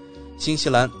警，新西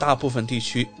兰大部分地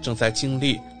区正在经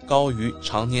历高于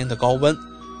常年的高温，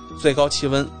最高气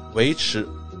温维持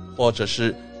或者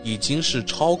是已经是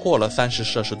超过了30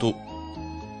摄氏度。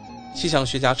气象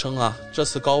学家称啊，这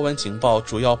次高温警报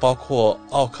主要包括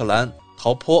奥克兰、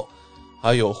陶坡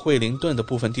还有惠灵顿的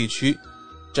部分地区，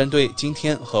针对今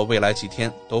天和未来几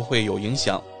天都会有影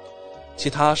响。其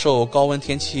他受高温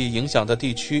天气影响的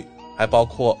地区还包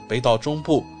括北岛中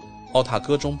部、奥塔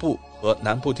哥中部和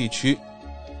南部地区。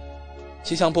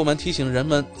气象部门提醒人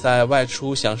们，在外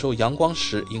出享受阳光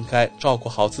时应该照顾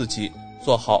好自己，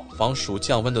做好防暑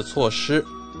降温的措施。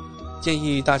建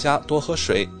议大家多喝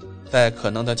水，在可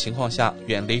能的情况下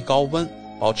远离高温，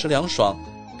保持凉爽，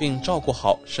并照顾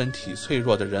好身体脆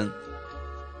弱的人。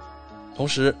同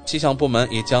时，气象部门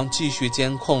也将继续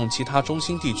监控其他中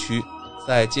心地区，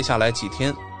在接下来几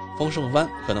天，丰盛湾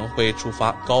可能会触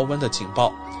发高温的警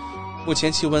报。目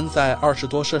前气温在20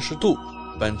多摄氏度，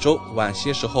本周晚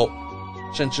些时候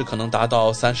甚至可能达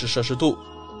到30摄氏度。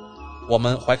我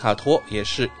们怀卡托也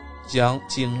是将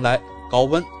迎来高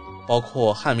温，包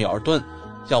括汉密尔顿，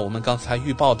像我们刚才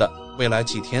预报的，未来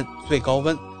几天最高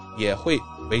温也会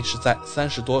维持在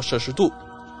30多摄氏度。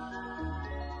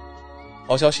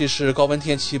好消息是，高温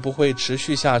天气不会持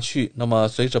续下去。那么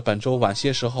随着本周晚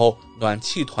些时候暖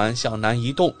气团向南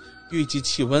移动，预计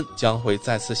气温将会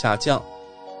再次下降。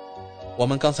我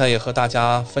们刚才也和大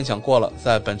家分享过了，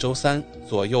在本周3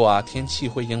左右啊，天气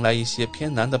会迎来一些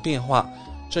偏南的变化，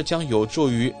这将有助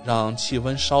于让气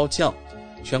温稍降。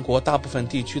全国大部分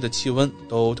地区的气温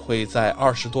都会在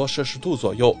20多摄氏度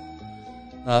左右。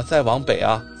再往北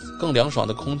啊，更凉爽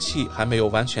的空气还没有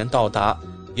完全到达，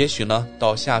也许呢，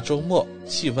到下周末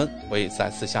气温会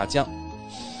再次下降。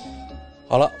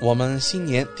好了，我们新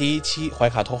年第1期怀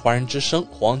卡托华人之声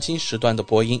黄金时段的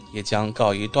播音也将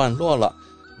告一段落了。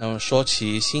那么说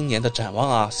起新年的展望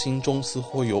啊，心中似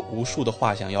乎有无数的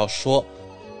话想要说。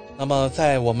那么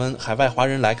在我们海外华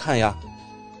人来看呀，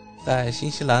在新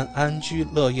西兰安居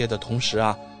乐业的同时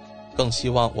啊，更希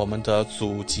望我们的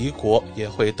祖籍国也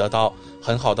会得到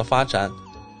很好的发展，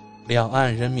两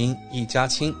岸人民一家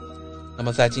亲。那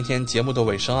么在今天节目的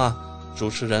尾声啊，主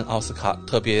持人奥斯卡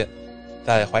特别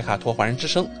在怀卡托华人之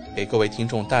声给各位听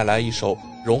众带来一首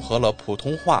融合了普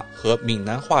通话和闽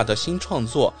南话的新创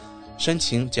作，深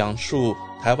情讲述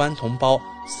台湾同胞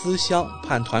思乡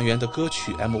盼团圆的歌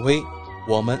曲 MV，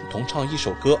 我们同唱一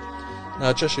首歌。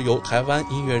那这是由台湾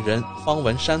音乐人方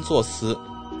文山作词，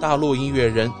大陆音乐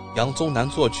人杨宗南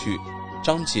作曲，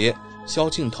张杰、萧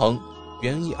敬腾、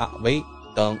袁娅薇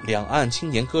等两岸青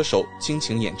年歌手倾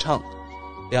情演唱。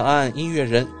两岸音乐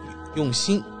人用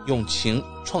心用情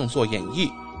创作演绎，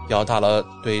表达了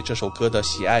对这首歌的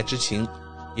喜爱之情，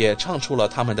也唱出了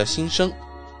他们的心声，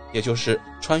也就是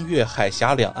穿越海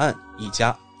峡两岸一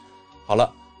家。好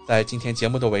了，在今天节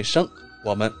目的尾声，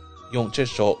我们用这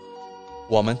首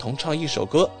我们同唱一首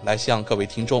歌来向各位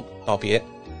听众道别。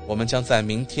我们将在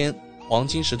明天黄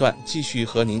金时段继续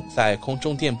和您在空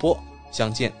中电波，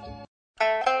相见。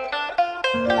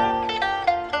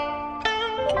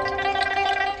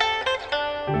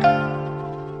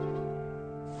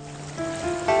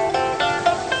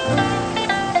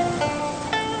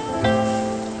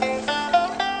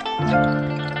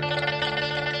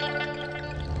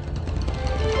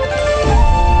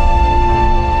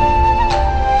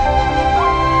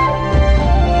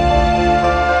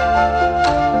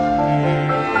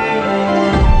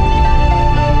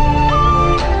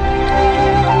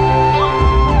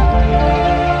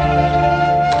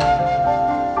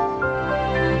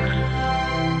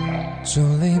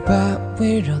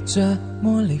围绕着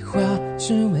茉莉花，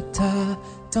只为它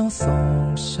当风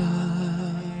沙。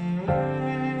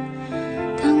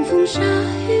当风沙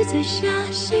雨在下，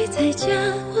谁在家？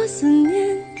我思念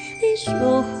你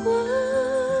说话。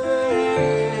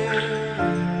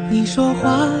你说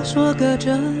话说隔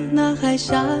着那海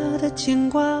峡的牵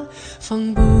挂，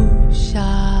放不下，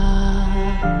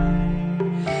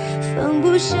放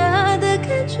不下的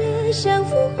感觉像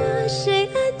幅画，谁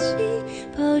安静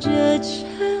抱着茶。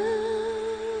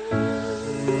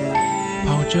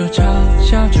泡着茶，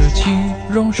下着棋，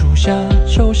榕树下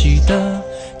熟悉的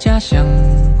家乡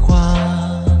话。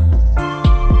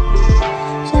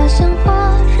家乡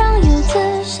话让游子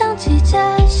想起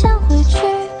家乡，回去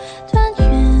团圆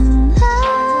啊。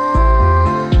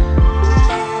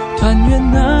团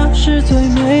圆那是最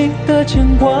美的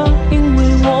牵挂，因为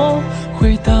我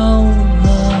回到了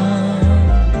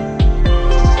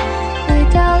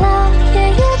爷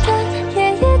爷的爷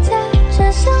爷家，这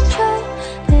乡愁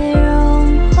被融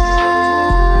化。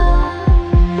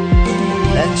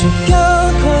咱就赶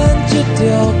快这条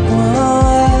关，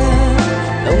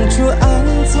弄出安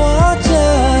怎这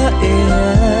样。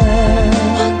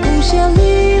我讲啥你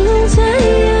拢知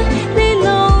影，你拢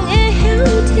会晓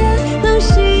听，拢是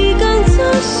讲作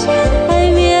先爱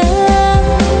命。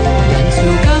咱就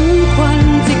赶快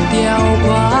这条歌，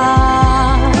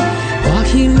歌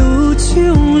曲愈唱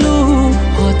愈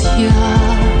好听。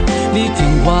你听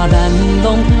我咱拢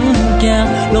不惊，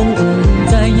拢不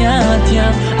知影听，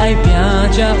爱拼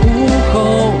才有好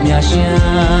名声。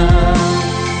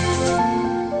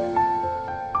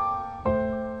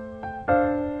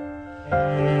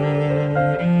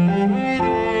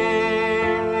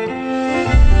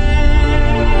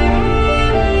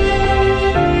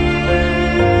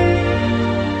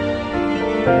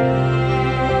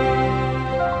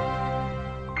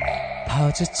泡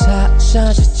着茶，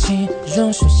下着棋，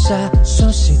榕树下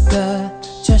熟悉的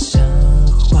家乡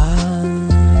话。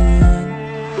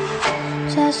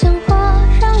家乡话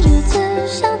让游子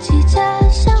想起家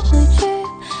乡，回去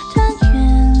团圆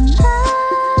啊。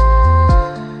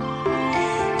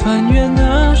团圆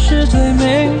那是最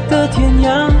美的天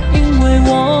涯，因为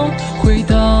我回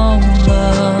到了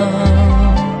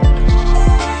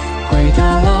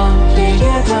爷爷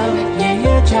的爷爷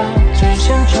家，这乡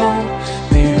愁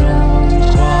被融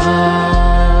化。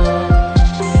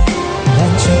咱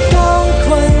就赶快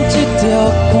这条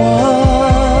歌，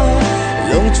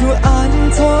弄出安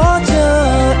怎这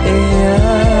样。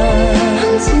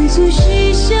曾经是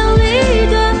想离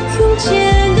段，从前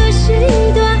的时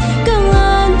段，更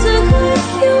暗的会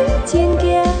用点点。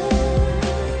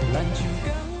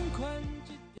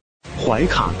怀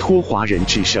卡托华人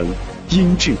之声，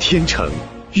音质天成，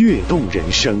悦动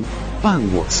人生，伴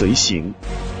我随行。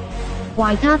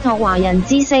懷卡托華人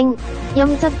之聲，音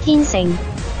質天成，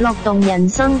樂動人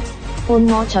生，伴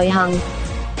我隨行。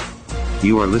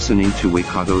You are listening to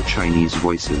Waikato Chinese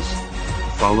Voices.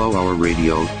 Follow our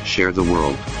radio, share the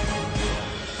world.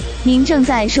 您正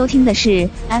在收听的是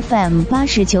FM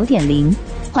 89.0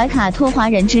怀卡托华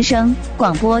人之声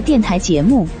广播电台节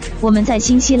目，我们在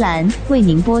新西兰为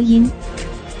您播音。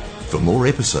For more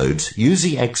episodes, use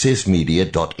the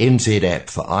accessmedia.nz app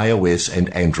for iOS and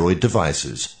Android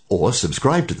devices, or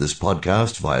subscribe to this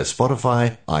podcast via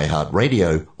Spotify,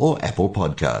 iHeartRadio, or Apple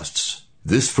Podcasts.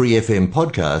 This Free FM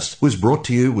podcast was brought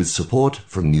to you with support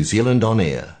from New Zealand On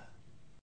Air.